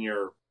 rather than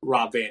your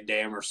Rob Van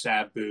Dam or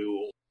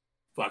Sabu,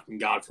 fucking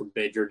God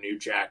forbid, your New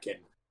Jack and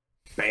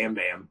Bam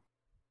Bam.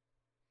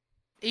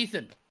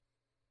 Ethan.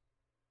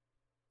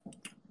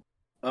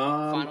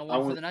 Final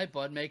one for the night,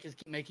 bud. Make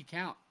it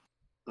count.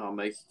 I'll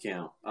make it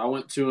count. I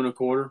went 2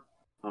 1/4.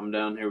 I'm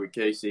down here with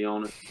Casey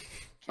on it.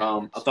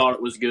 I thought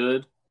it was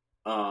good.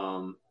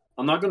 I'm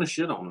not going to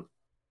shit on it,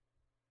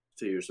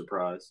 to your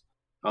surprise.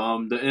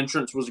 The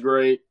entrance was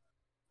great.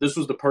 this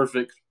was the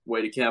perfect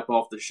way to cap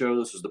off the show.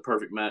 This was the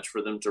perfect match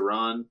for them to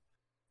run.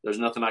 There's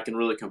nothing I can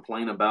really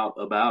complain about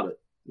it.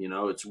 You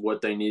know, it's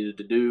what they needed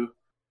to do.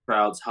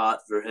 Crowd's hot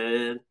for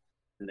Head,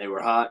 and they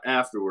were hot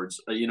afterwards.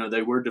 You know,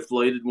 they were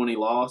deflated when he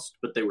lost,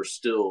 but they were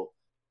still,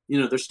 you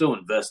know, they're still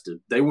invested.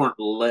 They weren't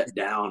let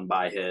down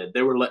by Head.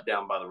 They were let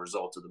down by the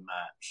result of the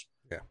match.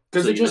 Yeah.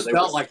 Because So, it you know, just they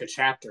felt were- like a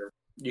chapter.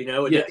 You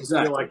know, it Yeah, didn't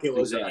exactly, feel like it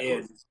was exactly.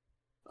 an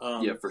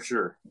end. Yeah, for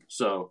sure.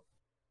 So,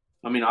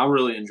 I mean, I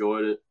really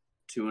enjoyed it.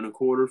 2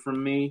 1/4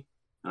 from me,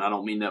 and I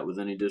don't mean that with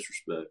any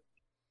disrespect.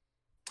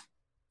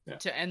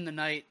 To end the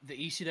night, the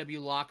ECW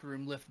locker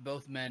room lift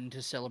both men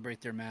to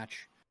celebrate their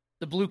match.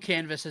 The blue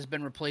canvas has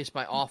been replaced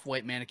by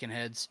off-white mannequin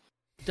heads.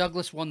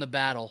 Douglas won the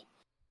battle,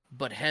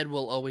 but Head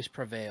will always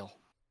prevail.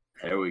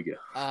 There we go.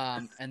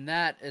 And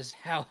that is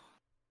how...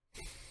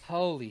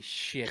 Holy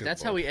shit. Good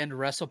That's how lord. we end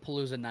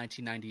WrestlePalooza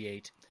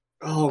 1998.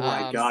 Oh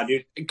my god,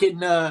 dude!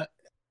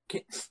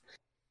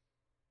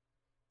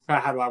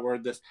 How do I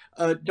word this?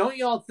 Don't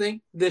y'all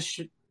think this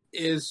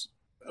is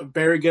a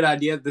very good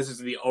idea? This is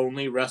the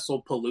only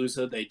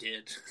WrestlePalooza they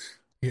did.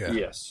 Yeah.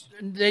 Yes.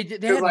 They Cause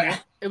had like- more.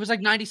 It was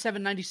like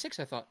 97, 96,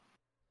 I thought.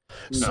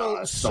 No,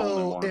 that's the only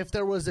So one. if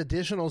there was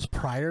additionals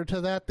prior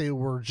to that, they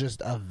were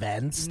just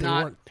events. They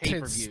Not weren't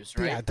pay-per-views,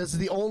 right? Yeah, this is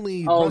the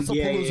only Oh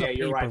WrestlePalooza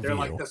you're right. They're pay-per-view.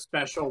 like the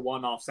special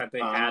one-offs that they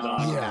had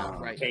on Yeah.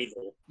 Right.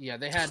 cable. Yeah,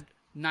 they had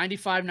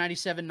 95,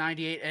 97,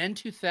 98, and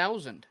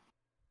 2000.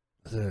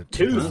 Is it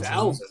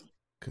 2000.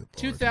 Good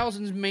lord.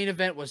 2000's main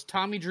event was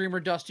Tommy Dreamer,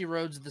 Dusty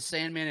Rhodes, The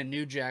Sandman, and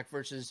New Jack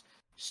versus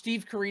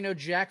Steve Corino,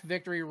 Jack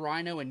Victory,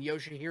 Rhino, and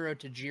Yoshihiro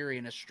Tajiri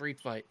in a street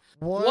fight.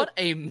 What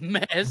a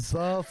mess! the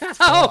Oh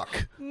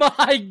fuck?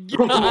 my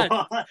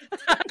god!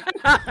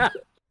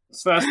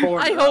 Let's fast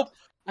forward.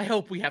 I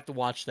hope we have to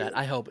watch that.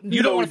 I hope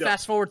you No, don't we want to don't.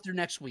 fast forward through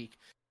next week.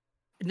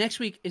 Next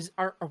week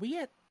are we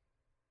at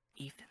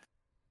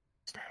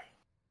Ethan's Day?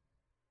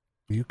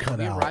 You cut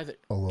we out arrive at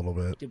a little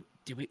bit.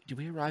 did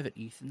we arrive at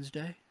Ethan's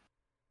Day?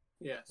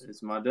 Yes.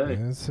 It's my day.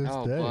 It's his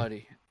Oh, day.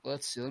 buddy.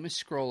 Let's see. Let me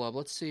scroll up.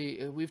 Let's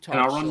see. We've talked.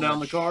 Can I run so down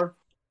much. the car?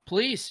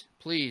 Please,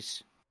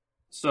 please.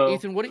 So,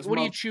 Ethan, what it's are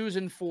my- you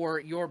choosing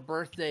for your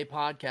birthday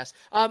podcast?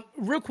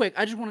 Real quick,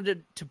 I just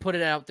wanted to put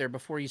it out there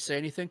before you say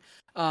anything.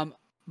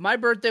 My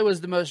birthday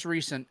was the most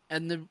recent,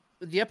 and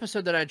the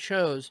episode that I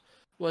chose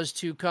was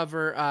to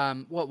cover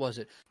what was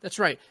it? That's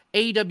right,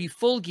 AEW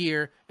Full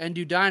Gear and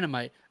do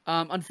Dynamite.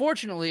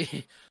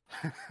 Unfortunately,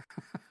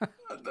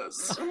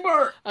 That's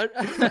smart.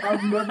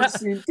 I've never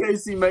seen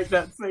Casey make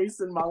that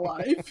face in my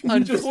life. He just fucking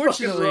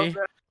Unfortunately- rubbed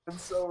that in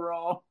so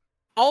raw.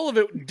 all of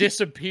it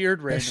disappeared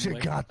That randomly.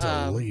 shit got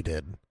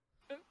deleted.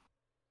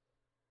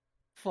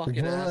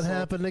 Fucking Will that asshole.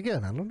 happen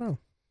again? I don't know.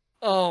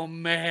 Oh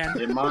man.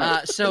 It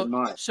might. So It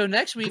might. so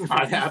next week for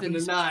Might happen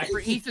Ethan's, tonight. for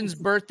Ethan's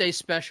birthday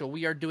special,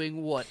 we are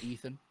doing what,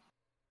 Ethan?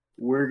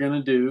 We're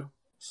gonna do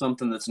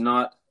something that's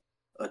not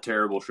a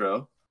terrible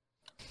show.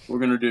 We're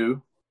gonna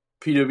do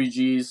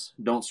PWG's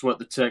 "Don't Sweat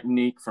the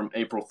Technique" from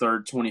April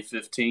 3rd,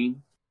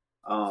 2015.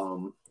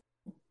 I'm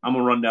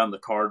gonna run down the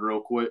card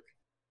real quick.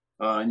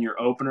 In your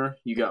opener,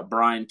 you got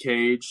Brian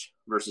Cage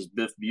versus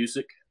Biff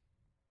Busick.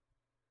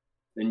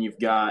 Then you've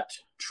got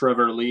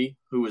Trevor Lee,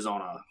 who is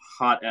on a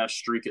hot ass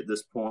streak at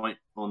this point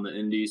on the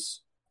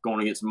Indies,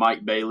 going against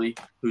Mike Bailey,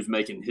 who's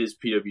making his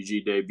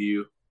PWG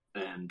debut.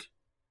 And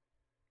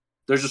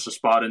there's just a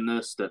spot in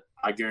this that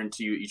I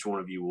guarantee you each one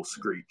of you will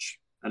screech,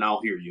 and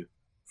I'll hear you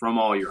from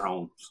all your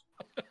homes.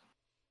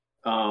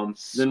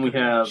 Then we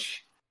have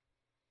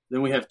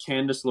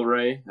Candice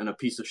LeRae and a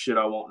piece of shit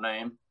I won't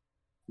name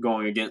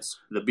going against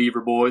the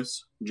Beaver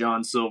Boys,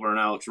 John Silver and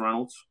Alex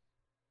Reynolds.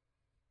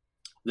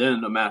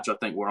 Then a match I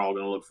think we're all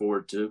going to look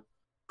forward to: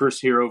 Chris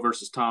Hero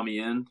versus Tommy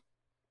End.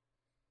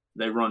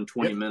 They run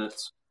 20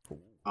 minutes.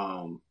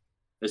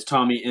 It's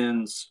Tommy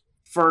End's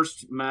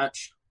first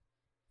match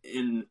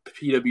in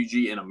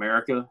PWG in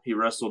America. He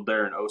wrestled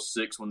there in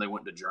 2006 when they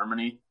went to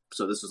Germany.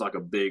 So this is like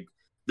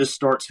this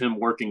starts him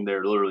working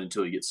there literally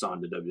until he gets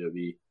signed to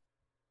WWE.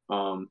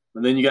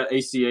 And then you got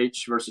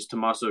ACH versus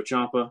Tommaso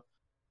Ciampa.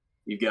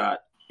 You got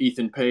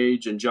Ethan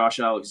Page and Josh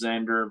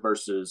Alexander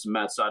versus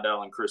Matt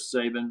Sydal and Chris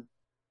Sabin.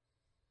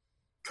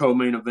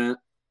 Co-main event,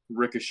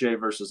 Ricochet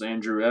versus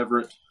Andrew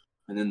Everett.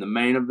 And then the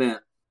main event,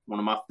 one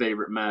of my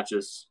favorite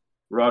matches,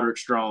 Roderick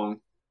Strong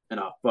in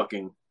a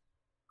fucking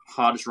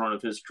hottest run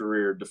of his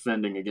career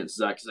defending against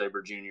Zack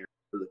Sabre Jr.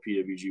 for the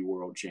PWG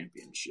World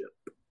Championship.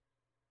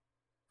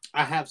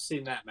 I have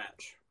seen that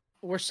match.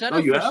 We're set Oh,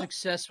 up you for have?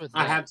 success with that.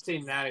 I have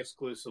seen that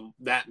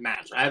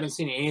match. I haven't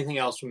seen anything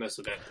else from this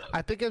event though.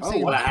 I think I've Oh,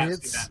 seen wow. But I have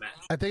bits. seen that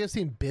match. I think I've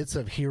seen bits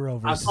of Hero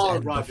I versus saw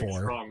Ed Roderick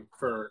before. Strong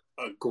for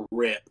a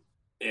grip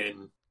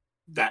in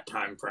that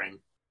time frame.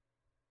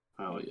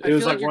 Oh, yeah. I It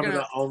was feel like like you're one of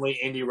gonna- the only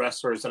indie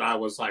wrestlers that I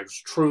was like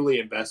truly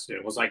invested in.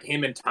 It was like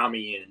him and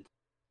Tommy End.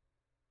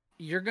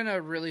 You're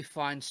gonna really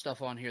find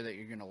stuff on here that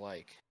you're gonna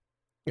like.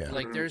 Yeah.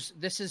 Like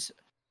this is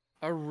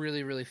a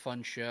really, really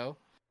fun show.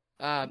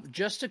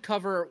 Just to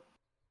cover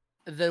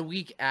the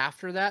week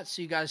after that,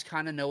 so you guys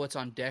kind of know what's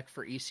on deck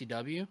for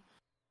ECW,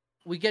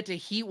 we get to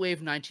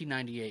Heatwave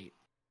 1998.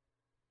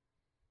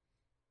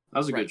 That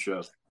was a Right. good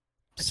show.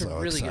 It's So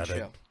a really excited. good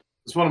show.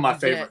 It's one of my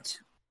favorites.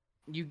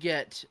 You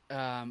get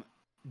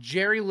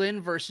Jerry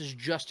Lynn versus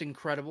Justin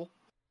Credible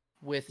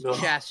with Ugh.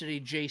 Chastity,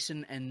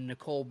 Jason, and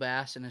Nicole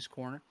Bass in his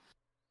corner.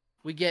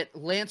 We get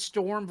Lance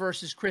Storm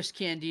versus Chris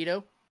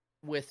Candido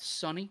with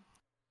Sonny.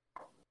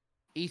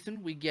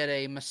 Ethan, we get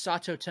a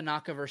Masato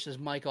Tanaka versus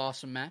Mike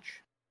Awesome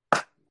match.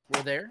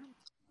 We're there.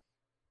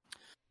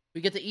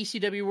 We get the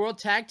ECW World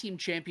Tag Team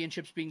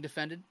Championships being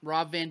defended.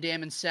 Rob Van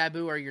Dam and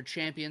Sabu are your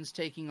champions,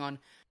 taking on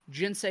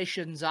Jinsei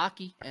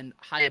Shinzaki and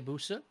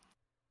Hayabusa.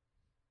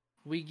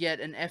 We get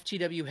an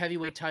FTW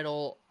Heavyweight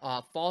Title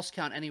False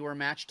Count Anywhere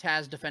match.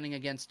 Taz defending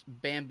against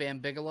Bam Bam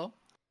Bigelow.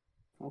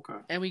 Okay.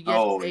 And we get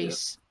Oh, a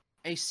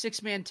yeah.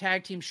 six-man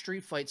tag team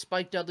street fight.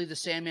 Spike Dudley, the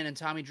Sandman, and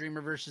Tommy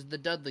Dreamer versus the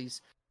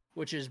Dudleys,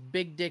 which is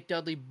Big Dick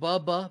Dudley,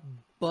 Bubba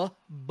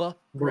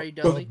Ray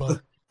Dudley,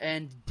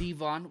 and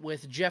Devon,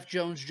 with Jeff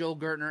Jones, Joel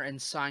Gertner,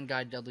 and Sign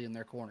Guy Dudley in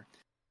their corner.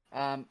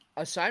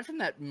 Aside from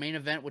that main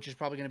event, which is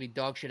probably going to be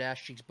dog shit ass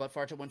cheeks butt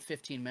farts, it went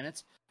 15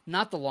 minutes.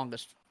 Not the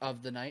longest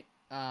of the night.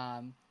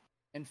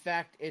 In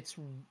fact, it's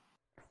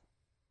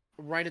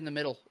right in the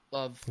middle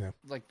of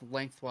like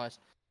lengthwise.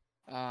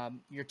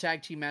 Your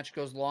tag team match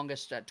goes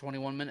longest at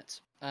 21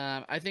 minutes.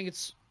 I think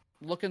it's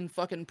looking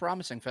fucking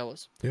promising,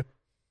 fellas. Yeah.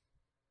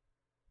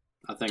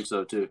 I think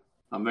so too.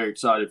 I'm very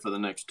excited for the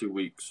next 2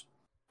 weeks.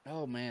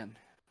 Oh man,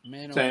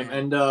 oh, Same.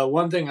 man. And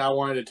one thing I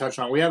wanted to touch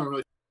on, we haven't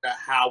really figured out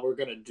how we're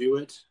going to do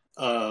it,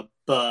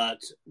 but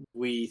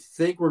we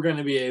think we're going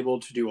to be able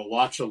to do a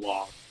watch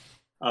along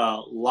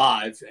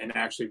live and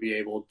actually be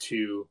able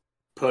to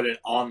put it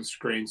on the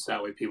screen so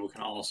that way people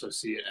can also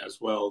see it as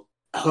well.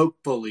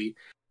 Hopefully,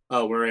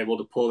 we're able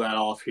to pull that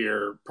off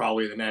here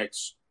probably the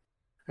next,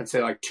 I'd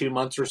say, like 2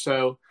 months or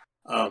so.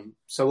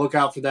 So look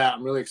out for that.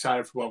 I'm really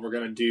excited for what we're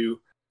going to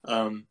do.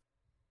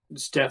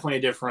 It's definitely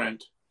a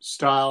different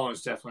style, and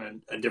it's definitely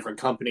a different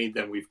company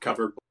than we've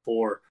covered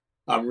before.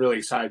 I'm really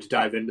excited to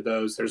dive into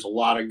those. There's a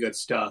lot of good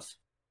stuff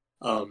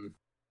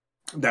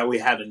that we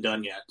haven't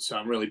done yet, so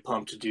I'm really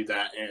pumped to do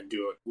that and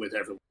do it with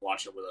everyone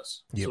watching with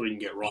us. Yep. So we can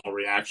get raw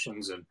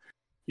reactions, and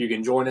you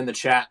can join in the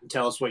chat and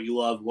tell us what you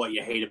love, what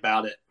you hate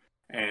about it,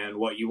 and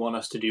what you want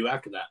us to do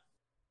after that.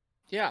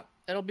 Yeah,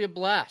 it'll be a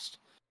blast.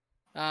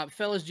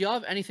 Fellas, do y'all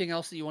have anything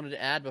else that you wanted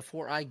to add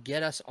before I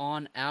get us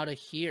on out of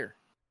here?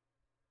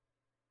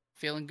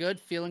 Feeling good?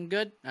 Feeling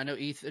good? I know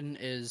Ethan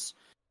is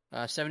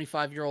a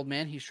 75-year-old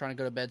man. He's trying to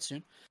go to bed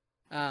soon.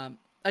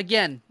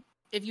 Again,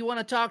 if you want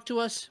to talk to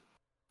us,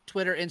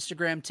 Twitter,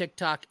 Instagram,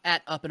 TikTok,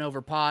 at Up and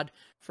Over Pod.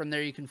 From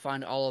there, you can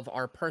find all of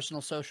our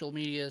personal social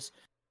medias.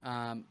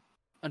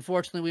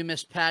 Unfortunately, we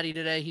missed Patty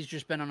today. He's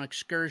just been on an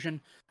excursion,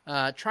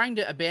 trying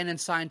to abandon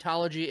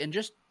Scientology and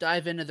just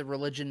dive into the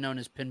religion known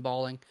as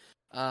pinballing.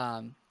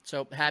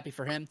 So happy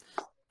for him.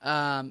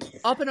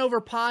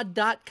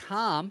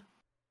 upandoverpod.com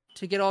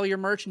to get all your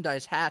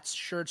merchandise, hats,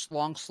 shirts,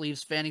 long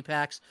sleeves, fanny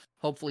packs.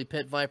 Hopefully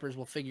Pit Vipers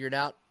will figure it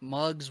out.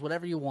 Mugs,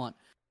 whatever you want.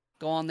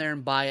 Go on there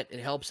and buy it. It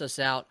helps us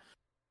out.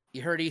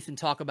 You heard Ethan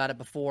talk about it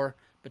before,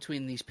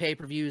 between these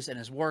pay-per-views and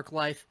his work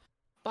life.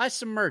 Buy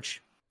some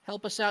merch.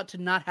 Help us out to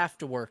not have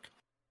to work.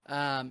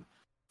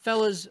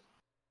 Fellas,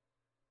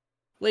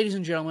 ladies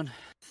and gentlemen,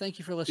 thank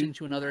you for listening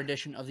to another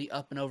edition of the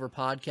Up and Over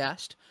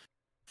podcast.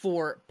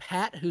 For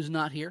Pat, who's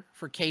not here,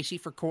 for Casey,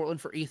 for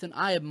Cortland, for Ethan,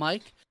 I am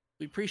Mike.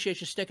 We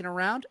appreciate you sticking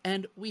around,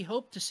 and we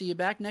hope to see you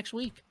back next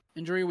week.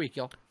 Enjoy your week,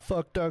 y'all.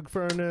 Fuck Doug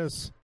Furness.